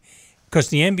make. Because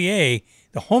the NBA...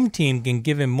 The home team can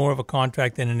give him more of a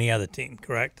contract than any other team,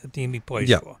 correct? The team he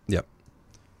plays for. Yep.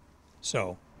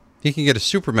 So he can get a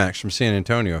supermax from San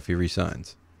Antonio if he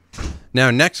resigns.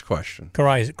 Now, next question.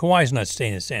 Kawhi's not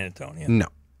staying in San Antonio. No.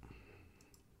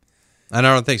 And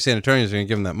I don't think San Antonio is going to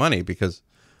give him that money because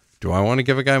do I want to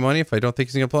give a guy money if I don't think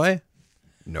he's going to play?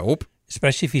 Nope.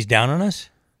 Especially if he's down on us?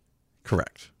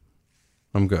 Correct.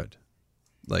 I'm good.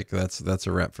 That's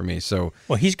a wrap for me. So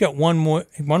well, he's got one more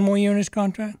year in his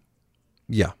contract?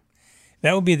 Yeah.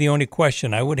 That would be the only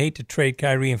question. I would hate to trade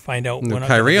Kyrie and find out. No,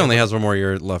 Kyrie only has one more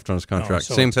year left on his contract.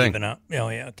 So same thing. Oh,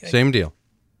 yeah, okay. Same deal.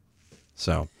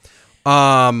 So,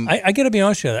 I got to be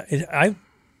honest with you. I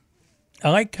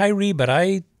like Kyrie, but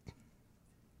I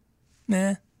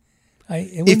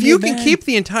If you can keep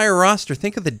the entire roster,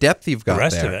 think of the depth you've got the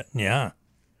rest there. of it, yeah.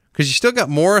 Because you still got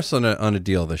Morris on a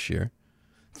deal this year.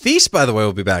 Thies, by the way,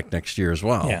 will be back next year as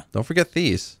well. Yeah. Don't forget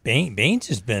Thies. Baines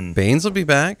has been... Baines will be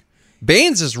back.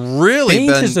 Baines has really been...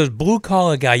 Baines is a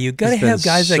blue-collar guy. You got to have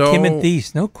guys like him and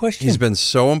Thies, no question. He's been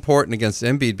so important against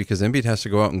Embiid because Embiid has to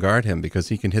go out and guard him because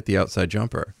he can hit the outside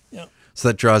jumper. Yeah. So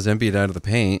that draws Embiid out of the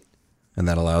paint, and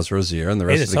that allows Rozier and the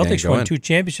rest of the gang to go in. The Celtics won 2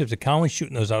 championships. The Conley's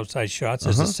shooting those outside shots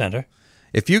as a center.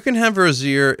 If you can have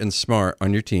Rozier and Smart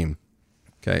on your team,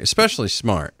 okay, especially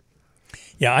Smart.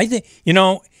 Yeah, I think,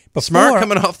 before, Smart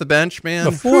coming off the bench, man.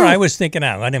 Before I was thinking,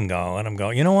 let him go.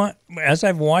 You know what? As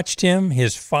I've watched him,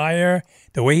 his fire,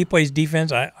 the way he plays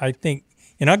defense, I think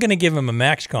you're not going to give him a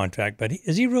max contract, but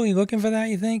is he really looking for that,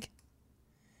 you think?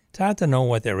 It's hard to know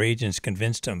what their agents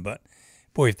convinced him, but,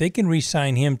 boy, if they can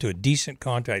re-sign him to a decent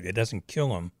contract that doesn't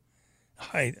kill him,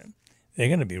 they're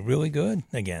going to be really good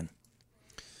again.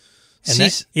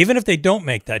 And even if they don't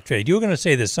make that trade, you were going to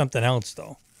say there's something else,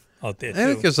 though. Out there too.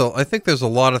 I think there's a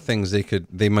lot of things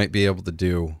they might be able to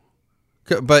do,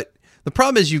 but the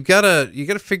problem is you gotta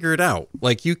figure it out.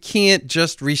 Like you can't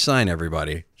just re-sign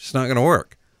everybody; it's not going to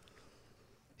work.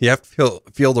 You have to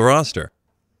field the roster.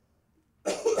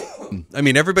 I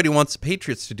mean, everybody wants the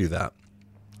Patriots to do that.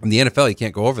 In the NFL, you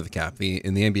can't go over the cap.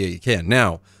 In the NBA, you can.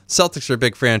 Now, Celtics are a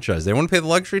big franchise. They want to pay the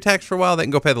luxury tax for a while. They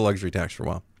can go pay the luxury tax for a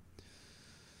while.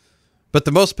 But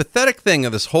the most pathetic thing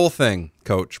of this whole thing,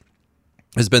 Coach,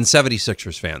 has been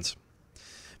 76ers fans.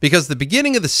 Because the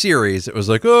beginning of the series, it was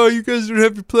like, oh, you guys don't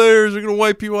have your players, they're going to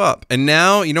wipe you up. And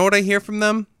now, you know what I hear from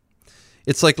them?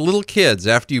 It's like little kids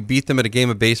after you beat them at a game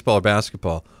of baseball or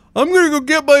basketball. I'm going to go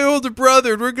get my older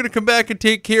brother, and we're going to come back and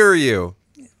take care of you.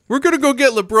 We're going to go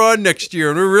get LeBron next year,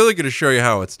 and we're really going to show you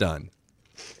how it's done.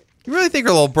 You really think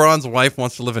LeBron's wife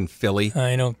wants to live in Philly?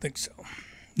 I don't think so.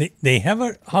 They have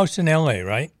a house in L.A.,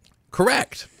 right?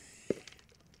 Correct.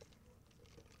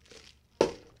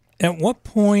 At what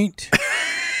point?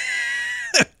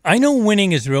 I know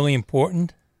winning is really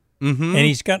important, and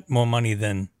he's got more money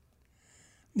than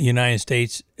the United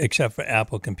States, except for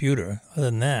Apple Computer. Other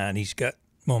than that, he's got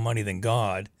more money than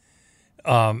God.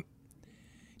 Do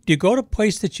you go to a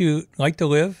place that you like to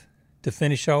live to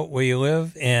finish out where you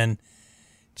live and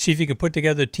see if you can put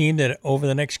together a team that over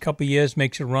the next couple of years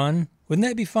makes a run? Wouldn't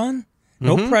that be fun?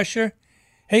 No pressure.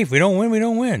 Hey, if we don't win, we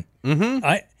don't win.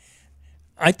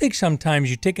 I think sometimes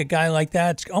you take a guy like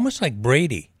that, it's almost like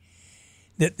Brady.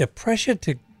 The pressure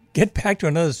to get back to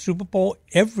another Super Bowl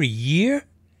every year,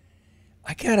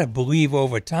 I got to believe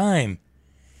over time.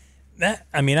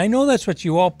 I know that's what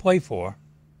you all play for.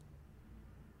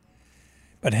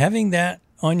 But having that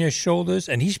on your shoulders,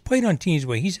 and he's played on teams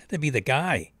where he's had to be the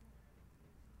guy.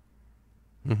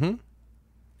 I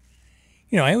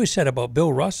always said about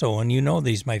Bill Russell, and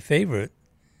he's my favorite,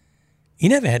 he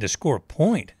never had to score a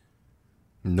point.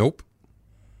 Nope.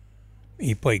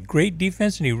 He played great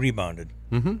defense and he rebounded.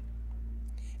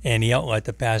 And he outlet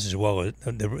the pass as well as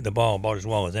the ball about as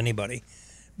well as anybody.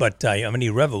 But he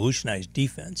revolutionized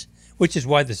defense, which is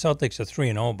why the Celtics are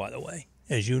 3-0, by the way,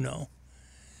 as you know.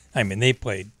 They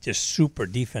played just super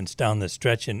defense down the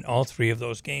stretch in all 3 of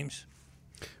those games.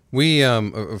 We,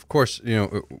 of course,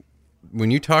 when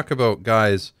you talk about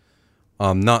guys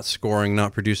not scoring,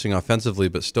 not producing offensively,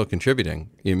 but still contributing,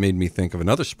 it made me think of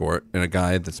another sport and a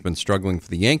guy that's been struggling for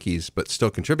the Yankees, but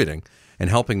still contributing and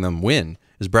helping them win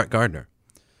is Brett Gardner.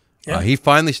 Yeah. He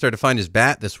finally started to find his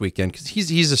bat this weekend because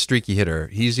he's a streaky hitter.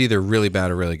 He's either really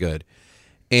bad or really good.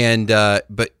 And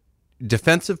but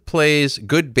defensive plays,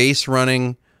 good base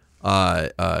running,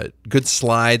 good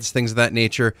slides, things of that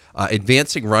nature,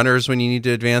 advancing runners when you need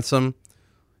to advance them,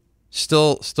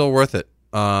 still worth it.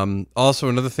 Also,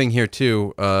 another thing here,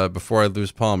 too, before I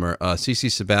lose Palmer, CC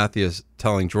Sabathia is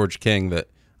telling George King that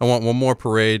I want one more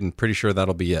parade and pretty sure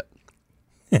that'll be it.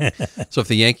 So if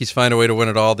the Yankees find a way to win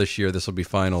it all this year, this will be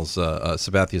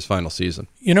Sabathia's final season.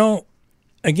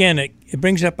 Again, it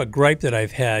brings up a gripe that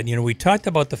I've had. We talked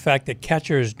about the fact that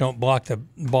catchers don't block the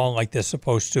ball like they're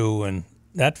supposed to, and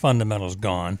that fundamental's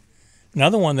gone.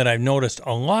 Another one that I've noticed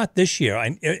a lot this year,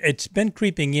 it's been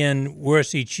creeping in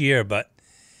worse each year, but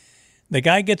the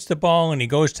guy gets the ball and he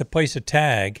goes to place a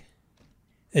tag.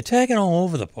 They're tagging all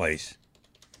over the place.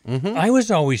 I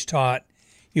was always taught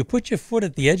you put your foot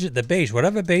at the edge of the base,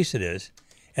 whatever base it is,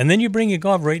 and then you bring your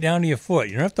glove right down to your foot.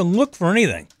 You don't have to look for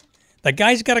anything. The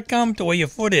guy's got to come to where your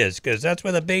foot is because that's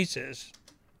where the base is.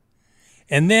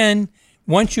 And then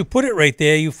once you put it right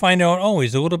there, you find out,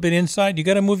 he's a little bit inside. You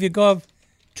got to move your glove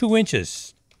 2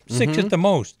 inches, 6 at the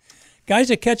most.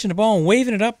 Guys are catching the ball and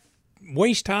waving it up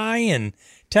waist high and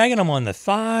tagging them on the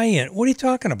thigh. And what are you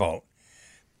talking about?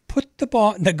 put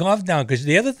the glove down, because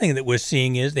the other thing that we're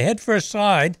seeing is the head first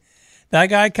slide. That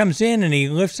guy comes in and he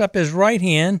lifts up his right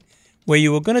hand where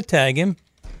you were going to tag him,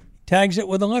 tags it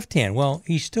with the left hand. Well,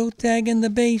 he's still tagging the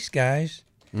base, guys.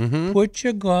 Mm-hmm. Put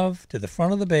your glove to the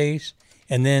front of the base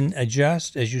and then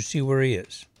adjust as you see where he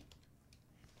is.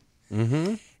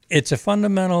 Mm-hmm. It's a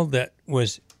fundamental that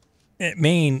was, I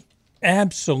mean,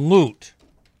 absolute.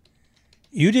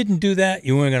 You didn't do that,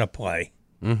 you weren't going to play.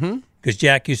 Mm-hmm. Because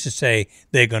Jack used to say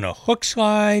they're going to hook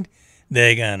slide,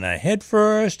 they're going to head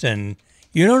first, and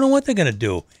you don't know what they're going to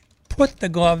do. Put the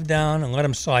glove down and let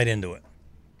them slide into it.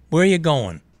 Where are you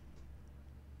going?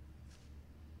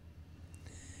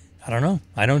 I don't know.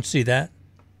 I don't see that.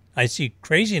 I see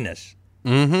craziness.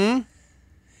 Mm-hmm.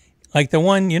 Like the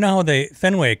one, you know how the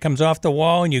Fenway, it comes off the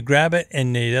wall and you grab it,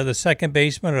 and the other second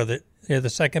baseman or the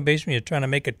second baseman, you're trying to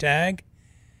make a tag.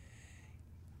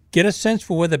 Get a sense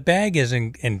for where the bag is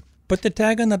and put the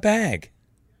tag on the bag.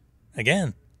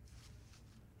 Again,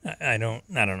 I don't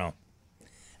know.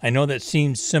 I know that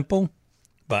seems simple,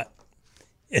 but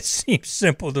it seems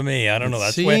simple to me. I don't know.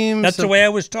 That's the way I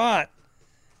was taught.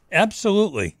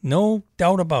 Absolutely. No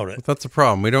doubt about it. That's a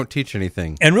problem. We don't teach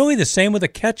anything. And really the same with a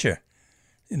catcher.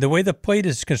 The way the plate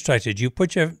is constructed, you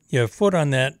put your foot on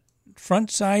that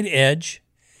front side edge,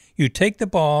 you take the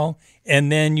ball,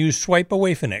 and then you swipe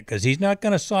away from it because he's not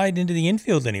going to slide into the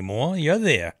infield anymore. You're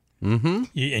there. Mm-hmm.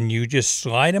 And you just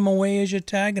slide him away as you're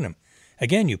tagging him.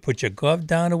 Again, you put your glove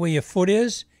down to where your foot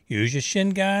is, use your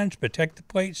shin guards, protect the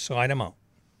plate, slide him out.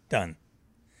 Done.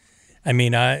 I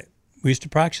mean, we used to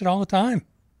practice it all the time.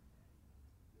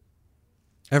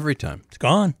 Every time. It's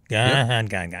gone. Yep.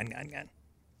 Gone.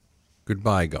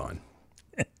 Goodbye, gone.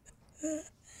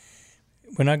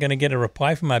 We're not going to get a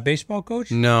reply from our baseball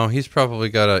coach? No, he's probably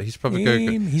got to. He's probably got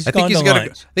to. He's I gone think he's to got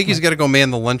lunch. to. I think he's got to go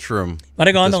man the lunchroom. Might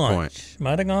have gone to lunch.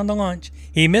 Might have gone to lunch.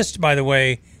 He missed, by the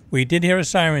way. We did hear a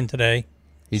siren today.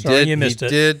 Sorry you missed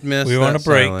it. He did miss. We were on a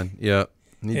break. Siren. Yep.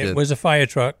 It was a fire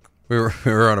truck. We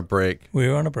were on a break.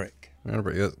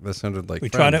 That sounded like We'll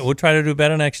try to do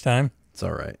better next time. It's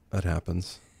all right. That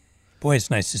happens. Boy, it's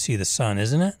nice to see the sun,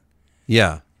 isn't it?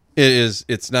 Yeah, it is.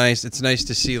 It's nice. It's nice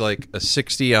to see like a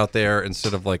 60 out there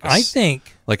instead of like I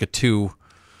think like a 2.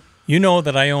 You know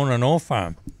that I own an old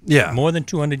farm. Yeah. More than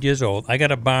 200 years old. I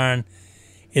got a barn.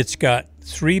 It's got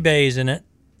 3 bays in it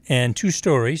and 2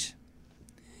 stories.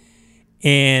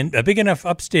 And a big enough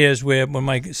upstairs where when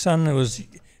my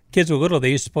kids were little,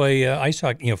 they used to play ice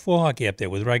hockey, floor hockey up there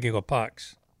with regular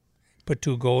pucks. Put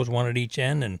 2 goals, 1 at each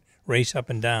end, and race up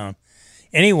and down.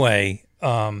 Anyway,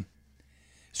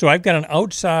 so I've got an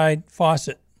outside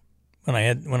faucet when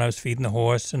I was feeding the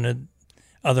horse and the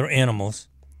other animals.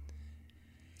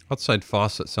 Outside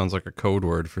faucet sounds like a code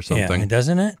word for something. Yeah,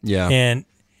 doesn't it? Yeah. And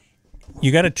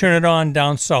you got to turn it on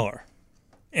down cellar.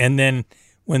 And then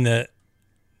when the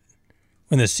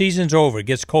season's over, it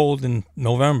gets cold in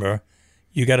November,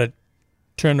 you got to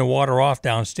turn the water off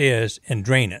downstairs and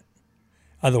drain it.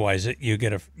 Otherwise,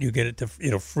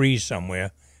 it'll freeze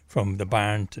somewhere from the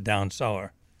barn to down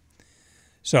cellar.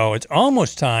 So it's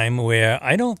almost time where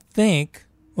I don't think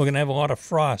we're going to have a lot of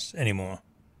frost anymore.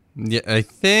 Yeah, I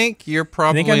think you're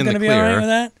probably in the clear. You think I'm going to be all right with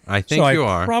that? I think you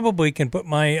are. I probably can put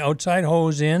my outside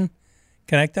hose in,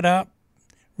 connect it up,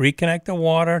 reconnect the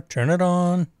water, turn it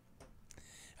on.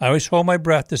 I always hold my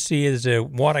breath to see is there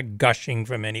water gushing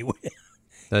from anywhere.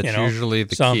 That's usually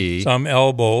the key. Some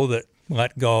elbow that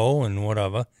let go and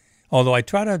whatever. Although I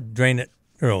try to drain it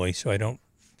early so I don't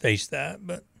face that.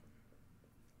 But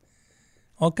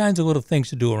all kinds of little things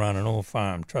to do around an old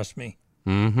farm, trust me.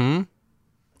 Mm-hmm.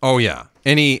 Oh, yeah.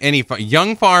 Any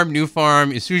young farm, new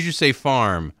farm, as soon as you say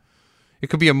farm, it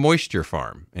could be a moisture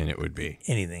farm, and it would be.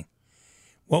 Anything.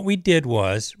 What we did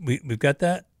was, we've got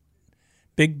that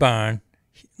big barn,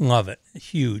 love it,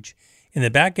 huge. In the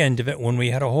back end of it, when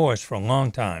we had a horse for a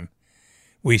long time,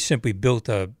 we simply built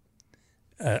a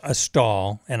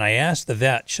stall, and I asked the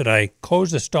vet, should I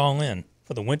close the stall in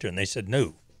for the winter? And they said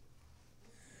no.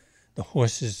 The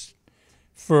horse's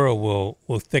fur will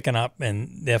thicken up,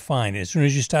 and they're fine. As soon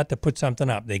as you start to put something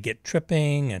up, they get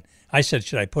tripping. And I said,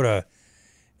 should I put a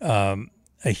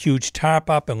huge tarp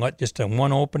up and let just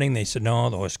one opening? They said, no,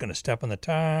 the horse is going to step on the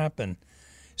tarp. And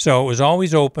so it was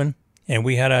always open, and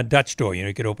we had a Dutch door.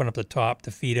 You could open up the top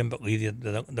to feed him, but leave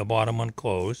the bottom one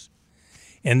closed.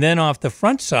 And then off the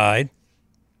front side,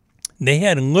 they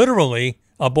had literally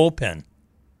a bullpen.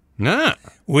 Nah.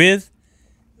 With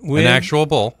an actual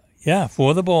bull. Yeah,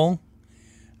 for the bull,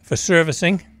 for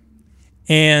servicing.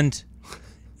 And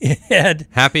it had...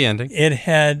 Happy ending. It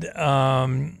had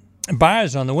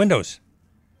bars on the windows.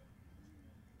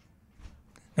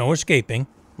 No escaping.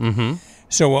 Mm-hmm.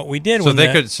 So what we did,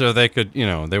 they could,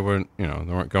 they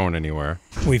weren't going anywhere.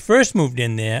 We first moved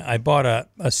in there. I bought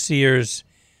a Sears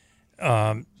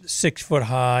 6-foot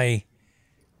high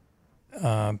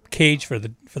cage for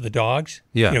the dogs.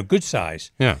 Yeah, good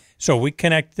size. Yeah. So we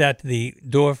connected that to the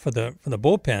door for the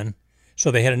bullpen.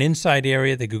 So they had an inside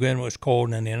area they could go in when it was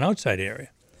cold, and then an outside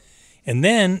area. And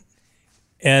then,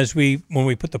 when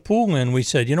we put the pool in, we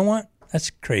said, you know what? That's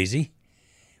crazy.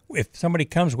 If somebody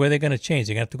comes, where are they going to change?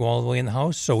 They're going to have to go all the way in the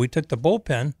house. So we took the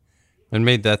bullpen and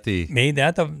made that the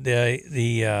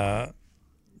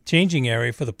changing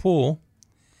area for the pool.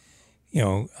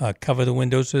 Cover the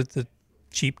windows with the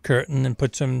cheap curtain and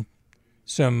put some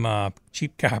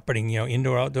cheap carpeting,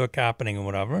 indoor outdoor carpeting or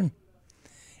whatever.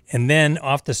 And then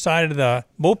off the side of the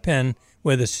bullpen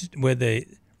where the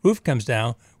roof comes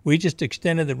down, we just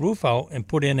extended the roof out and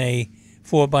put in a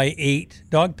 4x8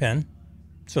 dog pen.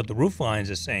 So the roof line's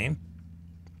the same.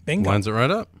 Bingo. Lines it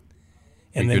right up.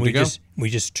 And then we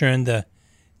just turned the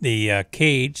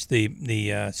cage,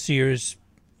 the Sears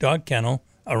dog kennel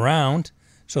around,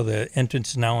 so the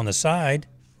entrance is now on the side.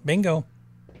 Bingo.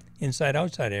 Inside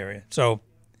outside area. So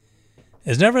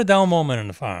there's never a dull moment on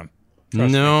the farm.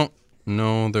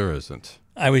 No, there isn't.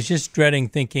 I was just dreading,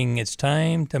 thinking it's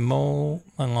time to mow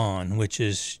my lawn, which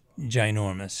is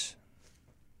ginormous.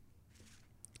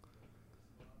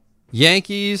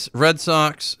 Yankees, Red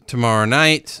Sox tomorrow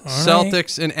night. All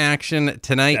Celtics in action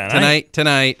tonight.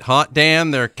 Hot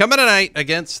damn, they're coming tonight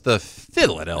against the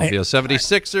Philadelphia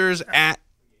 76ers at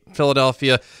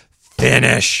Philadelphia.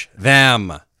 Finish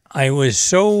them. I was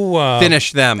so...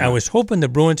 Finish them. I was hoping the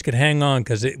Bruins could hang on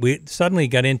because we suddenly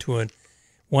got into it.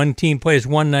 One team plays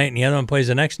one night and the other one plays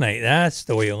the next night. That's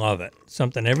the way you love it.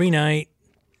 Something every night.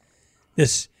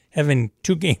 Having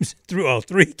 2 games throughout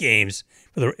 3 games.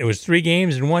 It was 3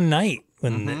 games in one night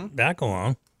when back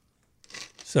along.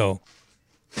 So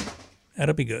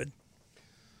that'll be good.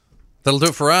 That'll do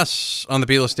it for us on the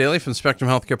B-List Daily from Spectrum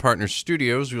Healthcare Partners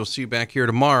Studios. We will see you back here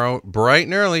tomorrow, bright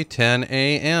and early, 10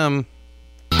 a.m.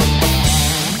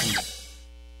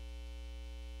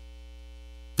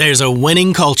 There's a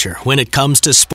winning culture when it comes to sports.